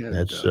 Got it.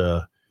 That's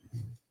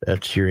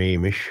your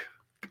Amish.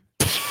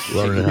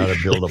 Learning how to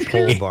build a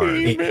pole barn.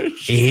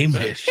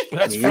 Amish.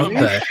 That's What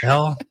the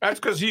hell? That's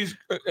because he's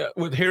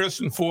with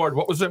Harrison Ford.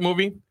 What was that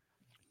movie?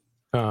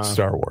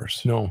 Star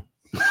Wars. No.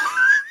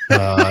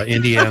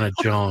 Indiana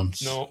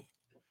Jones. No.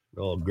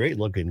 Oh, great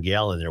looking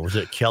gal in there. Was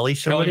it Kelly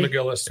somebody? Kelly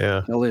McGillis.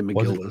 Yeah. Kelly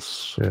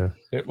McGillis. Yeah.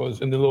 It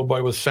was, and the little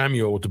boy was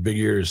Samuel with the big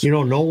ears. You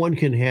know, no one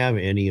can have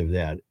any of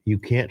that. You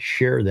can't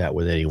share that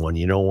with anyone.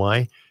 You know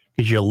why?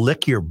 Because you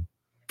lick your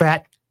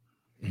fat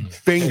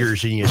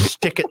fingers and you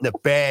stick it in the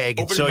bag,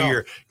 and Open so your mouth.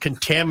 you're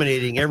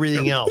contaminating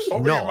everything else.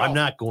 Open No, your I'm mouth.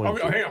 not going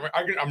to. Hang on,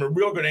 I'm a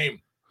real good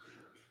aim.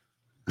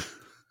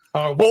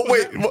 Well,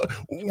 wait.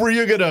 Were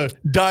you gonna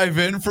dive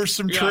in for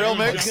some trail I was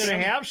mix? going to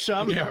have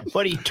some, Yeah.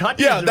 but he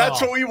touches Yeah, it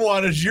that's all. what we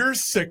want is your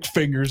sick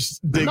fingers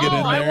digging No,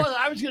 in there.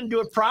 I was going to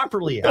do it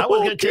properly. I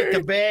was going to take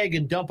the bag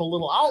and dump a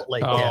little out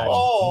like that.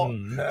 Oh,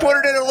 put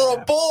it in a little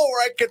bowl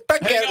where I can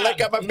peck at it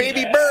like I'm a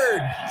baby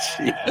bird.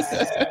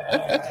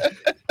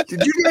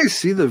 Did you guys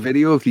see the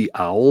video of the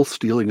owl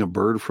stealing a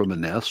bird from a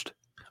nest?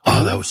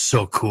 Oh, that was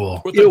so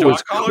cool. With the It dog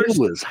was collars?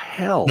 cool as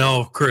hell.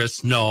 No,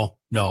 Chris. No.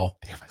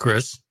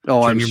 Chris.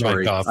 Oh, turn I'm your mic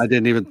sorry. off. I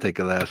didn't even think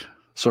of that.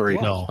 Sorry.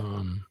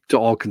 No. To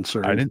all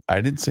concerned.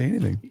 I didn't say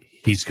anything.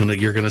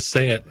 You're gonna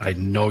say it. I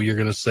know you're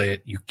gonna say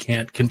it. You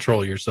can't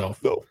control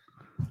yourself. No.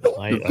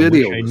 I The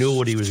video wish I knew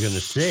what he was going to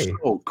say.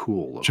 So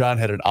cool. John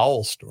had an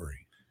owl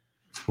story.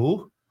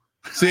 Who?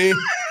 See?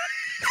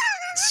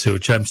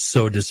 Such, I'm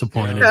so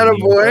disappointed. in you.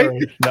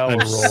 Attaboy. Now I'm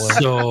we're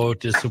rolling. so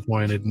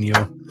disappointed in you.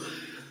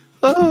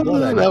 Oh,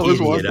 What an that was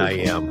idiot wonderful. I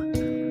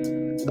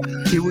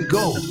am. Here we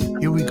go.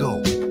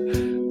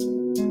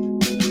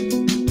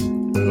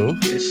 Who?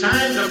 It's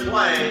time to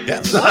play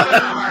Yes. What a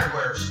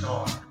Hardware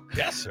Store.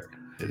 Yes, sir.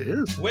 It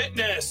is.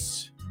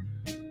 Witness.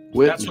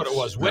 Witness. That's what it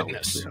was,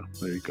 Witness. Yeah,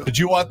 there you go. Did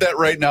you want that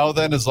right now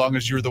then, as long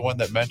as you're the one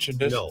that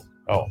mentioned it? No.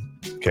 Oh,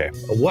 okay.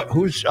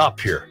 Who's up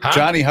here? Huh?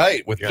 Johnny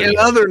Height with In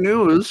other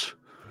news,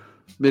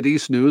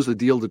 Mideast news, a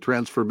deal to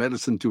transfer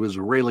medicine to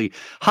Israeli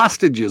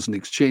hostages in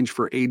exchange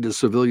for aid to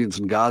civilians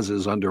in Gaza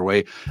is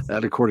underway.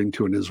 That, according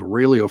to an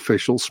Israeli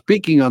official,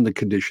 speaking on the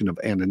condition of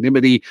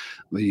anonymity.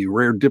 The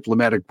rare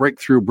diplomatic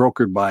breakthrough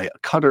brokered by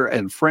Qatar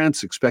and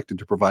France expected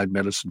to provide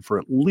medicine for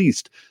at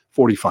least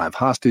 45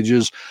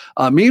 hostages.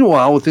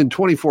 Meanwhile, within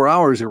 24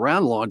 hours,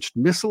 Iran launched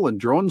missile and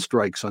drone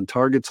strikes on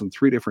targets in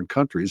 3 different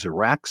countries,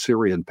 Iraq,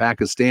 Syria, and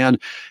Pakistan,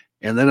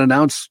 and then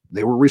announced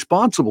they were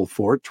responsible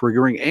for it,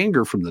 triggering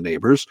anger from the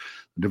neighbors.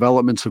 The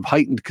developments have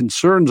heightened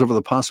concerns over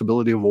the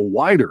possibility of a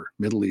wider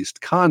Middle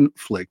East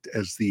conflict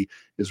as the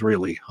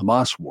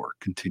Israeli-Hamas war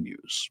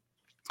continues.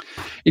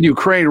 In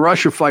Ukraine,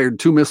 Russia fired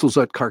 2 missiles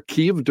at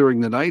Kharkiv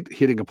during the night,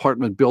 hitting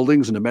apartment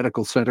buildings and a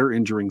medical center,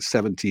 injuring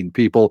 17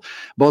 people.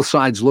 Both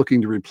sides looking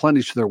to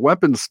replenish their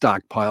weapons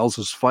stockpiles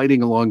as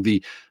fighting along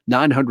the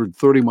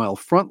 930-mile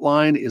front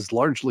line is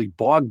largely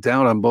bogged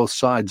down on both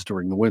sides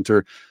during the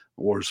winter.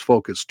 The war's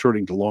focus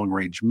turning to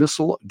long-range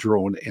missile,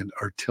 drone, and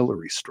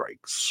artillery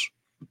strikes.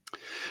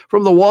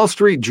 From the Wall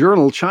Street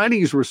Journal,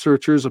 Chinese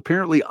researchers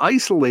apparently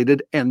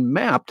isolated and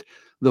mapped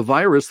the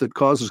virus that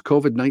causes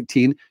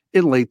COVID-19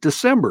 in late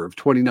December of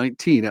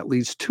 2019, at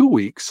least 2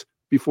 weeks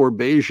before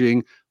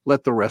Beijing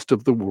let the rest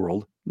of the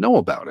world know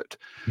about it.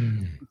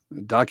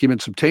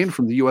 Documents obtained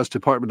from the U.S.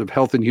 Department of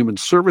Health and Human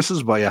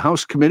Services by a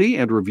House committee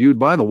and reviewed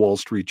by the Wall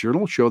Street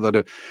Journal show that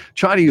a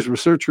Chinese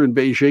researcher in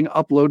Beijing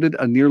uploaded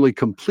a nearly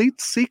complete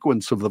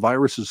sequence of the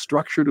virus's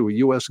structure to a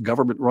U.S.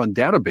 government-run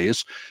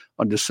database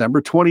on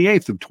December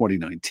 28th of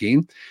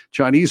 2019.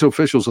 Chinese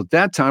officials at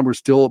that time were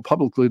still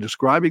publicly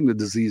describing the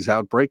disease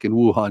outbreak in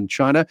Wuhan,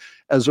 China,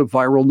 as a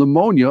viral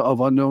pneumonia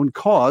of unknown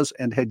cause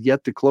and had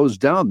yet to close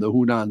down the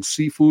Hunan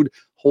seafood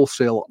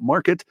wholesale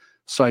market,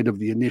 site of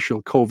the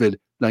initial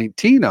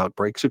COVID-19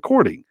 outbreaks,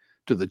 according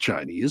to the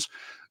Chinese.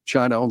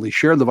 China only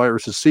shared the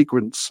virus's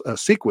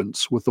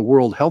sequence with the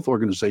World Health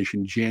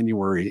Organization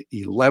January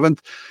 11th.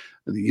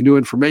 The new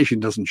information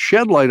doesn't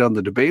shed light on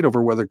the debate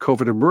over whether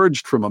COVID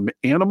emerged from an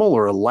animal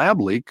or a lab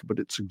leak, but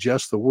it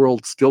suggests the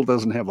world still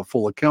doesn't have a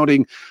full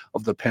accounting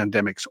of the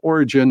pandemic's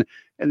origin,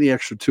 and the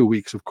extra 2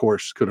 weeks, of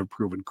course, could have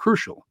proven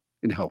crucial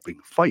in helping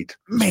fight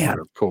the spread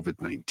of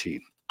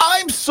COVID-19.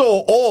 I'm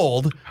so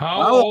old.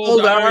 How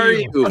old are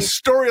you? A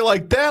story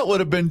like that would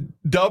have been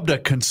dubbed a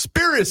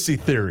conspiracy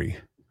theory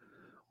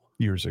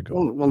years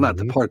ago. Well, not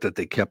the part that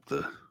they kept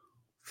the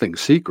thing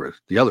secret,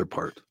 the other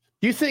part.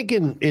 Do you think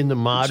in the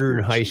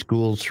modern high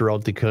schools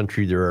throughout the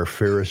country there are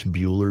Ferris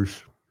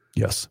Buellers?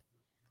 Yes.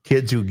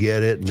 Kids who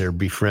get it and they're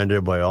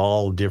befriended by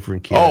all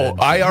different kids. Oh,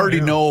 I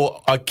already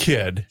know a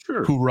kid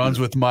who runs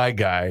with my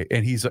guy,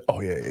 and he's like,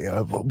 oh,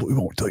 yeah, we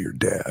won't tell your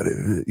dad.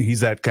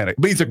 He's that kind of,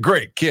 but he's a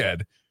great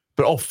kid.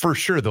 But for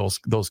sure, those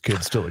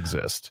kids still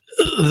exist.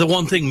 The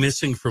one thing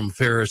missing from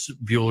Ferris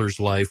Bueller's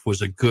life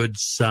was a good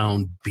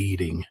sound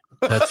beating.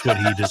 That's what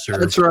he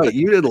deserved. That's right.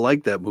 You didn't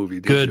like that movie,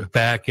 did you? Good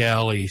back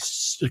alley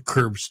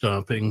curb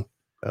stomping.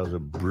 That was a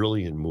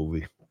brilliant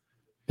movie.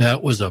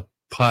 That was a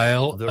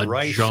pile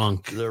of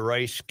junk. The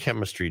Rice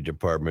chemistry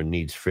department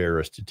needs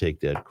Ferris to take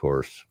that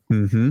course.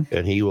 Mm-hmm.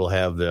 And he will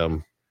have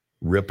them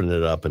ripping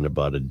it up in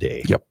about a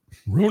day. Yep.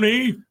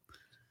 Rooney.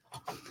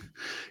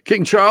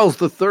 King Charles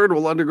III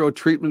will undergo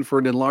treatment for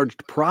an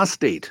enlarged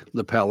prostate,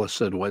 the palace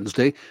said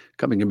Wednesday,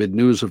 coming amid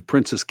news of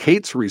Princess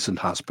Kate's recent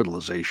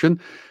hospitalization.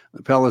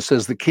 The palace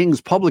says the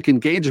king's public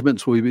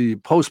engagements will be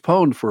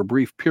postponed for a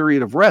brief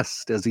period of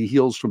rest as he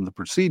heals from the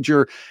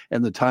procedure,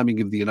 and the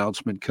timing of the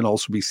announcement can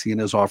also be seen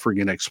as offering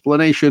an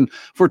explanation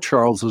for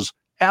Charles's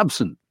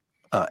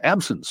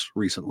absence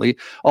recently.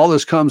 All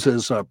this comes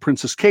as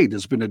Princess Kate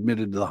has been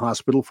admitted to the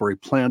hospital for a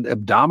planned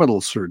abdominal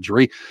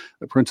surgery.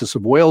 The Princess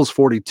of Wales,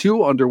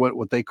 42, underwent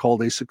what they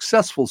called a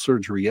successful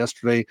surgery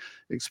yesterday,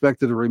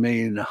 expected to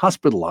remain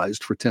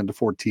hospitalized for 10 to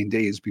 14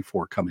 days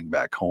before coming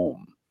back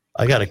home.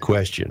 I got a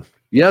question.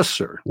 Yes,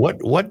 sir.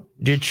 What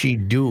did she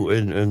do?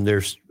 And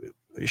there's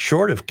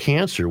short of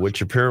cancer,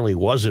 which apparently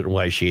wasn't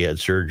why she had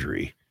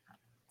surgery.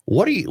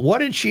 What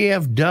did she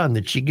have done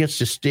that she gets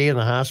to stay in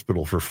the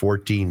hospital for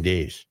 14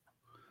 days?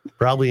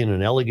 Probably in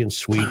an elegant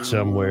suite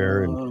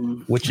somewhere,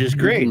 which is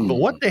great. But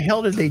what the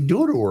hell did they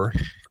do to her?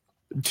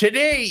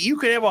 Today, you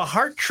could have a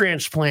heart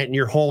transplant in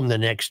your home the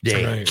next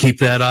day. Right. Keep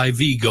that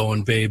IV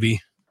going,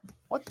 baby.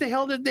 What the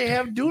hell did they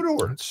have do to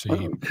her? Let's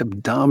see.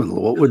 Abdominal.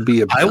 What would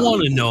be abdominal? I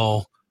want to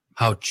know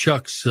how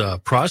Chuck's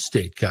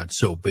prostate got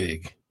so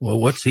big. Well,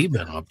 what's he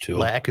been up to?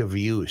 Lack of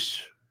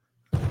use.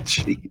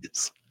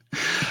 Jeez.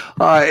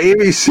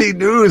 ABC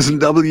News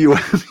and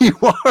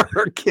WMUR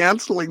are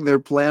canceling their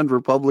planned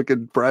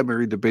Republican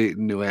primary debate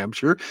in New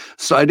Hampshire,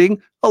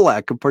 citing a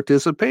lack of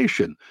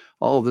participation.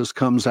 All of this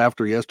comes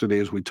after yesterday,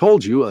 as we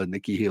told you,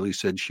 Nikki Haley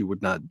said she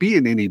would not be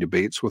in any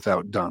debates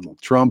without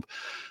Donald Trump.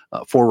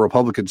 4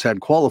 Republicans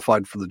had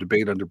qualified for the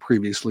debate under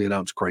previously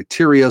announced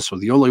criteria, so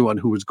the only one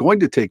who was going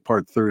to take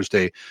part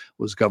Thursday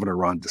was Governor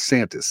Ron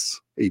DeSantis.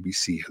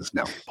 ABC has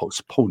now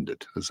postponed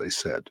it, as I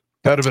said.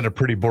 That would have been a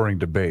pretty boring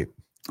debate.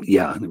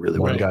 Yeah, it really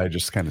One was. guy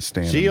just kind of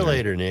standing. See you there.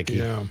 later, Nikki.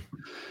 Yeah.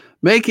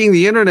 Making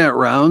the internet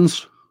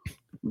rounds.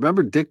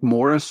 Remember Dick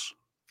Morris?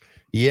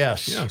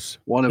 Yes.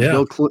 One of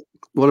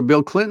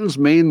Bill Clinton's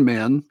main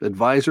men,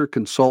 advisor,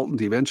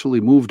 consultant, eventually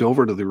moved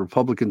over to the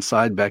Republican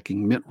side,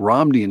 backing Mitt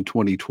Romney in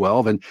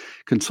 2012 and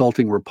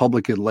consulting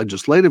Republican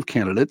legislative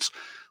candidates.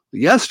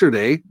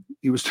 Yesterday,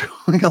 he was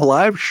doing a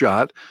live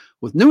shot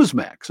with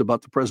Newsmax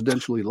about the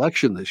presidential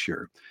election this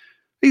year.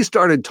 He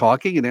started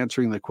talking and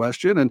answering the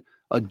question, and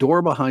a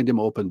door behind him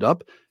opened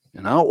up,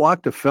 and out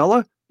walked a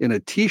fella in a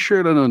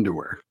T-shirt and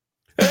underwear.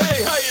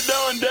 Hey, how you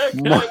doing,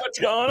 Dick? Hey, what's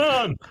going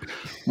on?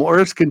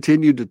 Morris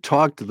continued to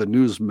talk to the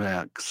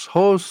Newsmax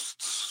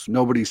hosts.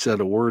 Nobody said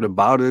a word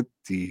about it.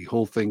 The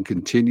whole thing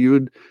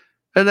continued,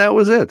 and that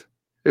was it.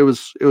 It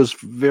was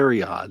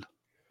very odd.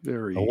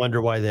 Very. I wonder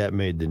why that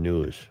made the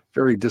news.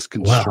 Very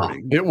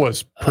disconcerting. It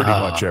was pretty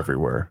much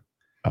everywhere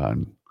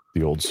on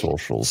the old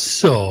socials.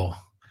 So,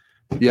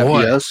 yeah,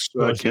 boy, yes.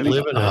 Was he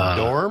live in a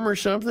dorm or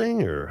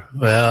something? Or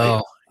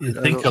well, you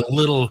think a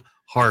little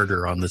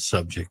harder on the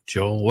subject,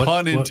 Joe.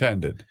 Pun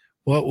intended.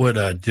 What would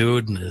a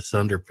dude in his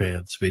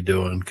underpants be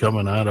doing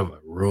coming out of a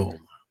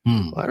room?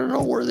 I don't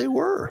know where they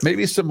were.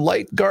 Maybe some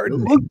light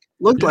garden.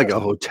 Looked like a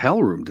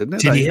hotel room, didn't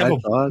it? Did he have a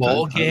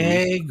ball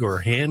gag or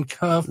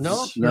handcuffs?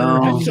 No.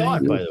 No. I saw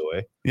it, by the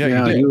way.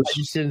 Yeah, he was, I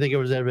just didn't think it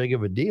was that big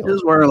of a deal. he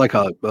was wearing like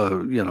a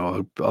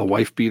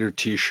wife beater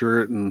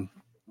T-shirt and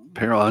a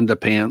pair of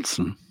underpants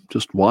and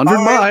just wandered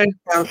by.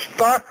 I'm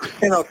stuck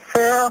in a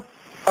pair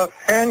of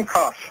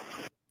handcuffs.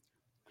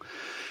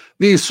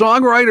 The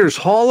Songwriters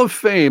Hall of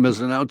Fame has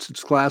announced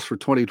its class for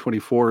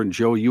 2024, and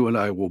Joe, you and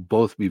I will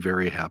both be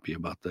very happy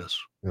about this.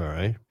 All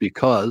right.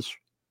 Because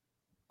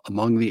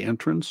among the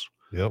entrants,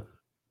 Yep.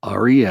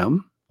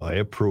 REM, I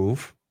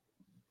approve.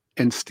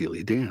 and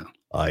Steely Dan.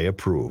 I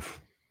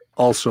approve.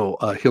 Also,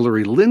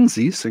 Hillary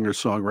Lindsey,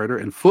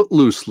 singer-songwriter, and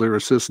Footloose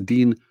lyricist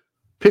Dean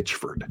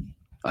Pitchford.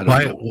 I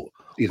don't know.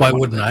 Why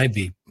wouldn't I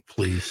be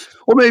pleased.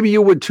 Well, maybe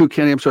you would too,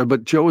 Kenny. I'm sorry,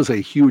 but Joe is a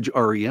huge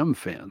REM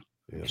fan,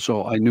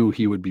 so I knew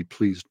he would be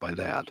pleased by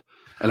that.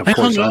 And of I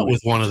course, hung out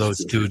with one of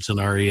those dudes in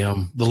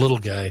REM, the little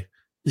guy.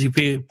 Does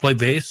he play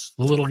bass?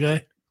 The little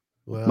guy,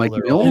 Well, Mike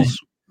they're Mills.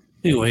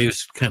 Anyway, he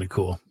was kind of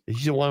cool.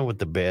 He's the one with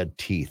the bad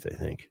teeth, I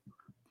think.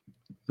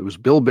 It was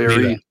Bill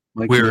Berry, Yeah.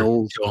 Mike Weird,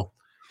 Mills, Joe.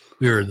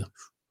 Weird.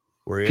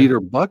 Were you? Peter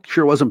Buck.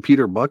 Sure wasn't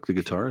Peter Buck the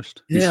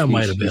guitarist? Yeah, it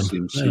might have he been.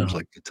 Seems Yeah.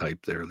 like the type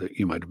there that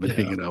you might have been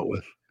hanging out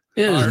with.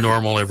 Yeah, he's a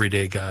normal,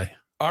 everyday guy.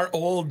 Our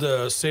old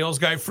sales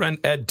guy friend,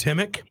 Ed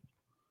Timmick,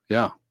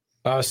 Yeah.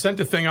 sent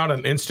a thing out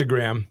on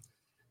Instagram,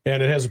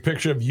 and it has a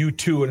picture of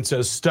U2, and it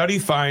says, study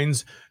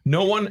finds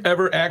no one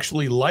ever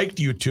actually liked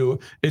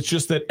U2. It's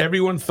just that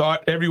everyone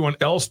thought everyone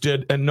else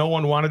did, and no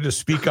one wanted to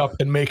speak up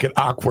and make it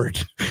awkward.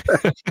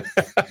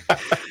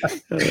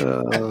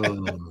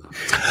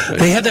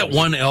 They had that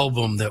one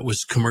album that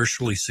was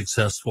commercially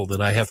successful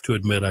that I have to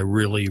admit I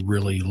really,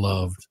 really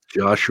loved.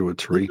 Joshua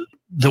Tree.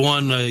 The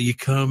one, You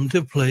Come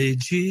to Play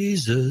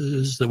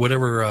Jesus,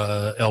 whatever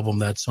album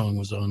that song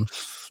was on.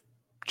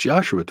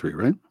 Joshua Tree,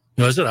 right?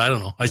 Was it? I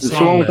don't know. I It's saw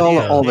the one with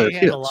all They their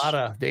had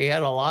hits. they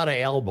had a lot of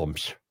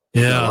albums.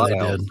 Yeah, they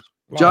did.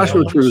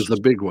 Joshua Tree was the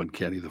big one,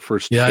 Kenny. The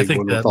first Yeah, I big think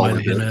one that with all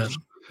might the have been hits.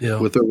 it. Yeah.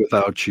 With or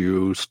without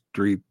you,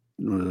 Street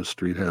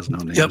has no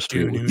name. Yep.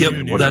 Street, Yep.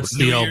 whatever. That's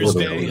the album. Year's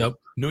Day. Yep.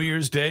 New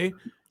Year's Day.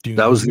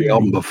 That was the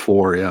album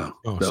before, yeah.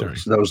 Oh, that sorry.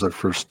 that was their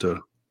first.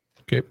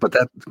 Okay. But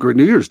that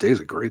New Year's Day is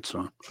a great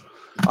song.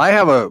 I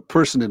have a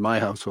person in my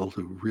household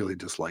who really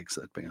dislikes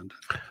that band.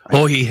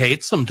 Oh, he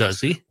hates them, does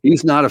he?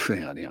 He's not a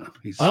fan. Yeah,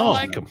 I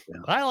like him.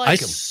 I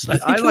like him. I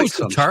think it like was the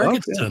some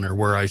Target stuff, yeah. Center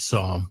where I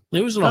saw him.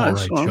 It was an Yeah, I all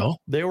right saw him. show.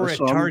 They were I at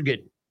saw 'em.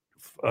 Target,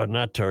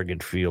 not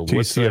Target Field.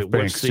 TCF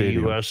Bank what's the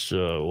Stadium. U.S.?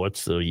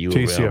 What's the U of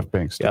L? TCF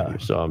Bank Yeah, Stadium. I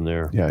saw him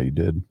there. Yeah, you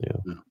did. Yeah.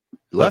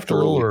 Left a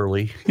little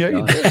early. Yeah,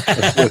 you did.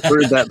 I've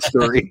heard that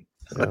story.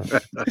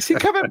 Is he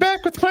coming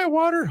back with my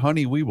water?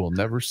 Honey, we will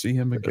never see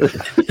him again.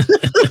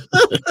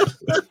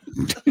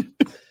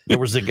 There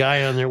was a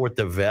guy on there with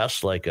the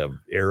vest, like a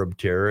Arab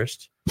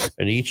terrorist,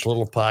 and each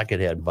little pocket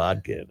had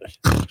vodka in it.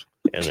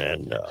 And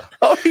then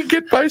How did he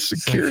get by a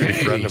security?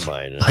 friend of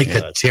mine, Like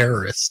a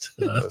terrorist.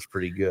 that was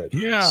pretty good.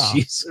 Yeah.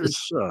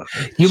 Jesus. It's,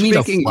 You mean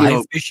a speaking,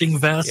 fly fishing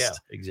vest? Yeah,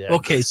 exactly.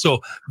 Okay,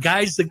 so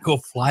guys that go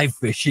fly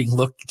fishing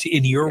look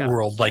in your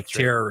world like that's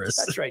right.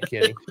 terrorists. That's right,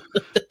 Kenny.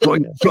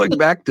 going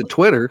back to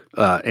Twitter,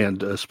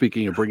 and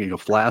speaking of bringing a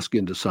flask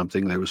into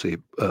something, there was a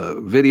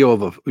video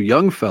of a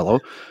young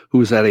fellow who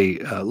was at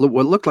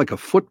what looked like a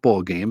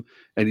football game,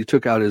 and he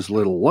took out his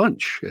little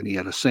lunch, and he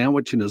had a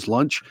sandwich in his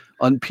lunch,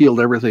 unpeeled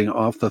everything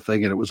off the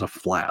thing, and it was a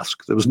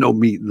flask. There was no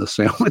meat in the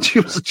sandwich.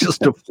 It was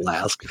just a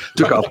flask.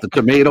 Took off the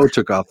tomato,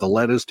 took off the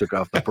lettuce, took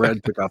off the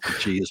bread, took off the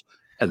cheese,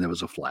 and there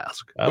was a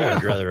flask. I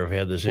would rather have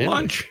had this in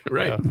Lunch.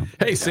 Right.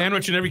 Hey,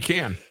 sandwich in every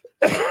can.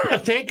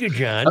 Thank you,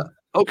 John.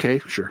 Okay,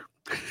 sure.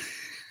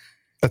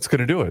 That's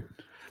going to do it.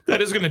 That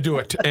is going to do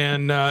it.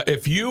 And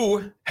if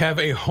you have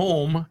a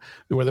home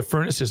where the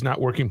furnace is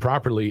not working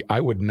properly, I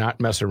would not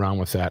mess around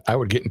with that. I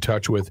would get in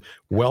touch with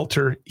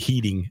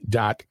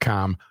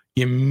welterheating.com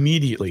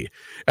immediately.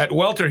 At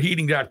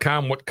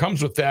welterheating.com, what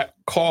comes with that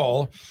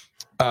call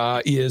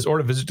or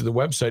a visit to the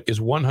website is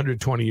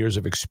 120 years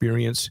of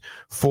experience,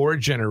 4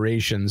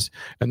 generations.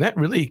 And that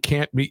really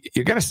can't be,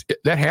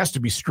 that has to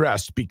be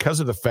stressed because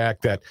of the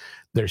fact that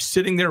they're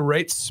sitting there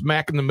right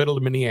smack in the middle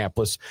of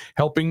Minneapolis,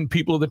 helping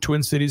people of the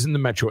Twin Cities in the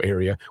metro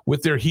area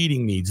with their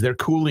heating needs, their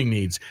cooling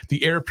needs,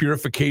 the air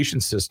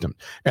purification system,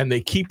 and they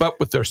keep up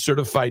with their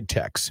certified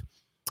techs.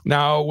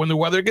 Now, when the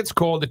weather gets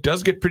cold, it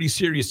does get pretty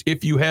serious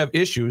if you have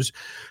issues.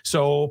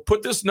 So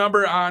put this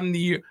number in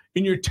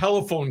your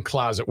telephone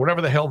closet,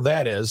 whatever the hell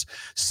that is,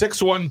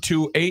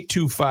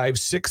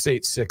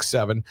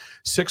 612-825-6867,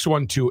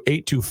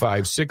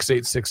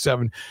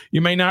 612-825-6867.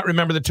 You may not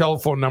remember the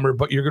telephone number,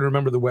 but you're going to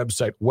remember the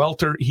website,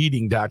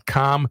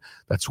 welterheating.com.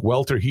 That's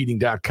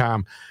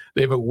welterheating.com.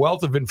 They have a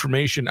wealth of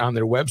information on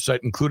their website,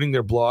 including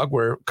their blog,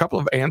 where a couple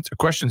of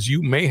questions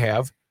you may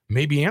have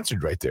may be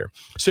answered right there.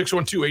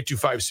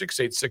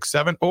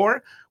 612-825-6867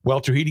 or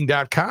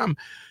welterheating.com.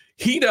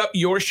 Heat up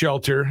your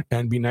shelter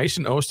and be nice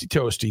and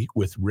toasty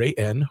with Ray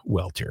N.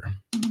 Welter.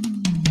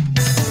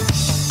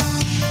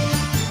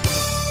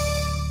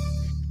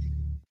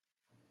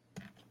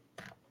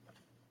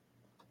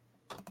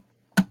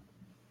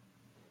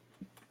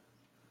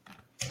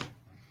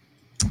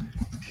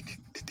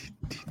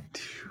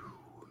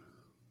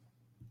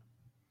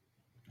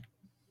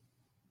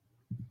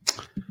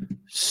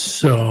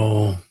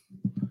 So,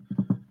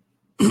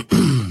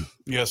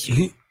 yes,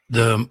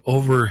 the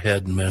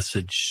overhead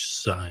message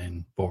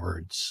sign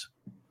boards.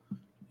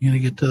 You gonna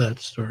get to that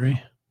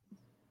story?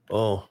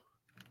 Oh,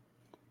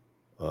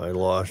 I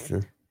lost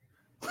her.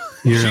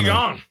 She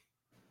gone.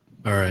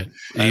 All right.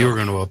 You were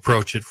going to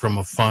approach it from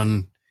a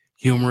fun,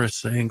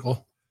 humorous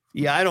angle.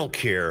 Yeah, I don't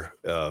care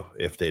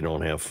if they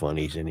don't have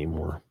funnies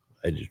anymore.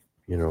 I just,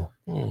 you know.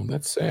 Oh,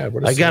 that's sad.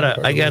 What a I sad part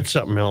of got life.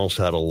 something else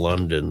out of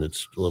London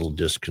that's a little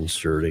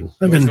disconcerting.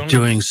 I've been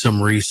doing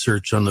some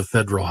research on the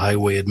Federal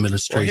Highway Well,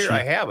 Administration. here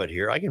I have it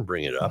here. I can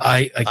bring it up.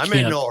 I'm I'm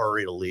in no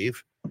hurry to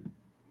leave.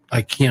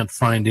 I can't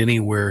find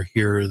anywhere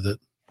here that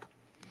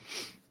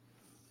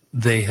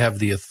they have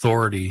the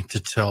authority to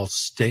tell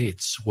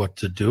states what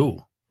to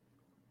do.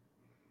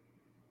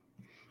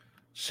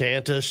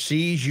 Santa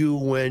sees you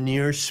when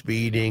you're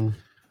speeding.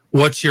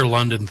 What's your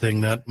London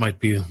thing? That might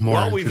be more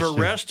Well, we've interesting.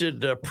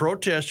 arrested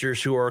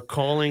protesters who are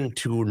calling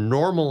to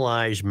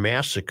normalize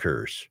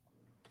massacres.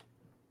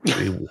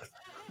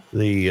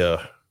 The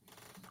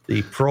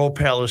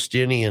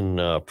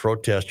pro-Palestinian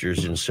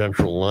protesters in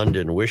central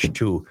London wish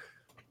to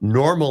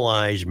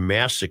normalize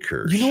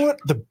massacres. You know what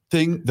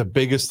the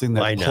biggest thing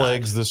Why that not?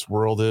 plagues this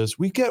world is?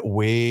 We get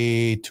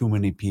way too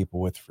many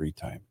people with free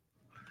time.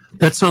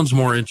 That sounds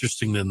more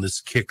interesting than this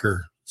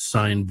kicker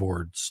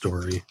signboard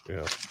story.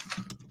 Yeah.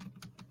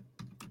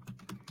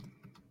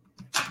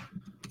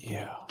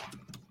 Yeah.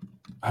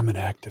 I'm an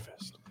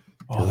activist.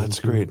 Oh, that's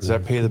great. Does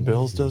that pay the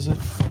bills, does it?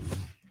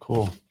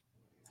 Cool.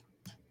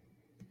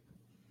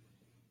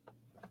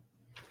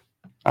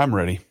 I'm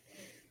ready.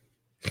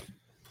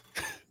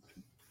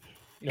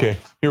 Okay,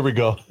 here we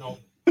go. No.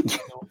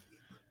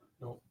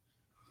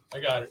 I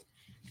got it.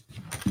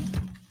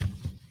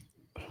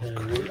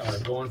 And we are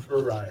going for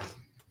a ride.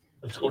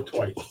 Let's go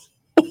twice.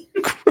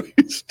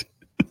 Christ.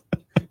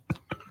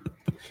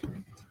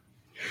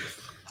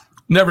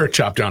 Never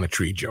chop down a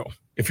tree, Joe,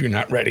 if you're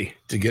not ready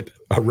to get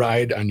a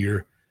ride on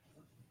your,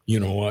 you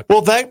know what.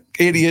 Well, that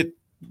idiot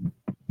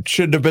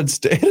shouldn't have been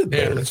staying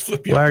Yeah, there. let's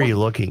flip you. Why up. are you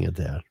looking at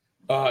that?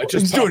 It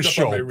just He's doing popped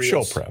up on my show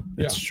reels. prep.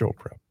 It's Yeah. show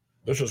prep.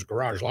 This is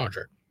Garage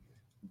Launcher.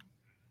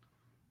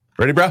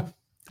 Ready, bro?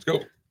 Let's go.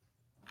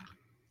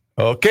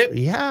 Okay.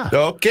 Yeah.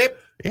 Okay.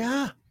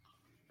 Yeah.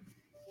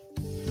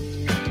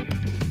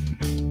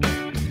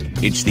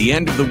 It's the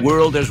end of the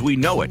world as we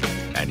know it,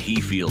 and he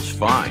feels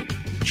fine.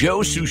 Joe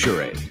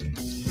Souchere.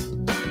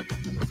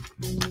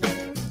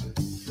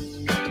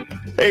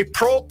 A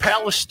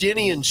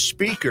pro-Palestinian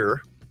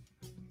speaker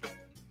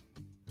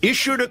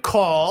issued a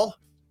call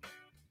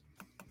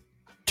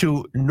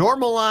to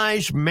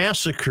normalize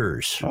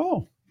massacres.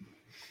 Oh.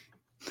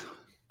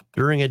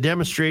 During a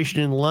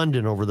demonstration in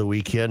London over the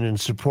weekend in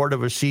support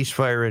of a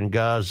ceasefire in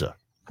Gaza,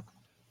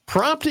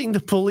 prompting the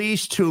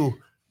police to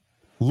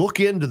look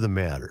into the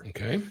matter.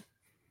 Okay.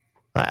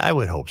 I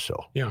would hope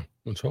so. Yeah,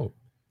 let's hope.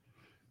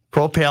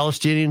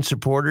 Pro-Palestinian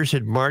supporters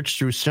had marched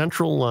through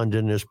central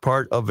London as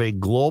part of a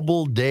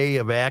global day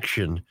of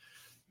action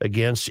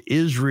against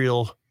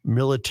Israel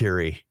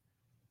military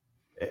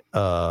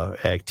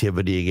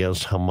activity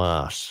against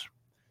Hamas.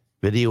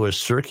 Video was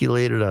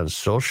circulated on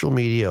social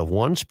media of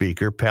one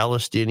speaker,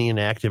 Palestinian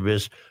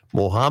activist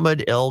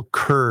Mohammed El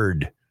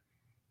Kurd,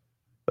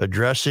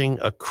 addressing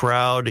a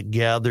crowd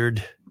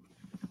gathered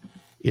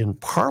in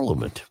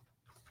Parliament.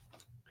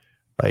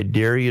 I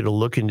dare you to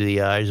look into the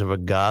eyes of a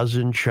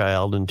Gazan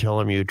child and tell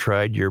him you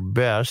tried your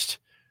best.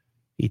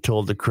 He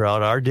told the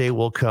crowd, our day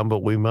will come,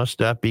 but we must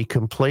not be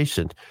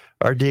complacent.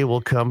 Our day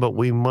will come, but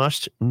we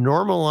must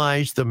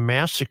normalize the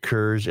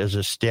massacres as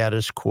a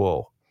status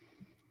quo.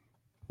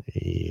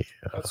 Yeah.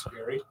 That's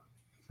scary.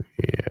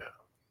 Yeah.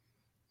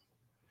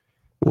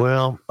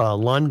 Well,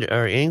 London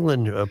or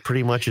England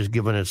pretty much has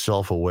given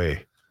itself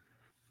away.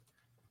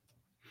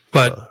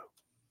 But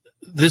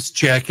this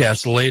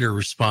jackass later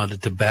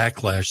responded to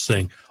backlash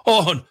saying,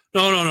 "Oh,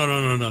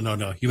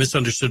 no. You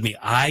misunderstood me.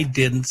 I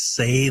didn't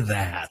say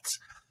that."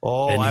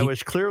 Oh, And I he-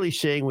 was clearly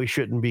saying we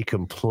shouldn't be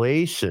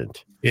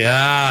complacent.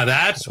 Yeah,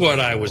 that's what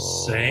I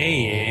was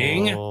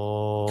saying.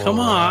 Oh, Come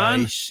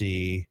on. I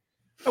see.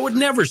 I would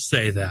never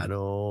say that.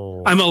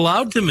 No. I'm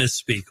allowed to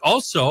misspeak.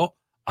 Also,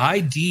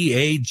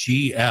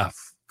 IDAGF.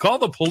 Call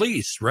the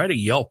police. Write a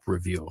Yelp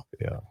review.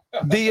 Yeah.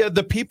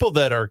 The people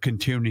that are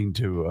continuing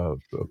to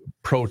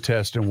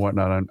protest and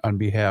whatnot on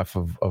behalf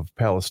of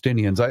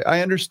Palestinians,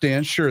 I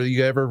understand. Sure,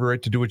 you have every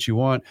right to do what you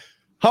want.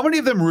 How many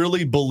of them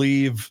really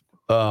believe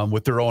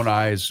with their own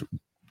eyes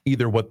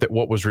either what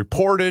was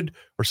reported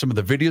or some of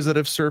the videos that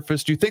have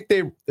surfaced? Do you think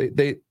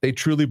they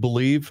truly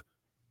believe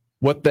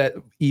what that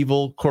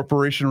evil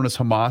corporation known as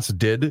Hamas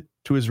did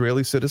to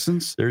Israeli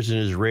citizens? There's an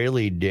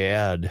Israeli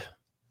dad.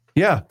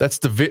 Yeah, that's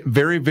the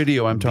very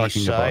video I'm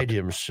talking beside about.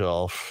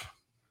 himself.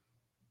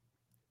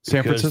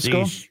 San Because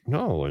Francisco?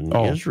 No, in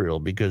Oh. Israel,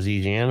 because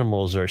these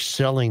animals are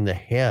selling the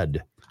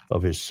head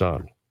of his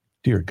son.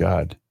 Dear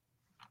God.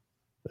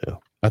 Yeah.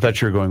 I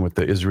thought you were going with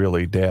the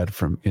Israeli dad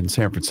in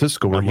San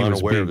Francisco. Where I'm he was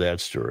unaware of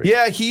that story.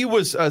 Yeah, he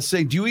was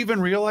saying, do you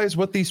even realize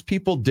what these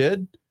people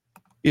did?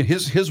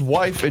 His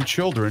wife and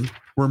children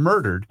were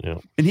murdered,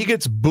 and he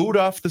gets booed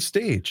off the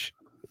stage.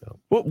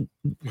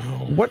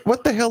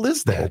 What the hell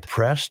is that?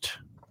 Oppressed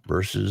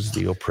versus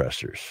the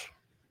oppressors.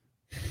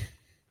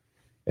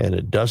 And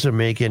it doesn't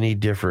make any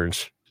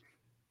difference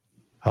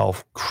how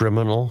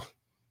criminal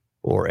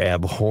or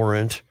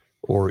abhorrent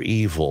or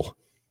evil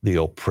the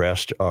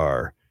oppressed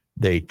are.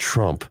 They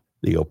trump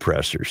the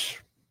oppressors.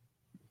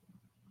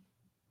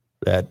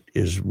 That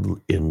is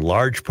in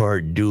large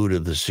part due to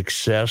the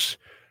success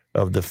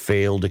of the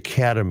failed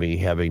academy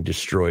having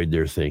destroyed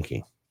their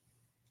thinking.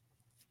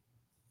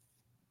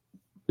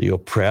 The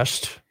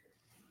oppressed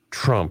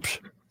trumps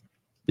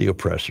the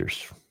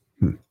oppressors.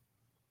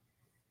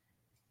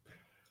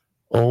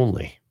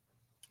 Only.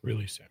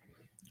 Really sad.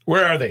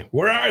 Where are they?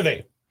 Where are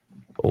they?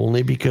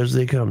 Only because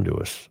they come to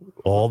us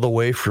all the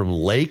way from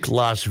Lake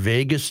Las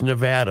Vegas,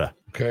 Nevada.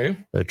 Okay.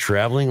 The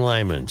Traveling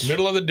Lymans.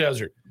 Middle of the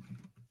desert.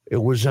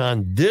 It was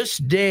on this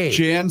day,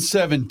 Jan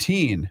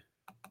 17,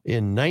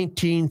 in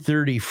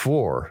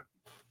 1934,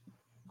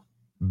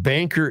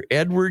 banker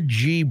Edward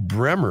G.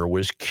 Bremer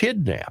was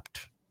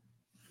kidnapped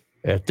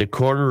at the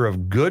corner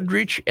of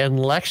Goodrich and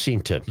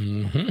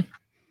Lexington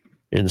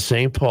in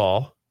St.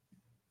 Paul.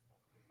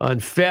 On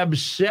Feb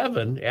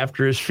 7,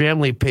 after his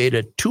family paid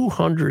a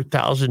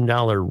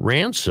 $200,000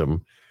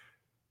 ransom,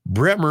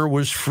 Bremer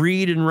was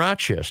freed in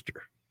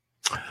Rochester.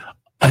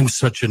 I'm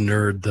such a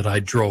nerd that I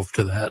drove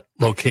to that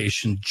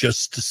location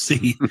just to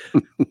see.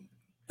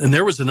 And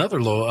there was another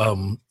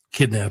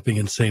kidnapping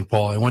in St.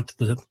 Paul. I went to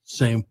the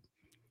same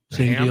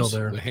deal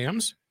there. The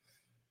Hams?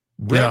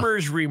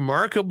 Bremer's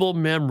remarkable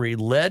memory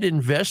led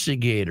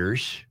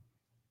investigators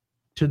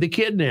to the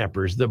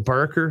kidnappers, the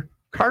Barker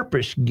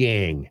Karpus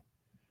gang.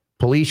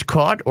 Police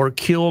caught or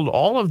killed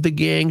all of the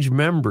gang's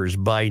members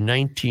by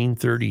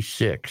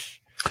 1936.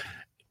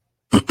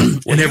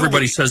 And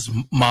everybody says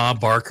Ma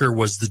Barker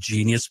was the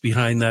genius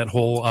behind that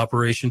whole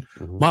operation.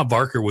 Ma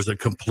Barker was a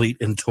complete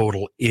and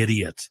total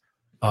idiot.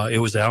 It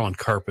was Alan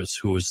Karpus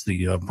who was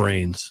the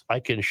brains. I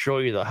can show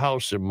you the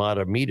house in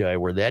Matamidi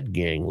where that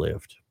gang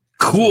lived.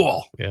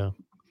 Cool. Yeah.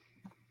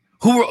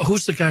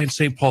 Who's the guy in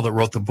St. Paul that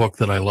wrote the book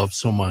that I love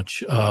so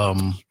much?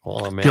 Dillinger.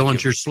 Paul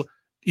Maccabee's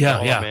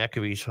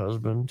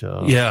husband.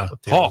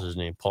 Paul. His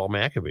name? Paul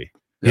Maccabee.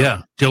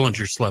 Yeah.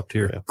 Dillinger slept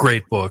here. Yeah.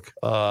 Great book.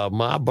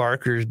 Ma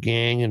Barker's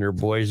gang and her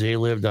boys, they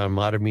lived on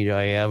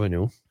Matamidi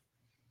Avenue.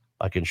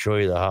 I can show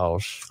you the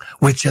house.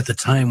 Which at the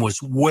time was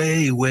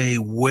way, way,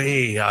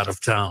 way out of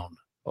town.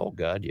 Oh,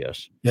 God,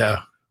 yes.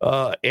 Yeah.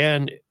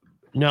 And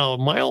now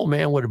my old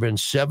man would have been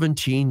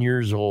 17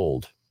 years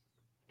old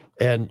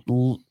and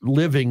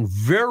living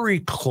very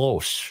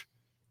close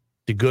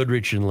to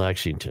Goodrich and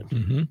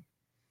Lexington.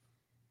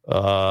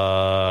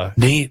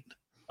 Neat.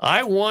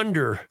 I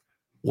wonder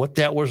what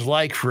that was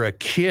like for a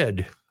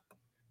kid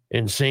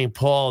in St.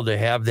 Paul to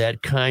have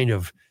that kind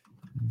of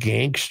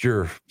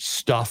gangster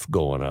stuff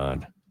going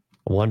on.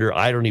 I wonder,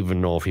 I don't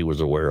even know if he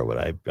was aware of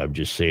it. I'm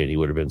just saying he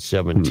would have been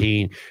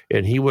 17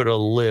 and he would have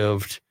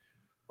lived,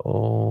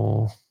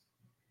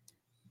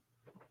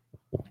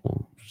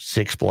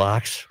 6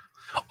 blocks.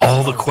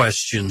 All the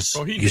questions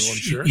sure.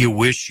 you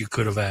wish you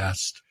could have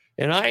asked.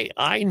 And I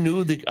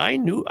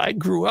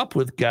grew up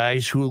with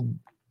guys who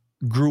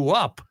grew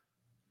up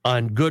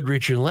on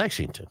Goodrich and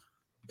Lexington.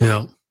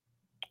 Yeah.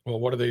 Well,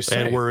 what do they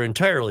say? And we're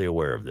entirely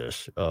aware of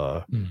this.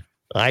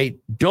 I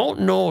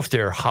don't know if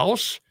their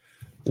house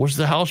was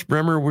the house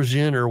Bremer was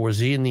in, or was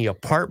he in the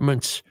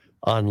apartments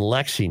on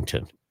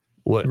Lexington,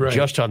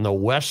 just on the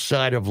west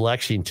side of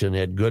Lexington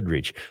at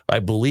Goodrich. I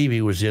believe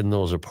he was in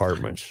those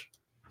apartments.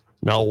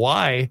 Now,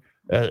 why,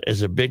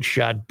 as a big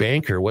shot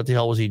banker, what the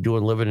hell was he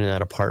doing living in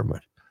that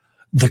apartment?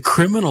 The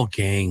criminal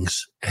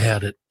gangs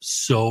had it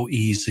so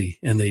easy,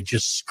 and they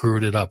just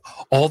screwed it up.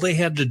 All they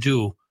had to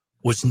do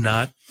was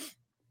not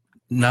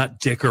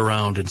dick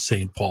around in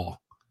St. Paul.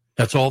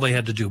 That's all they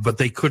had to do, but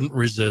they couldn't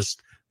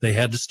resist. They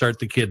had to start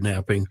the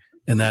kidnapping,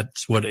 and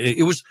that's what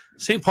it was.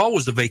 St. Paul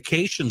was a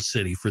vacation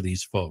city for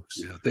these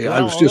folks. Yeah,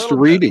 I was just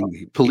reading.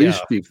 The police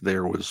chief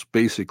there was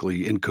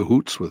basically in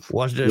cahoots with.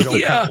 Wasn't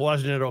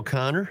it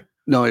O'Connor?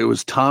 No, it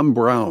was Tom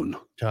Brown.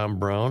 Tom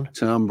Brown.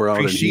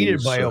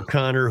 Preceded by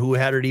O'Connor, who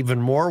had it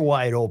even more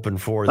wide open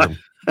for them.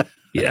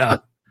 Yeah.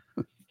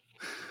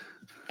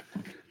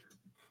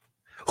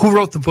 Who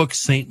wrote the book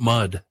St.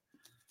 Mud?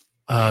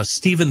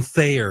 Stephen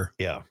Thayer.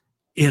 Yeah.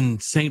 In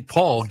St.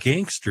 Paul,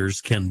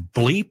 gangsters can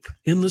bleep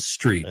in the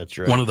street. That's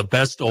right. One of the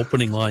best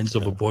opening lines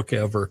of a book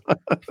ever.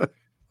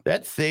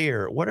 That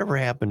Thayer, whatever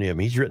happened to him?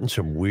 He's written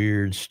some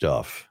weird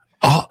stuff.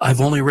 Oh, I've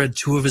only read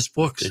 2 of his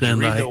books. Did you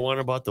read the one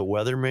about the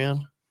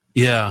weatherman?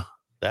 Yeah.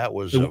 That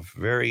was a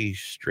very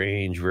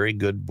strange, very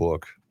good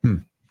book.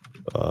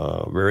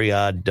 Very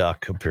odd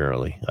duck,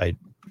 apparently. I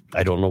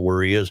don't know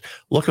where he is.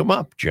 Look him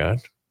up,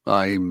 John.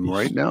 I'm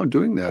right now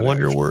doing that. I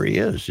wonder where he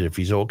is, if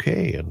he's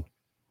okay, and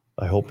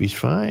I hope he's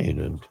fine,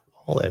 and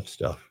all that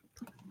stuff.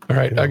 All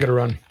right, I got to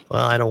run.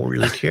 Well, I don't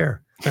really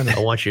care. I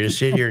want you to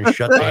sit here and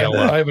shut the hell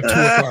up. I have a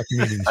 2:00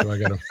 meeting, so I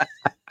got to.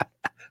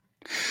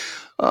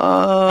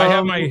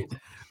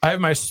 I have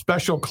my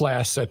special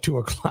class at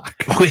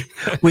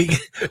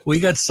 2:00. We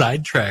got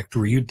sidetracked.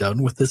 Were you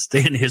done with this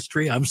day in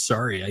history? I'm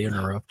sorry, I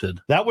interrupted.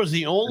 That was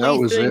the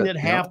only thing that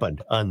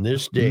happened on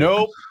this day.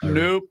 Nope.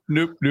 Oh,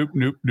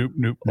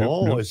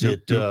 is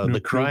it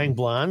the Crying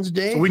Blondes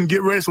Day? So we can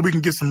get ready, so we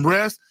can get some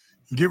rest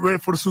and get ready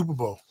for the Super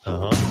Bowl.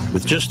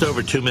 With just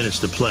over 2 minutes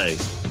to play,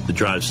 the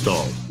drive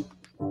stalled.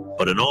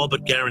 But an all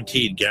but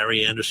guaranteed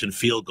Gary Anderson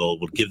field goal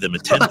would give them a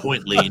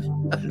 10-point lead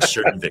and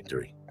certain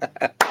victory.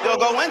 Field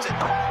goal wins it.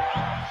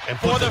 And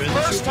for the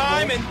first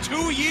time in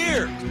 2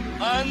 years.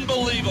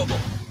 Unbelievable.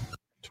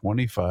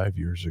 25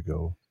 years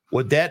ago.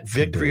 Would that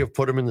victory have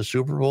put him in the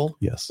Super Bowl?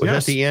 Yes. Was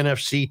that the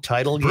NFC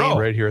title game?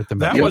 Right here at the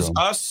That Metrodome. was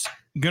us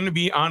going to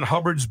be on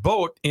Hubbard's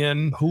boat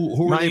in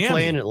Who were Miami. they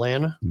playing?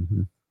 Atlanta?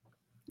 Mm-hmm.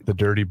 The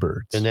Dirty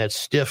Birds. And that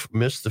stiff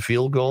missed the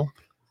field goal?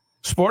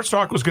 Sports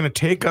Talk was going to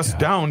take us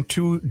down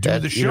to do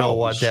the show. You know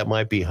what? That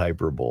might be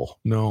hyperbole.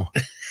 No.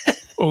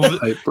 Well,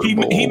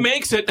 he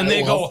makes it, and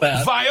they go,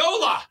 that.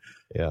 Viola.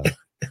 Yeah.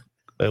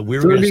 We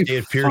were going to stay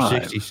at Pier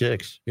 35.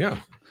 66. Yeah.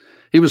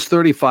 He was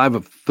 35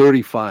 of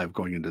 35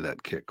 going into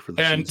that kick for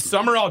the And season.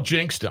 Summerall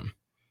jinxed him.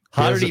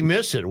 How did he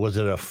miss it? Was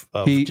it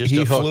just a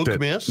hooked fluke it.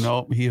 miss?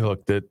 No, he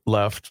hooked it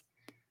left.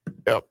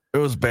 Yep, it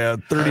was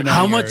bad. 39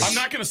 How much- yards. I'm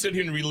not going to sit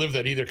here and relive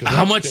that either.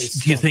 How much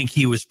do you think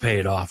he was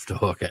paid off to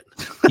hook it?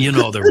 You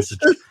know, there was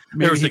a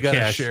Maybe he a got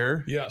cash a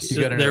share. Yes.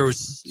 He got there a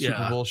was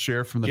Super Bowl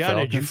share from the John,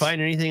 Falcons. did you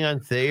find anything on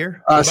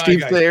Thayer?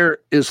 Steve Thayer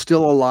is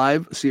still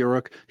alive. See,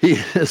 Rook. He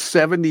is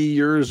 70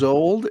 years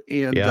old,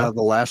 and the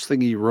last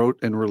thing he wrote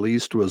and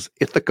released was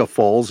Ithaca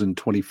Falls in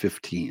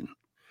 2015.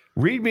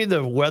 Read me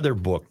the weather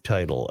book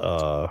title.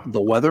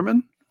 The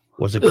Weatherman?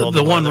 Was it called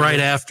the one Weatherman? right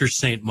after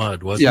St.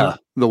 Mud, wasn't it? Yeah,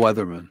 The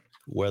Weatherman.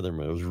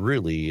 Weatherman. It was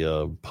really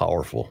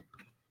powerful.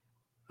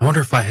 I wonder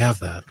if I have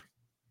that.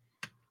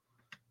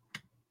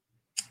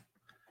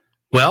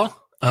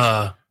 Well,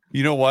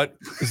 you know what?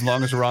 As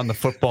long as we're on the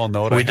football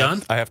note,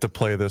 I have to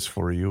play this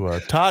for you.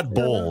 Todd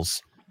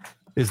Bowles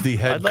is the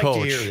head I'd like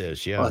coach to hear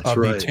this, yeah. of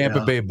the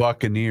Tampa Bay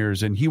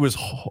Buccaneers, and he was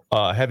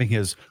having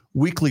his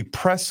weekly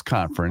press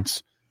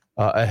conference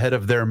ahead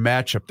of their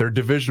matchup, their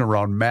divisional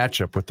round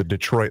matchup with the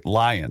Detroit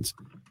Lions.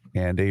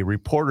 And a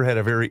reporter had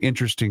a very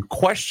interesting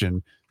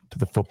question to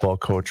the football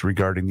coach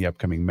regarding the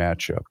upcoming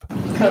matchup.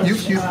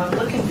 Coach,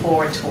 looking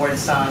forward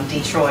towards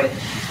Detroit.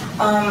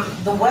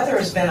 The weather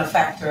has been a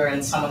factor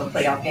in some of the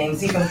playoff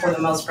games, even for the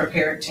most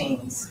prepared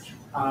teams.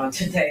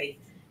 Today,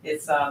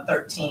 it's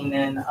 13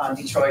 in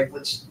Detroit,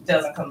 which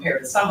doesn't compare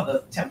to some of the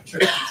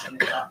temperatures we tend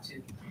to drop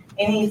to.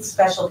 Any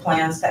special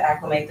plans to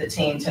acclimate the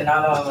team to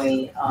not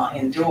only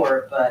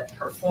endure, but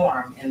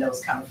perform in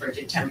those kind of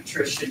frigid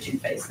temperatures should you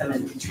face them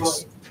in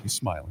Detroit? He's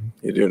smiling.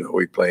 You do know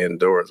we play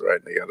indoors, right?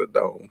 They got a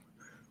dome.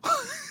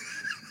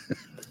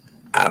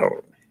 I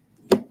don't.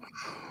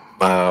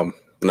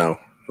 No,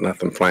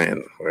 nothing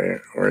planned.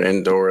 We're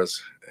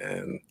indoors,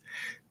 and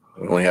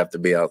we only have to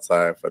be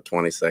outside for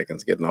 20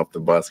 seconds, getting off the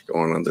bus,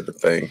 going under the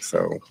thing.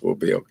 So we'll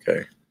be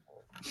okay.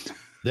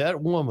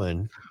 That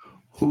woman,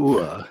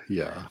 who,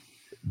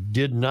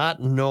 did not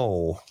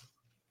know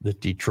that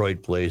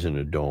Detroit plays in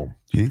a dome.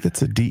 Do you think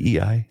that's a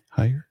DEI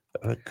hire?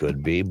 It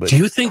could be, but do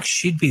you think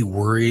she'd be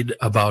worried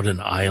about an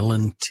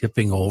island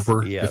tipping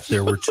over if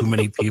there were too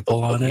many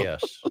people on it?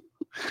 Yes.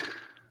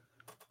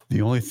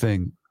 The only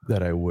thing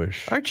that I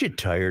wish. Aren't you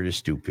tired of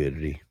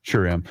stupidity?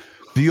 Sure am.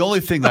 The only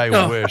thing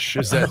I wish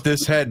is that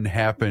this hadn't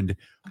happened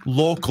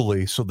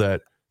locally so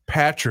that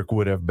Patrick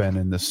would have been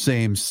in the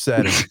same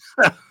setting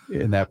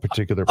in that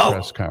particular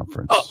press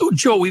conference.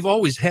 Joe, we've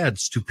always had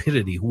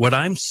stupidity. What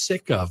I'm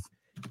sick of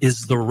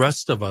is the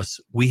rest of us,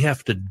 we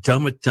have to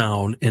dumb it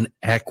down and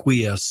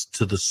acquiesce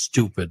to the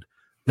stupid.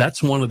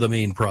 That's one of the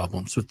main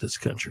problems with this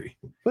country.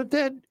 But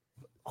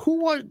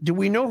do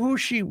we know who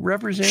she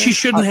represents? She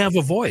shouldn't have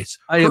a voice.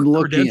 I am Her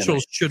looking.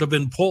 credentials should have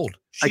been pulled.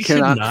 She I should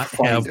cannot not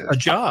find have it. a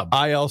job.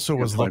 I also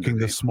was looking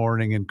this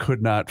morning and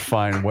could not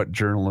find what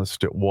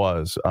journalist it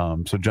was.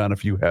 So, John,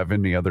 if you have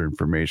any other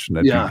information,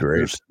 that'd be great.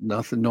 There's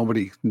nothing.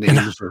 Nobody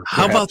names her.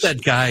 How about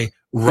that guy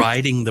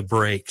riding the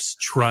brakes,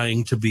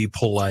 trying to be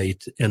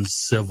polite and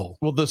civil?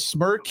 Well, the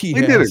smirk he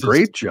They has did a is-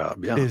 great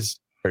job. Yeah.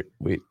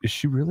 Wait, is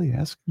she really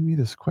asking me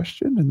this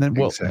question? And then,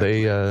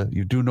 Exactly.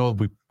 you do know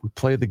we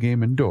play the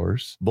game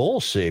indoors.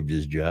 Bull saved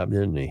his job,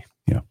 didn't he?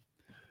 Yeah.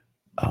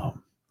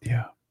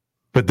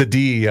 But the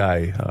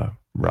DEI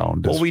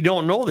round. Well, we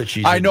don't know that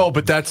she's. I know,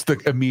 but that's the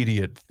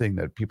immediate thing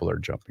that people are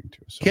jumping to.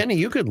 So. Kenny,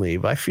 you could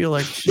leave. I feel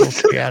like she's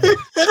scattered.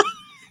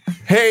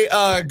 Hey,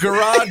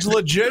 Garage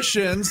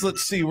Logicians.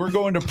 Let's see. We're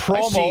going to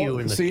promo. I see you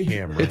in the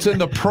camera. It's in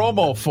the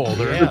promo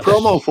folder. The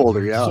promo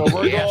folder, yeah. So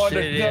we're Yes, going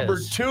it to number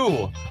is.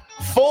 2.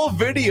 Full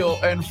video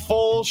and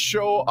full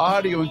show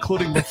audio,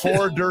 including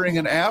before, during,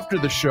 and after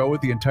the show with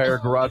the entire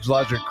Garage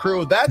Logic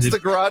crew. That's the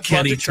Garage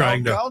Kenny Logic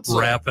trying Town to Council.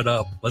 wrap it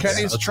up.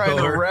 Kenny's let's trying go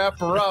to there. wrap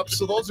her up.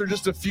 So those are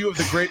just a few of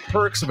the great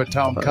perks of a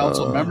town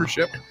council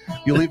membership.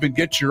 You'll even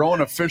get your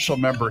own official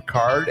member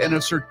card and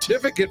a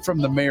certificate from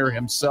the mayor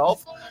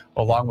himself,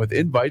 along with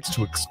invites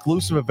to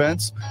exclusive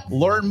events.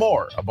 Learn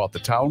more about the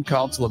town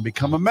council and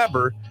become a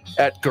member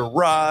at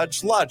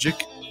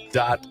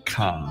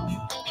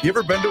garagelogic.com. You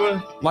ever been to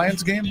a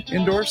Lions game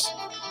indoors?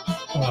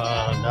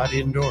 Not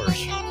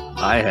indoors.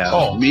 I have.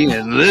 Oh. Me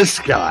and this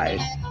guy.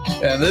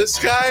 And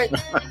this guy? and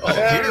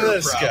here,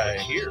 this probably, guy.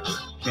 here.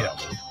 Yeah.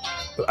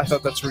 But I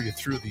thought that's where you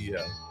threw the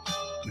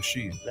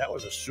machine. That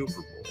was a Super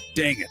Bowl.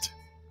 Dang it.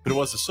 But it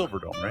was a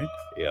Silverdome, right?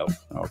 Yeah.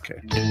 Okay.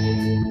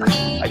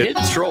 I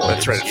didn't throw it.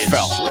 That's right. It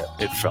fell.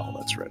 slipped. It fell.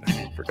 That's right.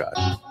 I forgot.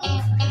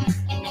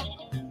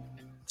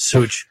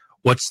 Such,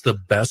 What's the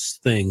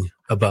best thing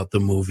about the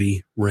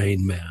movie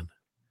Rain Man?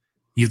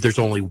 There's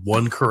only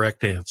one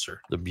correct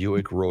answer. The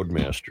Buick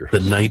Roadmaster. The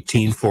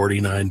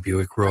 1949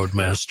 Buick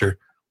Roadmaster.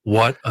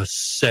 What a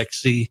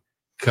sexy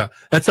car.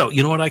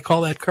 You know what I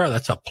call that car?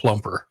 That's a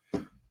plumper.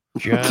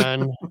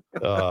 John.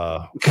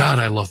 God,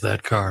 I love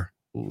that car.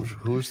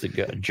 Who's the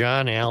guy?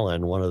 John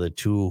Allen, one of the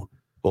two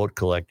boat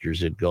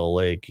collectors at Gull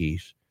Lake. He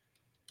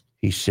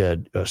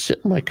said, sit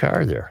in my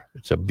car there.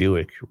 It's a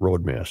Buick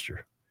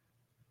Roadmaster.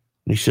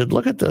 And he said,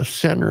 look at the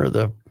center of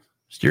the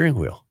steering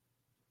wheel.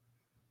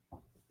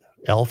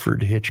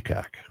 Alfred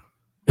Hitchcock.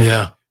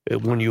 Yeah.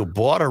 When you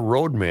bought a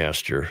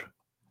Roadmaster,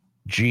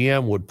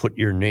 GM would put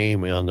your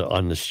name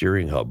on the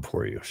steering hub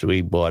for you. So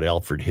he bought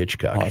Alfred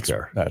Hitchcock's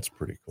car. That's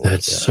pretty cool.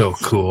 That's so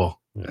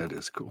cool. Yeah. That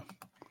is cool.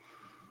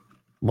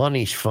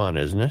 Money's fun,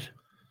 isn't it?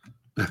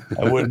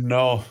 I wouldn't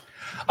know.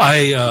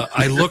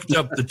 I looked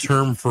up the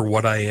term for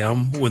what I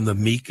am when the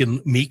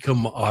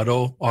Mecum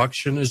Auto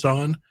auction is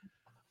on.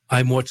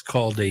 I'm what's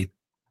called a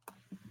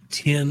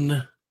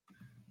tin.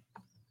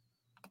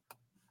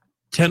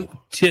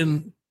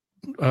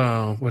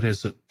 What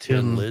is it?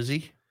 Tin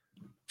Lizzie?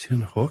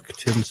 Tin hook,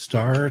 tin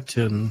star,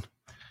 tin.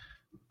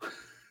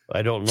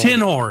 I don't know. Tin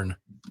horn.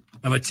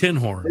 I'm a tin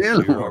horn.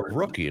 You're a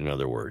rookie, in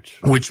other words.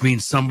 Which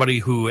means somebody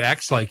who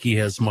acts like he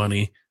has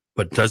money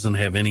but doesn't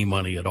have any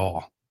money at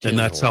all. And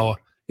that's how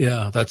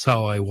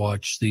I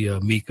watch the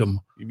Mecum.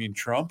 You mean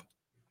Trump?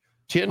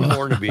 Tin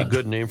horn would be a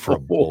good name for a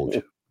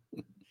boat.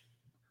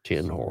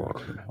 Tin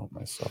horn. Help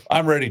myself.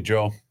 I'm ready,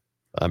 Joe.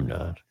 I'm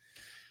not.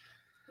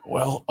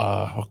 Well,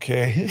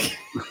 okay.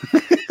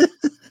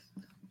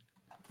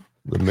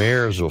 The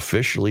mayor is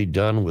officially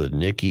done with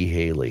Nikki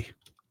Haley.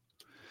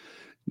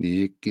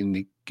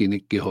 Nikki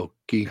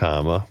Hokey.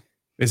 Comma.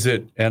 Is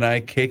it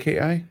Nikki?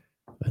 I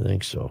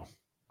think so.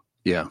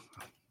 Yeah.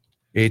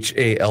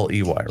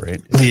 Haley,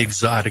 right? The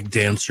exotic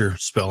dancer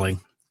spelling.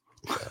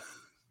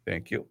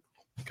 Thank you.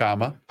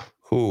 Comma.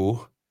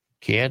 Who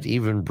can't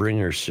even bring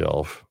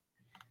herself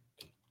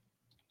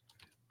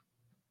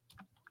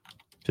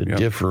to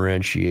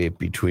differentiate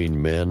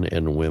between men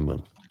and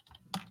women.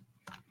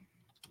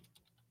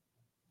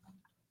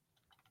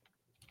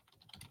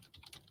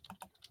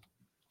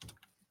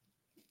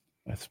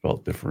 I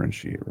spelled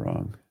differentiate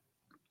wrong.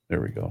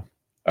 There we go.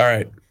 All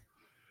right.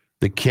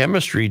 The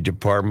chemistry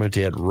department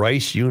at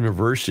Rice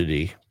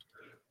University.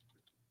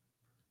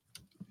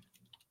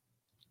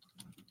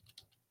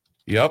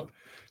 Yep.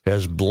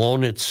 Has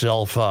blown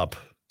itself up.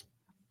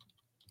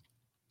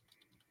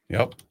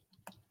 Yep.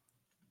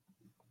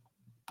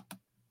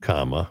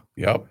 Comma.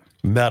 Yep.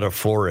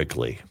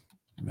 Metaphorically.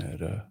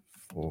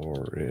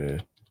 Metaphorically.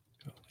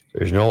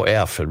 There's no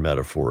F in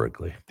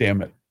metaphorically.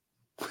 Damn it.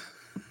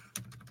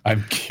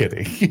 I'm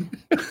kidding.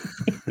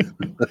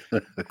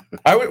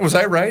 Was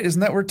I right?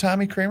 Isn't that where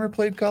Tommy Kramer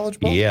played college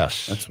ball?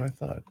 Yes. That's what I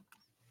thought.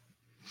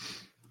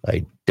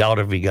 I doubt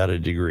if he got a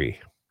degree.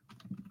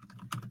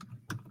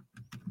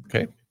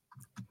 Okay.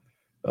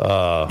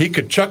 He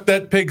could chuck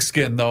that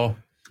pigskin, though.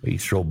 He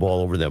throw a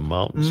ball over them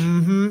mountains.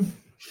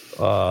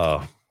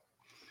 Mm-hmm.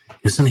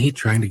 Isn't he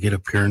trying to get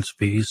appearance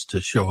fees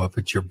to show up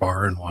at your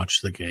bar and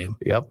watch the game?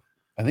 Yep.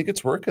 I think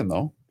it's working,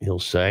 though. He'll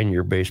sign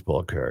your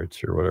baseball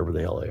cards or whatever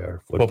the hell they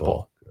are.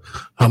 Football.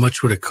 How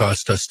much would it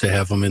cost us to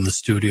have him in the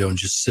studio and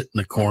just sit in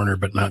the corner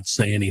but not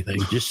say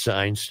anything? Just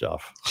sign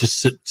stuff.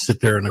 Just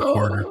sit there in the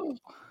corner.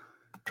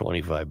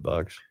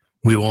 $25.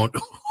 We won't.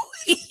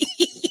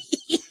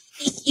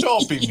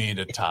 Don't be mean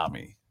to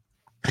Tommy.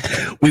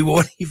 We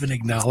won't even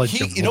acknowledge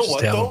him. You know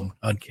what, though?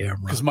 On camera.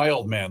 Because my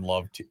old man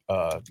loved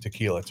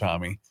Tequila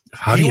Tommy.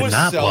 How do you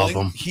not love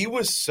him? He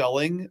was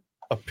selling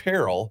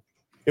apparel.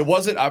 It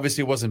wasn't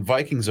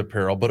Vikings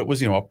apparel, but it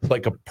was,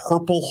 like a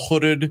purple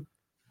hooded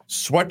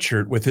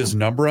sweatshirt with his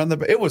number on the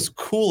back. It was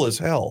cool as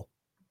hell.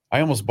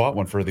 I almost bought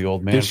one for the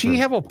old man. Does he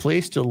have a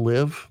place to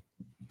live?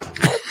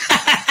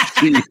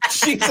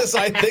 Jesus,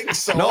 I think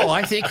so. No,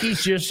 I think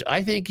he's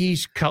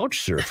couch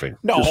surfing.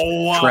 No,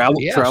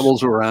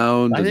 travels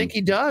around. I think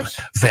he does.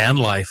 Van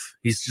life.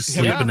 He's just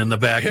sleeping in the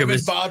back of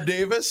his. Bob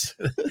Davis.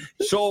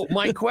 So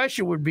my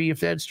question would be,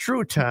 if that's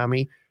true,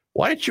 Tommy,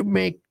 why don't you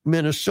make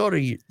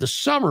Minnesota the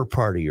summer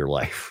part of your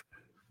life?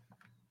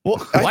 Well,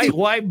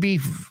 why be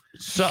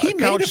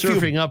couch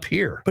surfing up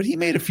here? But he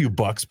made a few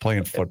bucks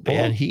playing football,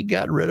 and he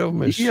got rid of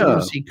them as soon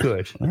as he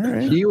could. All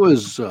right. He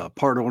was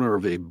part owner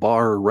of a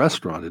bar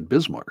restaurant in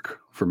Bismarck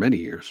for many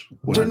years.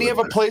 Didn't he have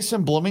a place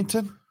in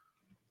Bloomington?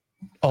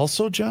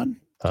 Also, John?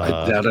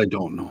 That I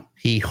don't know.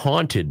 He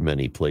haunted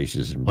many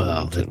places in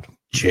Bloomington.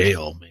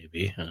 Jail,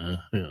 maybe.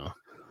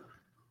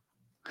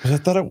 Because I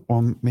thought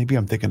maybe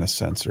I'm thinking a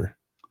censor.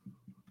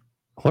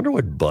 I wonder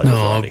what Bud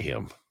thought of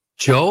him.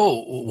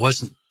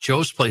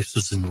 Joe's place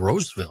was in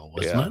Roseville,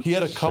 wasn't it? He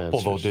had a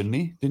couple though, didn't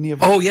he? Didn't he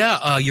have? Oh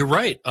yeah, you're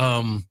right.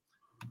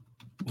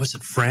 Was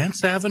it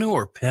France Avenue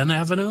or Penn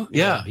Avenue?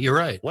 Yeah, you're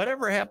right.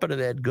 Whatever happened to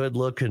that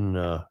good-looking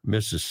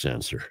Mrs.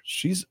 Censor?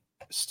 She's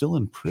still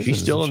in prison.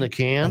 She's still in the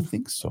can? I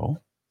think so.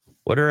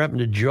 Whatever happened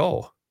to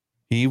Joe?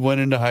 He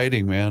went into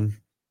hiding, man.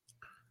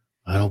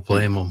 I don't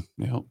blame him.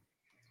 Yep.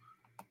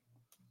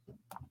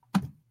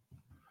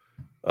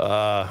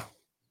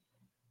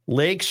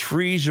 Lakes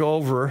freeze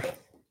over.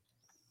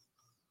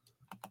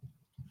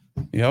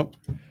 Yep.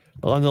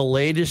 On the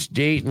latest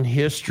date in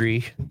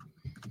history.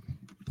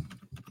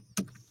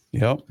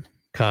 Yep.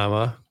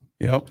 Comma.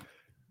 Yep.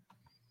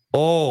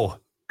 Oh,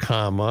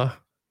 comma.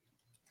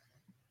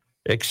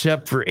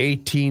 Except for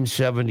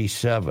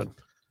 1877.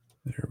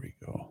 There we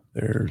go.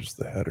 There's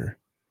the header.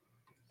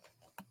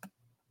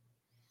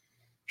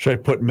 Should I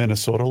put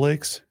Minnesota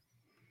Lakes?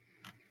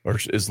 Or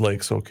is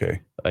Lakes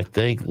okay? I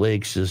think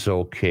Lakes is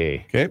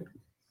okay. Okay.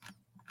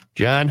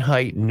 John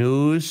Haidt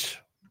News.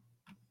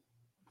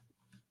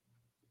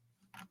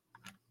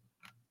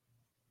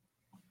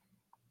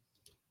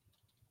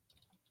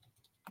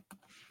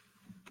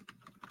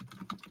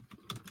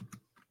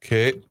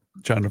 Okay.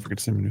 John, don't forget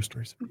to send me news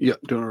stories. Yeah,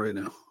 doing it right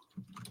now.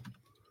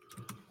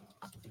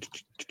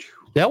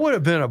 That would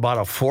have been about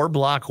a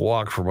 4-block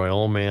walk for my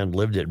old man.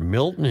 Lived at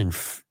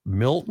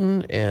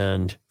Milton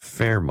and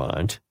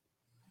Fairmont.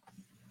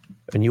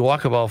 And you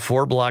walk about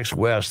 4 blocks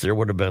west, there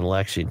would have been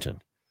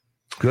Lexington.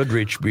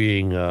 Goodrich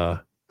being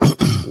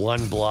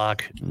 1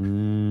 block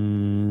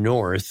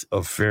north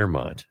of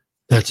Fairmont.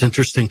 That's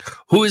interesting.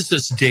 Who is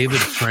this David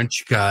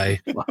French guy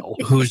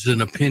who's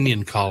an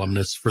opinion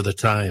columnist for the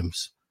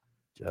Times?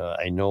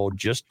 I know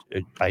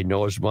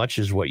as much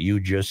as what you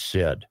just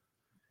said.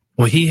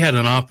 Well, he had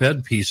an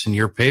op-ed piece in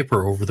your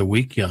paper over the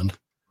weekend.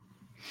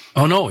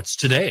 Oh, no, it's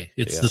today.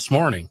 It's this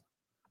morning.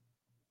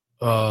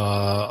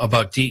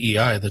 About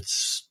DEI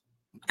that's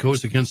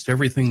goes against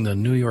everything the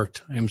New York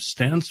Times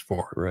stands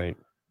for. Right.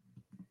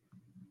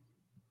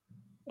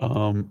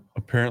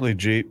 Apparently,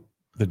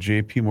 the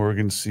J.P.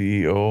 Morgan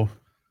CEO,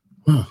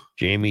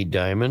 Jamie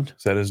Dimon.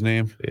 Is that his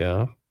name?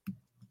 Yeah.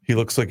 He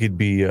looks like he'd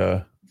be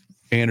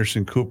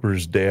Anderson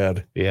Cooper's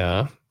dad.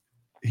 Yeah.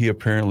 He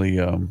apparently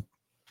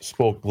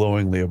spoke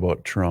glowingly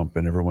about Trump,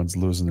 and everyone's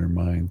losing their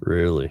mind.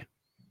 Really?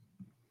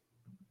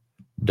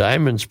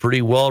 Diamond's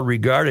pretty well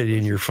regarded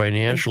in your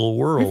financial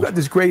world. You've got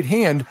this great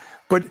hand,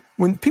 but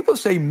when people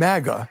say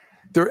MAGA,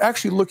 they're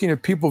actually looking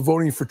at people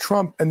voting for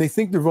Trump, and they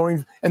think they're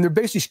voting, and they're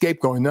basically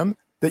scapegoating them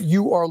that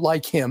you are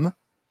like him.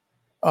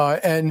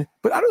 But I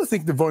don't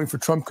think they're voting for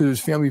Trump because of his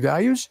family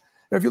values.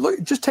 Now, if you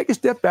look, just take a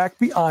step back,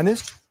 be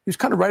honest. He's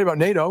kind of right about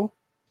NATO,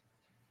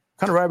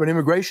 kind of right about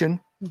immigration.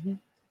 Mm-hmm.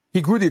 He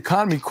grew the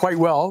economy quite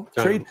well.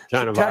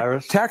 China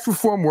virus. Tax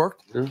reform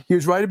worked. Yeah. He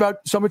was right about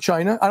some of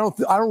China. I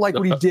don't like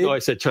what he did. No, I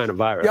said China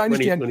virus. Yeah, I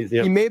understand.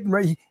 He may have been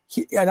right.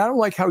 And I don't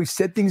like how he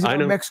said things about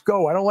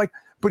Mexico. I don't like,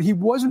 but he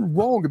wasn't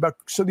wrong about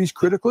some of these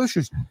critical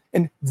issues.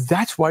 And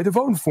that's why they're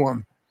voting for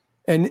him.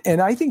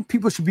 And I think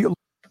people should be.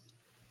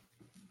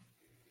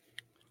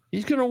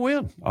 He's going to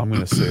win. I'm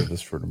going to save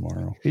this for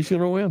tomorrow. He's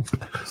going to win.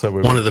 So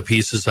one of the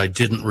pieces I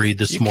didn't read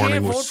this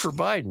morning was vote for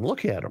Biden.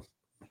 Look at him.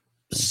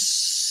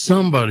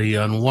 Somebody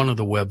on one of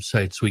the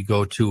websites we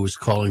go to is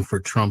calling for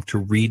Trump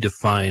to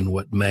redefine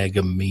what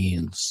MAGA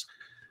means.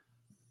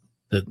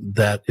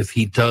 That if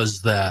he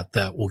does that,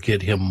 that will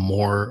get him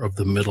more of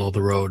the middle of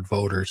the road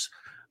voters.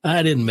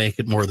 I didn't make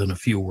it more than a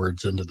few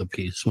words into the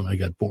piece when I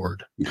got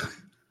bored.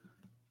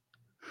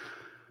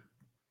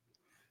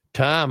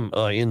 Tom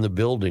in the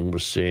building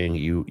was saying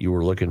you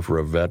were looking for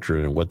a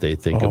veteran and what they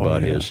think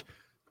about his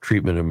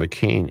treatment of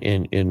McCain.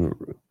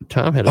 And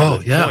Tom had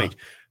a good point.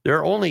 There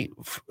are only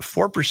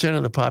 4%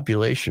 of the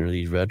population are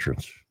these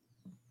veterans.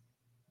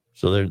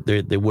 So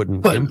they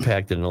wouldn't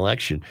impact an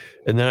election.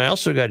 And then I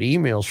also got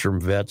emails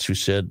from vets who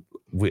said,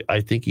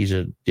 I think he's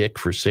a dick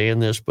for saying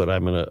this, but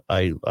I'm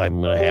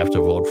gonna have to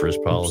vote for his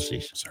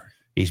policies.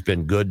 He's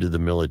been good to the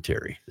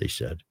military, they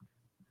said.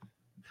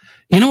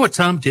 You know what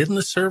Tom did in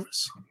the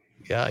service?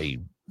 Yeah, he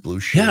blew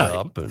shit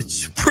up. And,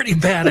 it's a pretty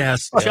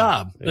badass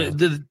job.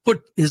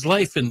 Put his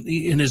life and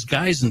his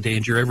guys in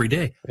danger every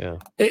day. Yeah.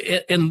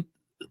 And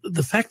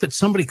the fact that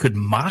somebody could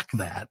mock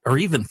that or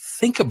even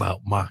think about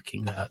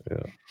mocking that.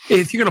 Yeah.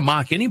 If you're going to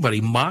mock anybody,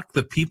 mock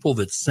the people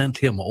that sent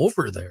him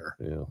over there.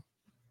 Yeah.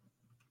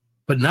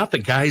 But not the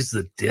guys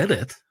that did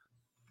it.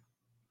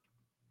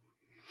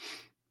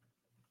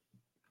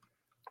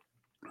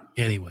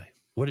 Anyway.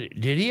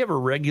 Did he have a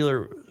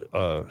regular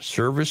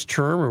service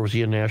term, or was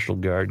he a National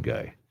Guard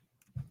guy?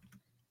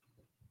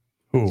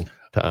 Who?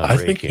 I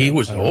think he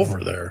was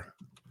over there.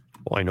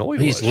 Well, I know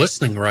he's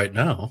listening right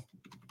now.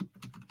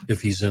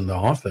 If he's in the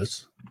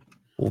office.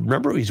 Well,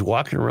 remember he's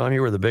walking around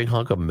here with a big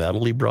hunk of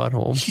metal he brought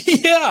home?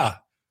 Yeah.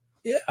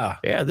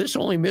 Yeah, this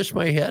only missed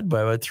my head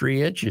by about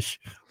 3 inches.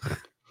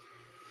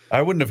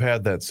 I wouldn't have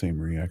had that same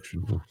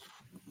reaction.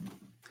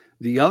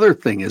 The other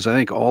thing is, I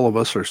think all of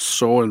us are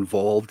so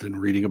involved in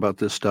reading about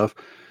this stuff.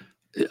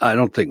 I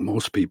don't think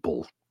most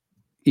people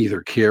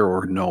either care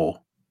or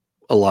know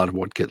a lot of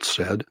what gets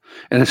said.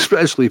 And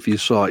especially if you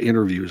saw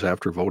interviews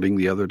after voting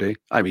the other day.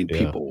 I mean,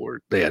 people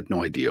they had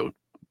no idea,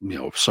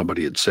 if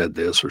somebody had said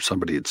this or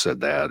somebody had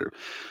said that or,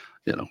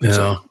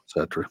 et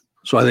cetera.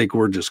 So I think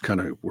we're just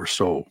we're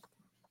so,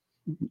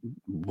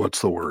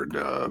 what's the word?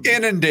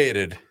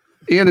 Inundated.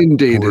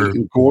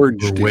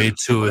 Engorged. We're way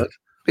too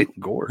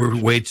engorged.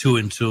 We're way too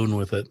in tune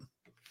with it.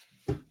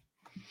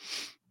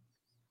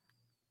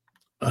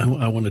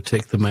 I want to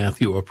take the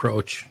Matthew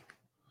approach.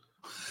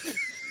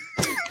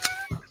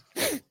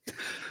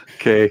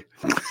 Okay.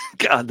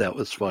 God, that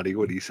was funny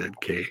when he said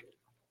K.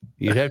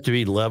 You'd have to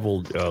be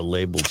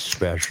labeled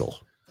special.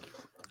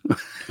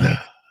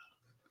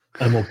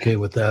 I'm okay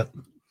with that.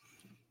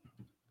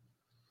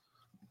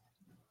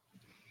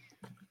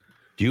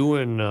 Do you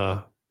and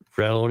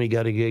Fraloni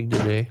got a gig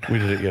today? We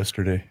did it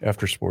yesterday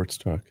after Sports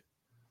Talk.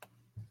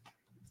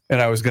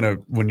 And I was going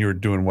to, when you were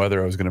doing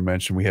weather, I was going to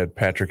mention we had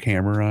Patrick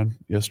Hammer on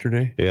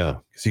yesterday. Yeah.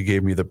 Because he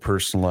gave me the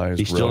personalized.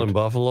 He's still in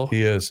Buffalo?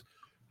 He is.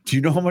 Do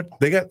you know how much?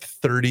 They got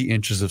 30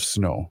 inches of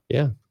snow.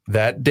 Yeah.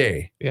 That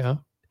day. Yeah.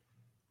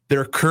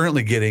 They're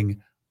currently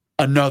getting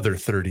another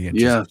 30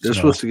 inches. Yeah, of they're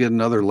snow. supposed to get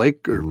another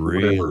lake or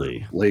Really?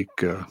 whatever. Lake.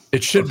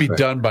 It should be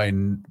done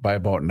by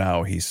about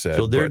now, he said.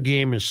 So their but-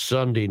 game is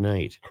Sunday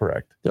night.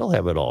 Correct. They'll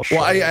have it all.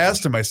 Well, I shut down.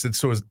 asked him, I said,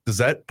 so does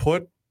that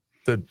put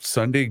the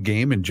Sunday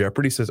game in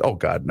jeopardy? He says, oh,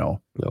 God, no.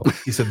 No.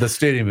 He said the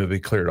stadium will be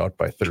cleared out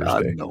by Thursday.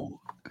 God,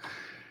 no.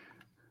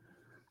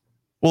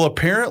 Well,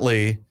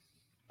 apparently,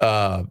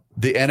 the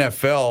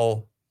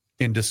NFL,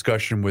 in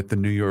discussion with the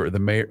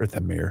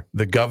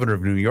governor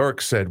of New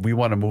York, said, we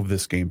want to move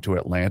this game to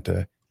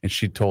Atlanta. And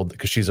she told,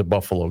 because she's a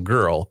Buffalo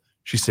girl,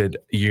 she said,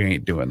 you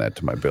ain't doing that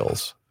to my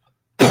Bills.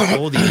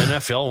 Oh, the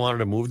NFL wanted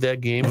to move that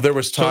game? Well, there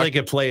was so talk, they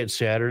could play it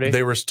Saturday?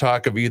 there was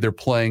talk of either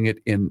playing it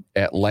in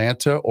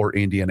Atlanta or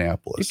You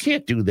Indianapolis.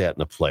 can't do that in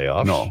the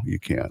playoffs. No, you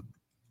can't.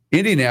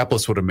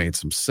 Indianapolis would have made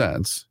some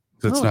sense.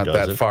 It's No, it not that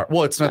doesn't. far.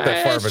 Well, it's not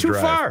that far of a It's too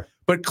drive. far.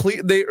 But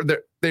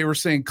they were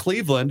saying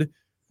Cleveland,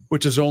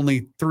 which is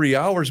only 3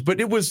 hours, but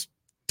it was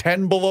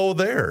 10 below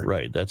there.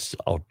 Right. That's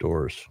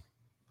outdoors.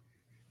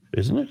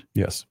 Isn't it?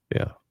 Yes.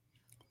 Yeah.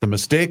 The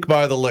mistake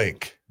by the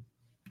lake.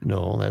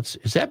 No, has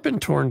that been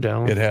torn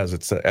down? It has.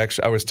 It's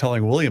actually, I was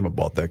telling William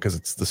about that because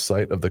it's the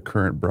site of the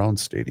current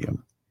Browns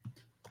Stadium.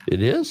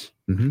 It is?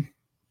 Mm-hmm.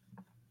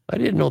 I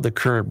didn't know the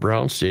current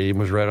Brown Stadium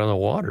was right on the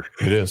water.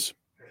 It is.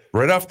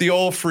 Right off the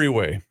old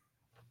freeway.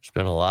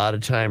 Spent a lot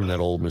of time in that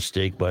old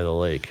mistake by the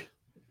lake.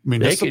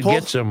 Municipal? They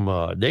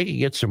could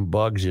get some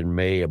bugs in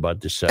May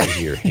about the size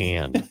of your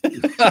hand.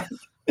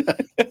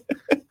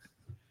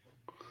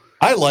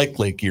 I like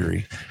Lake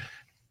Erie.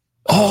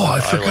 Oh, I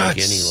forgot. like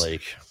any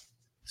lake.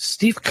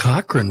 Steve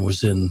Cochran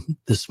was in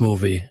this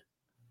movie.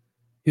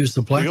 He was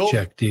the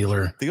blackjack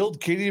dealer. The old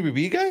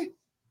KDWB guy?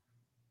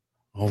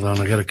 Hold on,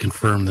 I got to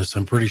confirm this.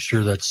 I'm pretty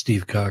sure that's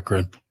Steve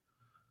Cochran.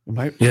 Am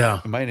I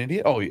an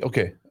idiot? Oh,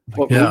 okay.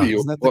 What Yeah. movie?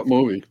 What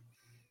movie?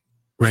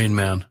 Rain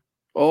Man.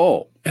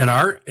 Oh, And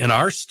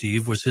our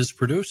Steve was his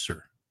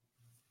producer.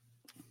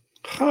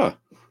 huh.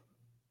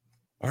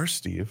 Our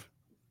Steve.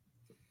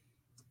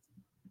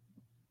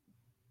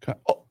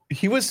 Oh,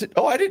 he was.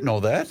 Oh, I didn't know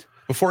that.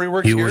 Before he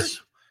worked He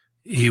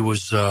here?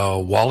 was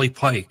Wally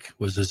Pike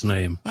was his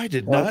name. I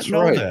did not That's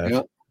know right. that.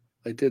 Yeah,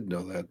 I did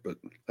know that, but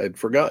I'd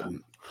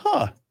forgotten.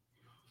 Huh.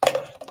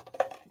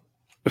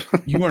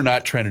 You are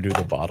not trying to do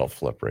the bottle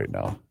flip right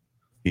now.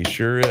 He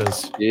sure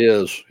is. He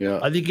is. Yeah.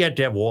 I think you have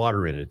to have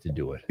water in it to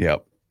do it.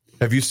 Yep.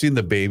 Have you seen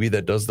the baby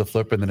that does the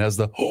flip and then has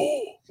the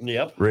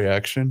Yep.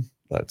 reaction?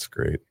 That's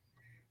great.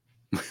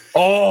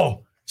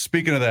 Oh,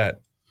 speaking of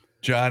that,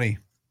 Johnny,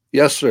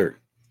 Yes, sir.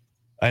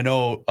 I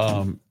know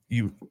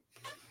you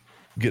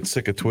get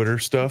sick of Twitter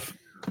stuff.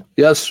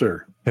 Yes,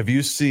 sir. Have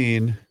you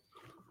seen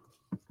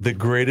the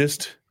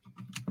greatest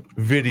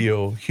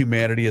video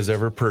humanity has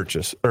ever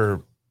purchased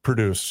or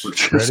produced?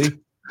 Ready?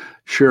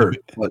 Sure.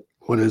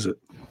 What is it?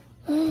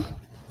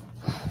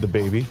 The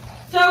baby.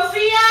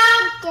 Sophia?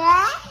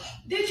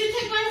 Did you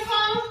take my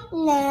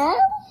phone? No.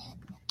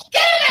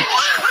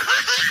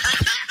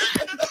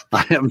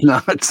 I have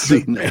not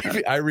seen that.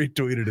 I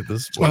retweeted it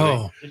this morning.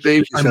 Oh,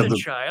 Babies I'm have the the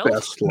child?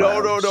 best No.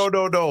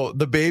 laughs.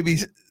 The baby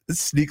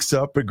sneaks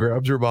up and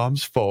grabs her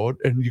mom's phone,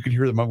 and you can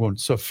hear the mom going,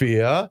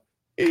 "Sophia,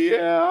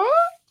 yeah.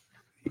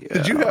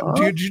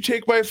 Did you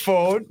take my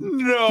phone?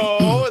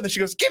 No." And then she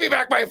goes, "Give me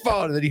back my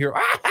phone." And then you hear,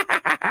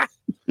 "Ah."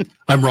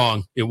 I'm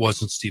wrong. It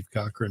wasn't Steve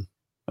Cochran.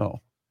 Oh.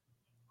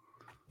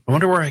 I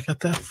wonder where I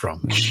got that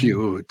from.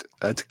 Cute.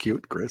 That's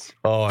cute, Chris.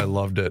 Oh, I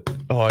loved it.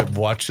 Oh, I've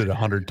watched it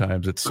 100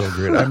 times. It's so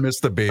great. I miss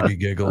the baby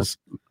giggles.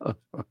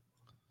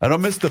 I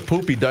don't miss the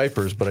poopy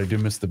diapers, but I do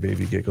miss the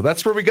baby giggle.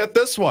 That's where we got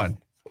this one.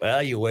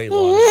 Well, you wait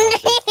long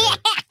enough.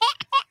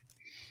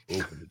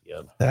 Open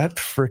again. That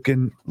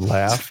freaking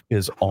laugh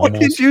is What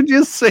did almost you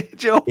just say,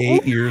 Joe?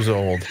 8 years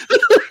old.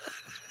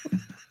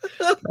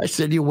 I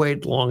said you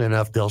wait long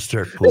enough, they'll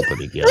start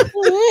pooping again.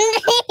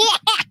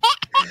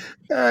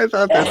 I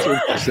thought that's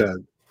what you said.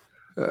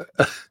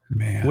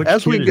 Man, What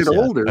As we kid get is that?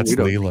 older, That's we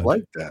don't Leland.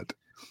 like that.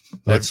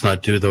 Let's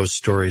not do those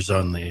stories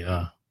on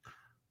the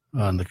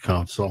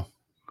council.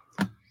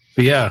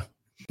 But yeah,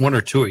 one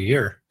or two a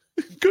year.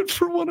 Good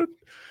for one. No,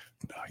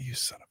 you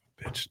son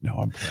of a bitch. No,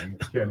 I'm playing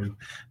it, Kenny.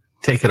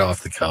 Take it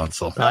off the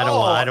council.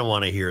 I don't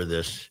want to hear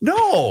this.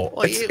 No,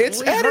 Well, it's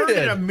we've heard it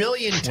edited. a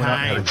million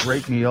times.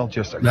 Great meal,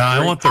 just a No, I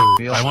great want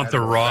meal. the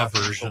raw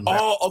version.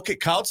 Oh, okay,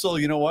 council.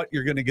 You know what?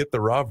 You're going to get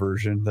the raw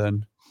version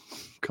then.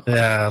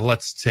 Yeah,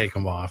 let's take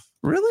them off.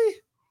 Really?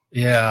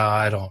 Yeah,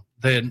 I don't.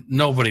 Then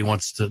nobody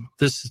wants to.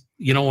 This,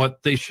 you know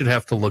what? They should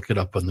have to look it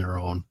up on their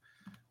own.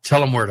 Tell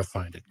them where to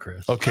find it,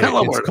 Chris. Okay,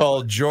 it's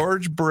called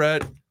George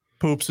Brett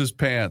Poops His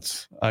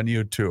Pants on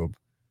YouTube.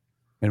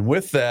 And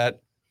with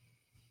that,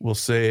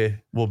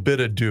 we'll bid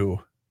adieu.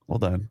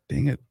 Hold on.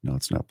 Dang it. No,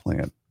 it's not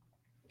playing.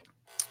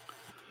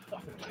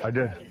 I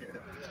did.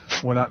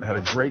 Went out and had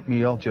a great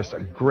meal, just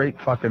a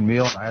great fucking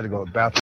meal. I had to go to the bathroom.